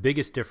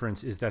biggest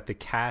difference is that the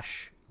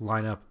cash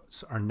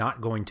lineups are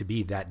not going to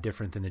be that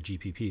different than the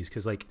GPPs.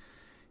 Because like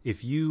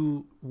if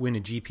you win a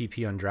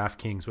GPP on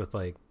DraftKings with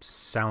like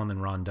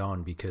Salomon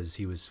Rondon because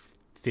he was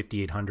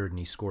 5,800 and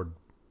he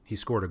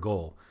scored a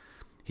goal,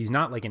 he's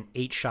not like an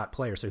 8-shot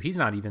player. So he's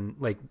not even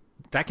like,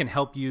 that can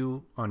help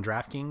you on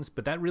DraftKings,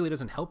 but that really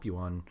doesn't help you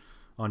on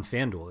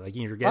FanDuel. Like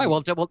you're getting...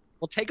 All right,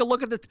 well, take a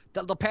look at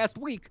the past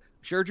week.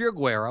 Sergio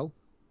Aguero,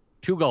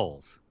 2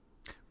 goals.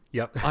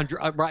 Yep.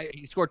 Right,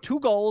 he scored 2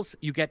 goals.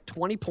 You get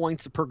 20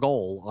 points per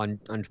goal on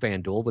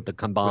FanDuel with the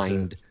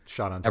combined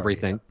shot on target,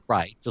 everything. Yeah.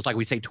 Right, just like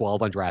we say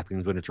 12 on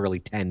DraftKings when it's really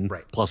 10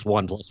 plus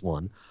 1 plus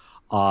 1.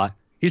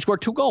 He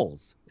scored 2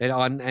 goals,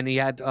 and he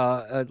had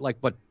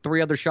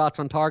 3 other shots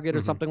on target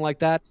or something like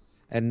that,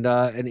 and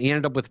he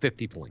ended up with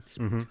 50 points.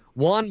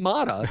 Juan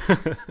Mata,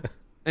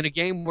 in a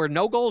game where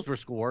no goals were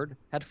scored,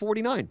 had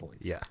 49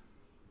 points. Yeah.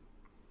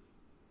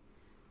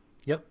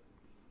 Yep.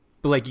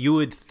 But like you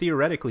would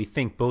theoretically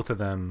think both of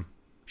them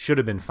should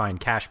have been fine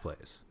cash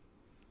plays.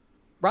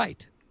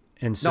 Right.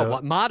 And so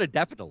no, Mata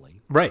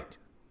definitely. Right.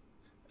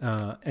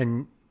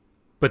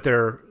 But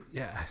they're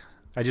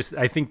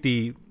I think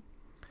the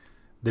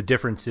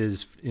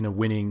differences in a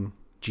winning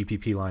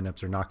GPP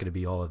lineups are not going to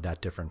be all of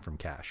that different from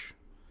cash.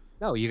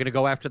 No, you're going to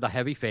go after the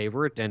heavy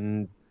favorite,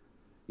 and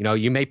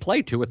you may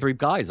play 2 or 3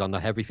 guys on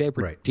the heavy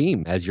favorite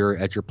team as your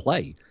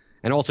play,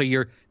 and also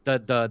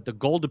the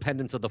goal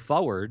dependence of the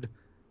forward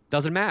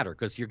doesn't matter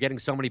because you're getting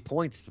so many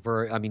points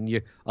for. I mean,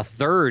 a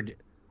third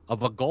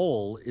of a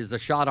goal is a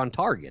shot on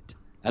target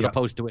as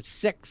opposed to a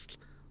 1/6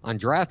 on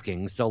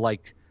DraftKings. So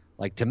like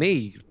to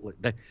me,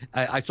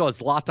 I saw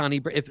Zlatan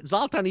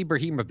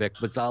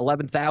Ibrahimovic was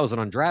 11,000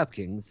 on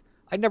DraftKings.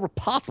 I never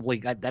possibly.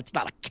 That's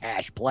not a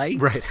cash play.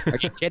 Right? Are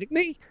you kidding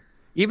me?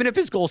 Even if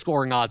his goal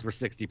scoring odds were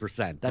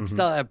 60%, that's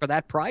still for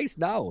that price.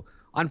 No,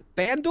 on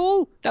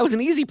FanDuel that was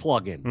an easy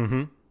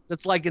plug-in.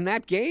 It's like in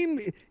that game,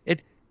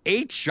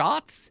 8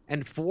 shots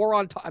and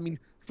 4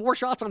 4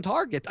 shots on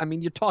target. I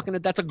mean, you're talking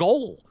that's a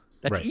goal.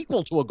 That's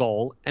equal to a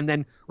goal. And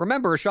then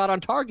remember, a shot on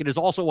target is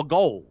also a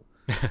goal.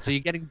 So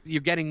you're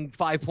getting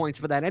 5 points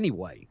for that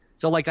anyway.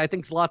 So, like, I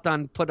think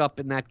Zlatan put up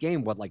in that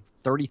game, what, like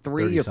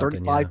 33 or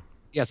 35?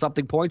 Yeah,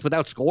 something points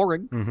without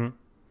scoring. Mm-hmm.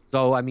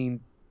 So, I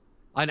mean,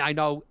 I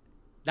know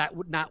that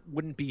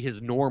wouldn't be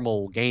his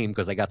normal game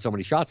because they got so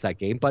many shots that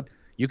game, but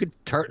you could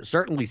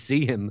certainly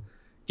see him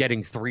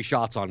getting 3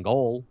 shots on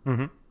goal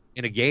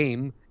in a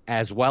game,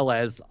 as well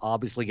as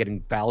obviously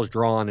getting fouls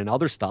drawn and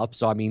other stuff.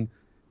 So, I mean,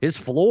 his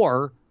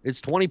floor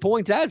is 20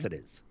 points as it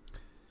is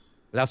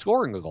without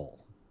scoring a goal.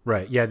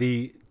 Right. Yeah,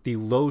 the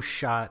low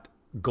shot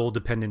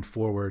goal-dependent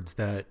forwards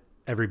that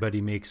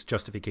everybody makes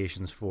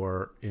justifications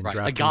for in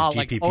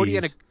DraftKings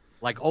GPPs.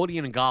 Like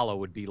Odion and Gallo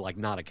would be like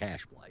not a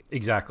cash play.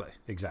 Exactly.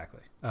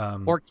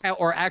 Or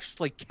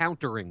actually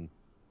countering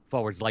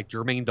forwards like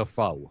Jermaine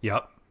Defoe.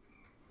 Yep.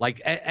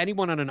 Like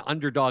anyone on an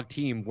underdog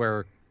team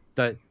where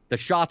the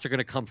shots are going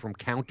to come from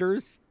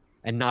counters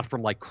and not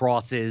from like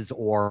crosses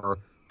or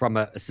from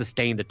a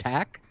sustained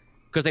attack,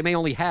 because they may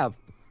only have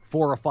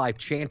 4 or 5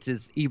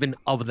 chances even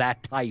of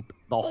that type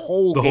the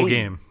whole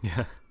game.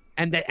 Yeah.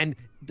 And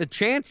the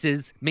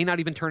chances may not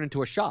even turn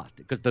into a shot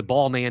because the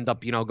ball may end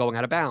up, going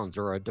out of bounds,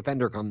 or a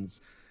defender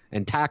comes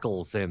and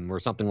tackles him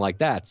or something like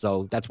that.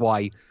 So that's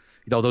why,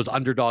 those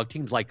underdog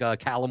teams like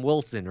Callum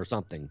Wilson or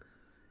something,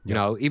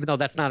 even though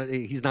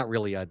he's not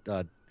really a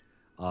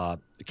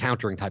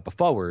countering type of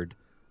forward,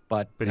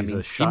 but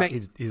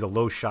he's a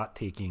low shot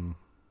taking,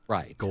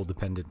 right, goal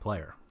dependent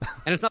player.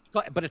 And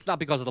it's not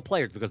because of the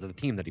players, because of the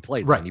team that he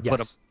plays. Right. You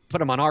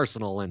put him on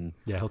Arsenal, and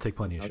he'll take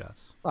plenty of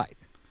shots. Right.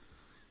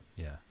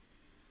 Yeah.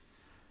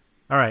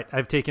 All right,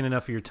 I've taken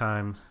enough of your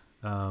time.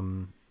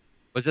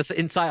 Was this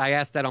inside? I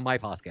asked that on my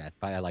podcast.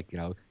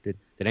 Did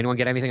anyone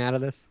get anything out of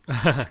this?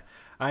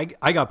 I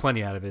got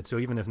plenty out of it. So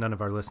even if none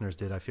of our listeners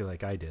did, I feel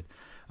like I did.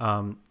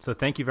 So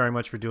thank you very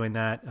much for doing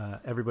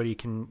that. Everybody,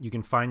 you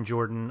can find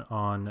Jordan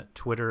on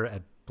Twitter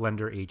at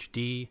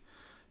BlenderHD.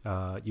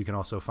 You can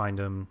also find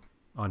him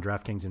on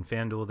DraftKings and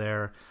FanDuel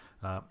there.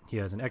 He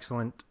has an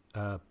excellent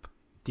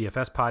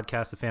DFS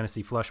podcast, the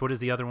Fantasy Flush. What is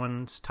the other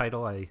one's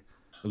title?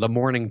 The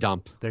Morning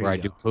Dump, where I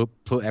do poop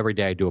every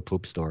day. I do a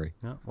poop story.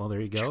 Yeah, well, there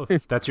you go.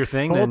 If that's your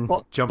thing, then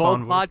jump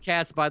on. Both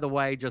podcasts, by the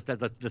way, just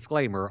as a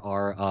disclaimer,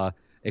 are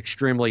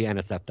extremely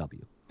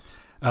NSFW.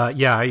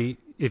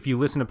 If you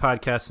listen to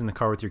podcasts in the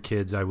car with your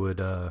kids, I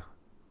would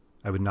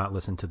not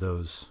listen to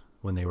those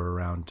when they were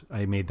around.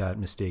 I made that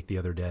mistake the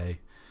other day,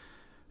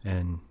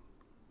 and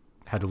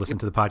had to listen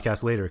to the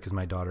podcast later because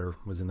my daughter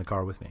was in the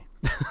car with me.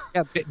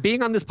 Yeah,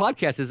 being on this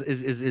podcast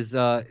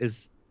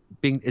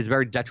is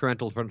very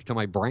detrimental to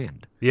my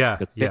brand. Yeah.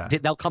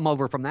 They'll come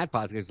over from that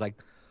podcast. It's like,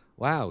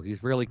 wow,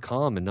 he's really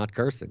calm and not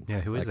cursing.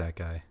 Yeah, who is that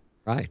guy?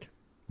 Right.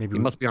 Maybe he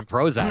must be on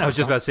Prozac. I was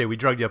just about to say, we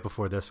drugged you up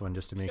before this one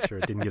just to make sure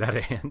it didn't get out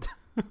of hand.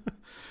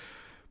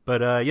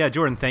 But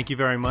Jordan, thank you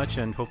very much,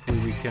 and hopefully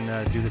we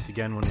can do this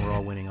again when we're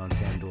all winning on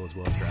FanDuel as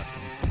well as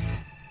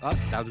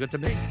DraftKings. Sounds good to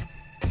me.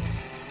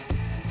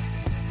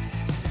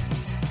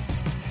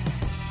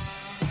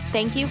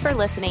 Thank you for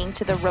listening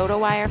to the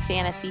RotoWire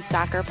Fantasy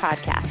Soccer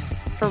Podcast.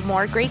 For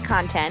more great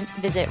content,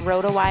 visit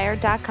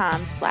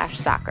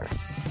rotowire.com/soccer.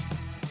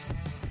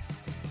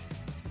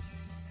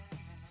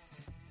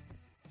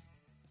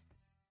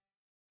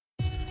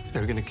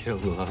 They're gonna kill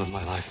the love of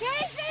my life.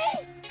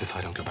 Casey! If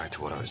I don't go back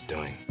to what I was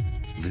doing.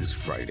 This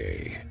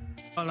Friday.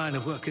 Our line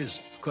of work is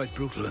quite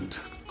brutal and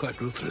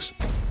quite ruthless.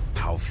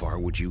 How far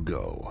would you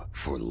go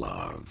for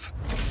love?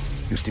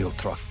 You steal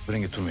truck,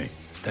 bring it to me.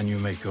 Then you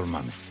make your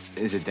money.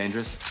 Is it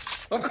dangerous?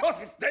 Of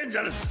course it's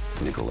dangerous!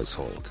 Nicholas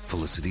Hoult,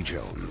 Felicity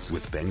Jones,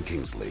 with Ben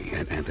Kingsley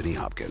and Anthony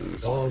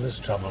Hopkins. All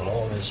this trouble,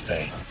 all this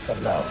pain, for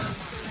love.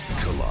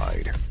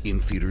 Collide, in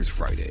theaters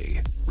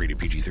Friday. Rated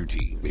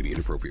PG-13, may be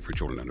inappropriate for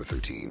children under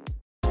 13.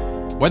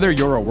 Whether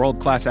you're a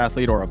world-class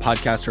athlete or a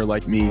podcaster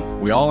like me,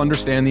 we all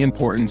understand the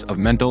importance of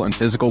mental and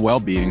physical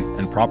well-being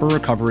and proper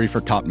recovery for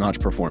top-notch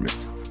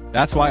performance.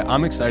 That's why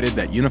I'm excited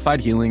that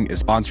Unified Healing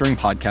is sponsoring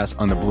podcasts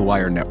on the Blue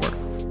Wire Network.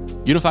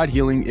 Unified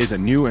Healing is a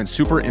new and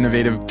super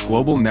innovative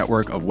global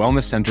network of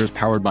wellness centers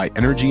powered by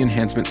Energy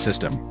Enhancement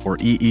System, or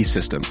EE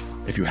System.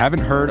 If you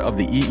haven't heard of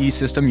the EE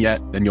System yet,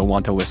 then you'll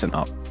want to listen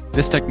up.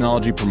 This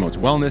technology promotes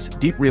wellness,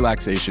 deep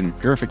relaxation,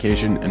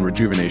 purification, and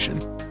rejuvenation.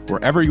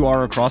 Wherever you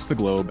are across the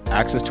globe,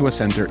 access to a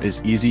center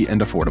is easy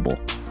and affordable.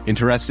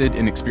 Interested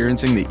in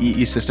experiencing the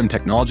EE System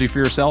technology for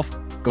yourself?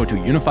 Go to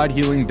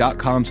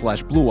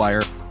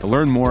unifiedhealing.com/bluewire to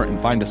learn more and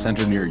find a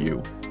center near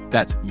you.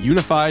 That's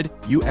unified,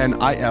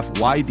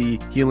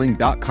 UNIFYD,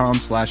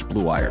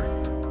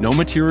 healing.com/bluewire. No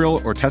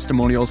material or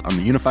testimonials on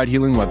the Unified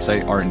Healing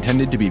website are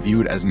intended to be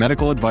viewed as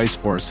medical advice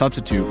or a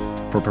substitute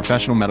for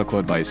professional medical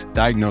advice,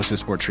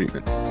 diagnosis, or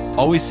treatment.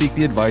 Always seek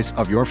the advice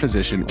of your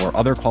physician or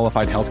other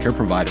qualified healthcare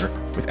provider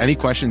with any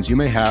questions you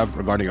may have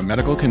regarding a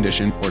medical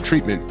condition or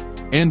treatment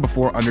and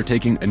before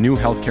undertaking a new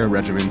healthcare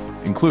regimen,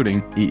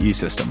 including EE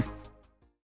System.